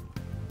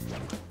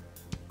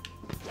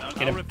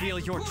 Get I'll him. reveal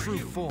your true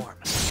form.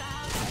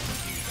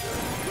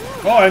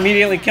 Oh, I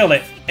immediately killed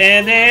it.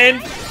 And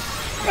then...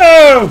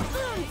 Oh!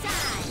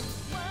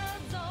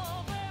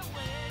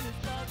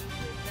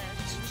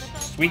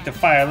 Sweet the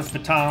fire. Let's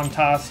baton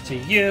toss to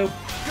you.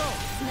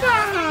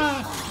 Let's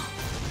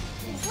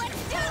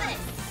do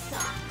this.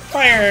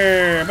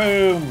 Fire!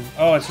 Boom!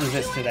 Oh, it's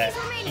resist to that.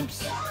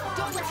 Oops.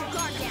 Don't let your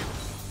guard down.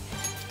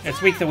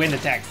 It's weak to wind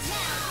attacks.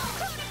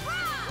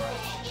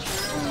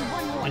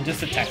 And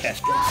just attack that.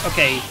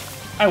 Okay,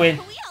 I win.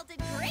 We all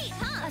did great,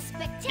 huh? A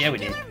spectacular Yeah, we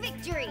did.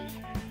 victory.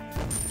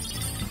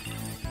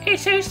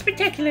 It's so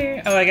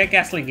spectacular. Oh, I got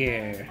ghastly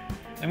gear.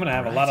 I'm gonna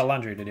have a lot of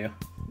laundry to do.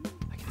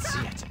 I can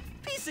see it.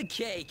 Piece of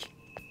cake.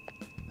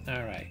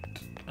 Alright.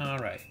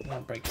 Alright.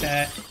 I'll break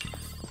that.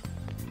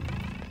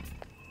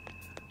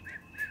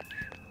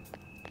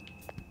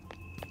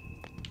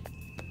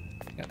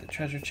 Got the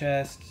treasure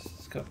chest.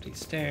 Let's go up these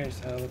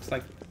stairs. Oh, looks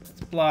like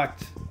it's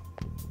blocked.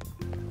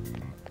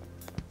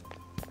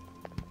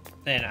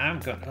 Then I'm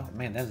going. Oh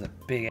man, that is a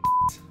big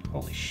ass.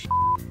 Holy shit.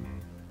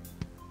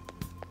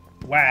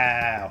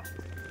 Wow.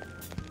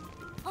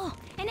 Oh,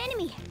 an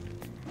enemy.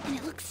 And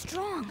it looks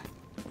strong.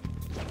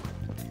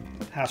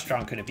 How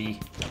strong could it be?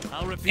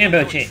 I'll reveal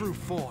Ambush your it. true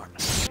form.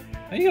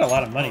 Oh, you got a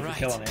lot of money All for right.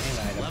 killing any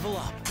item. Level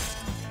up.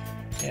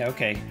 Yeah,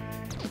 okay.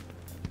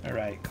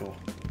 Alright, cool.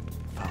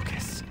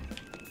 Focus.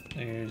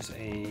 There's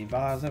a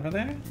vase over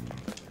there.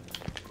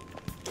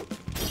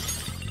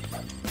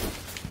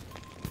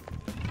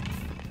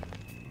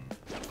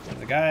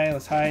 There's a guy,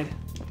 let's hide.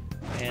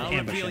 And I'll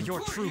ambush reveal him.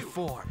 your true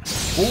form.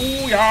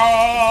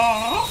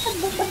 Booyah!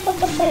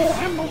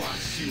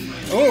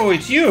 Oh,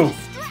 it's you!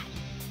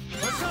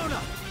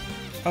 Persona.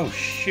 Oh,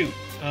 shoot.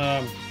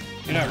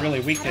 You're not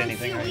really weak to I don't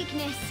anything, feel right?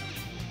 weakness.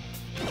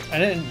 I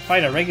didn't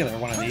fight a regular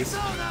one of these.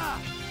 Persona.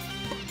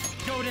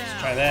 Go down.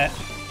 Try that.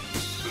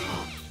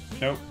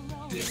 Nope.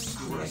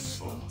 Witness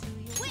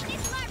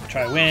my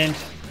Try wind.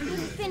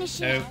 finish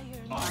Nope.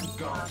 it.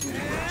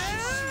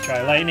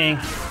 Try lightning.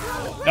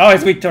 Oh,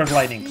 it's weak towards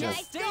lightning. Cool.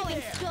 Nice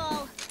going,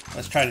 Skull.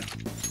 Let's try to...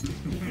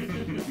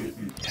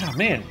 Oh,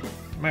 man.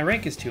 My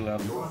rank is too low.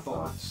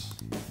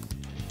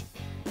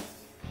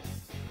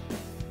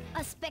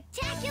 A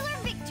spectacular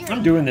victory.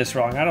 I'm doing this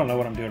wrong. I don't know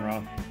what I'm doing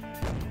wrong.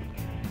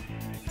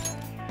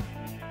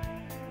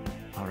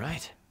 All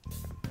right.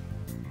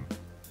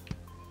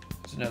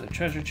 There's another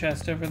treasure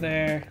chest over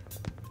there.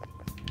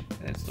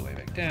 That's the way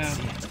back down.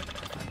 See it.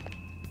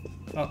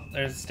 Oh,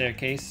 there's a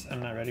staircase. I'm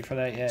not ready for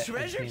that yet.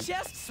 Treasure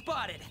chest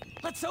spotted.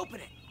 Let's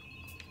open it.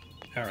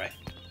 Alright.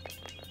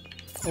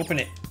 Open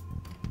it.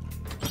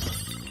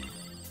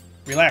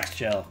 Relax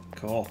gel.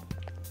 Cool.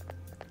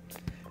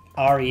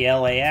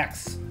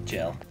 RELAX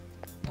gel.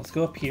 Let's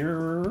go up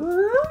here.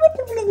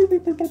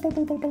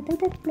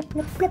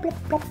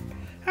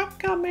 How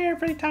come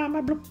every time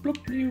I bloop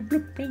bloop you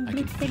bloop and I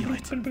can bloop and feel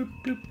bloop and bloop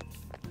bloop.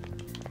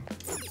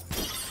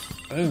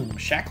 Boom,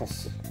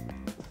 shackles.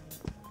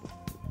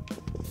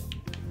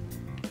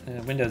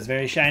 Window's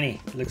very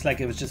shiny. Looks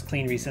like it was just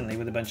cleaned recently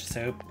with a bunch of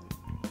soap.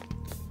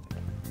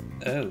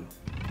 Oh.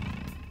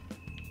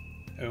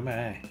 Oh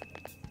my.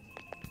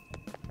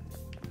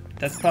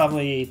 That's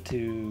probably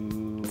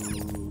to...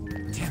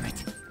 Damn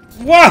it.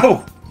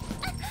 Whoa!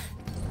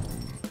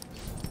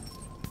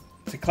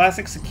 It's a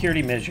classic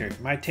security measure.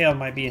 My tail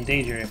might be in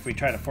danger if we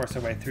try to force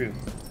our way through.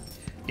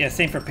 Yeah,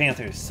 same for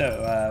panthers.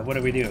 So, what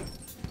do we do?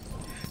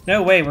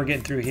 No way we're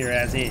getting through here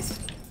as is.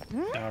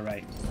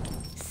 Alright.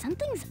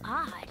 Something's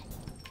odd.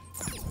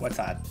 What's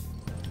odd?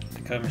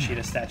 The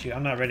Kamoshida statue.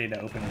 I'm not ready to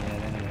open it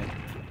yet anyway.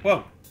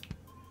 Whoa!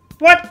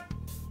 What?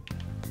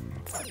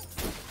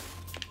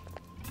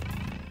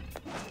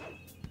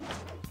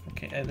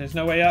 Okay, there's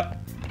no way up.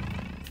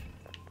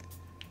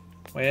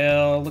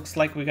 Well, looks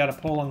like we got a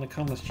pull on the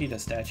Kamoshida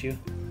statue.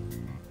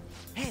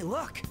 Hey,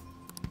 look!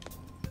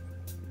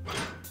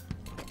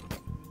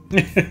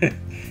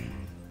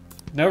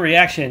 No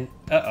reaction.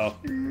 Uh-oh.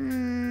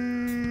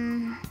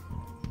 Mm,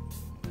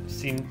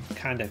 Seemed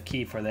kind of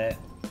key for that.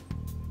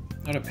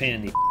 What a pain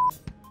in the...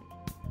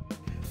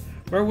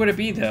 Where would it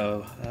be,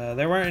 though?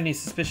 There weren't any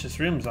suspicious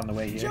rooms on the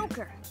way here.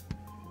 Joker.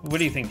 What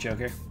do you think,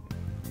 Joker?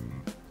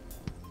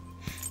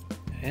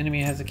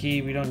 Enemy has a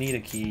key. We don't need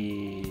a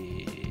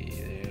key.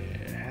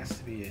 There has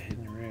to be a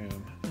hidden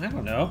room. I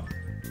don't know.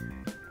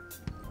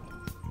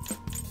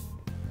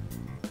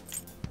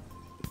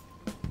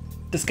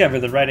 Discover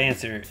the right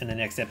answer in the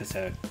next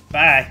episode.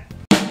 Bye!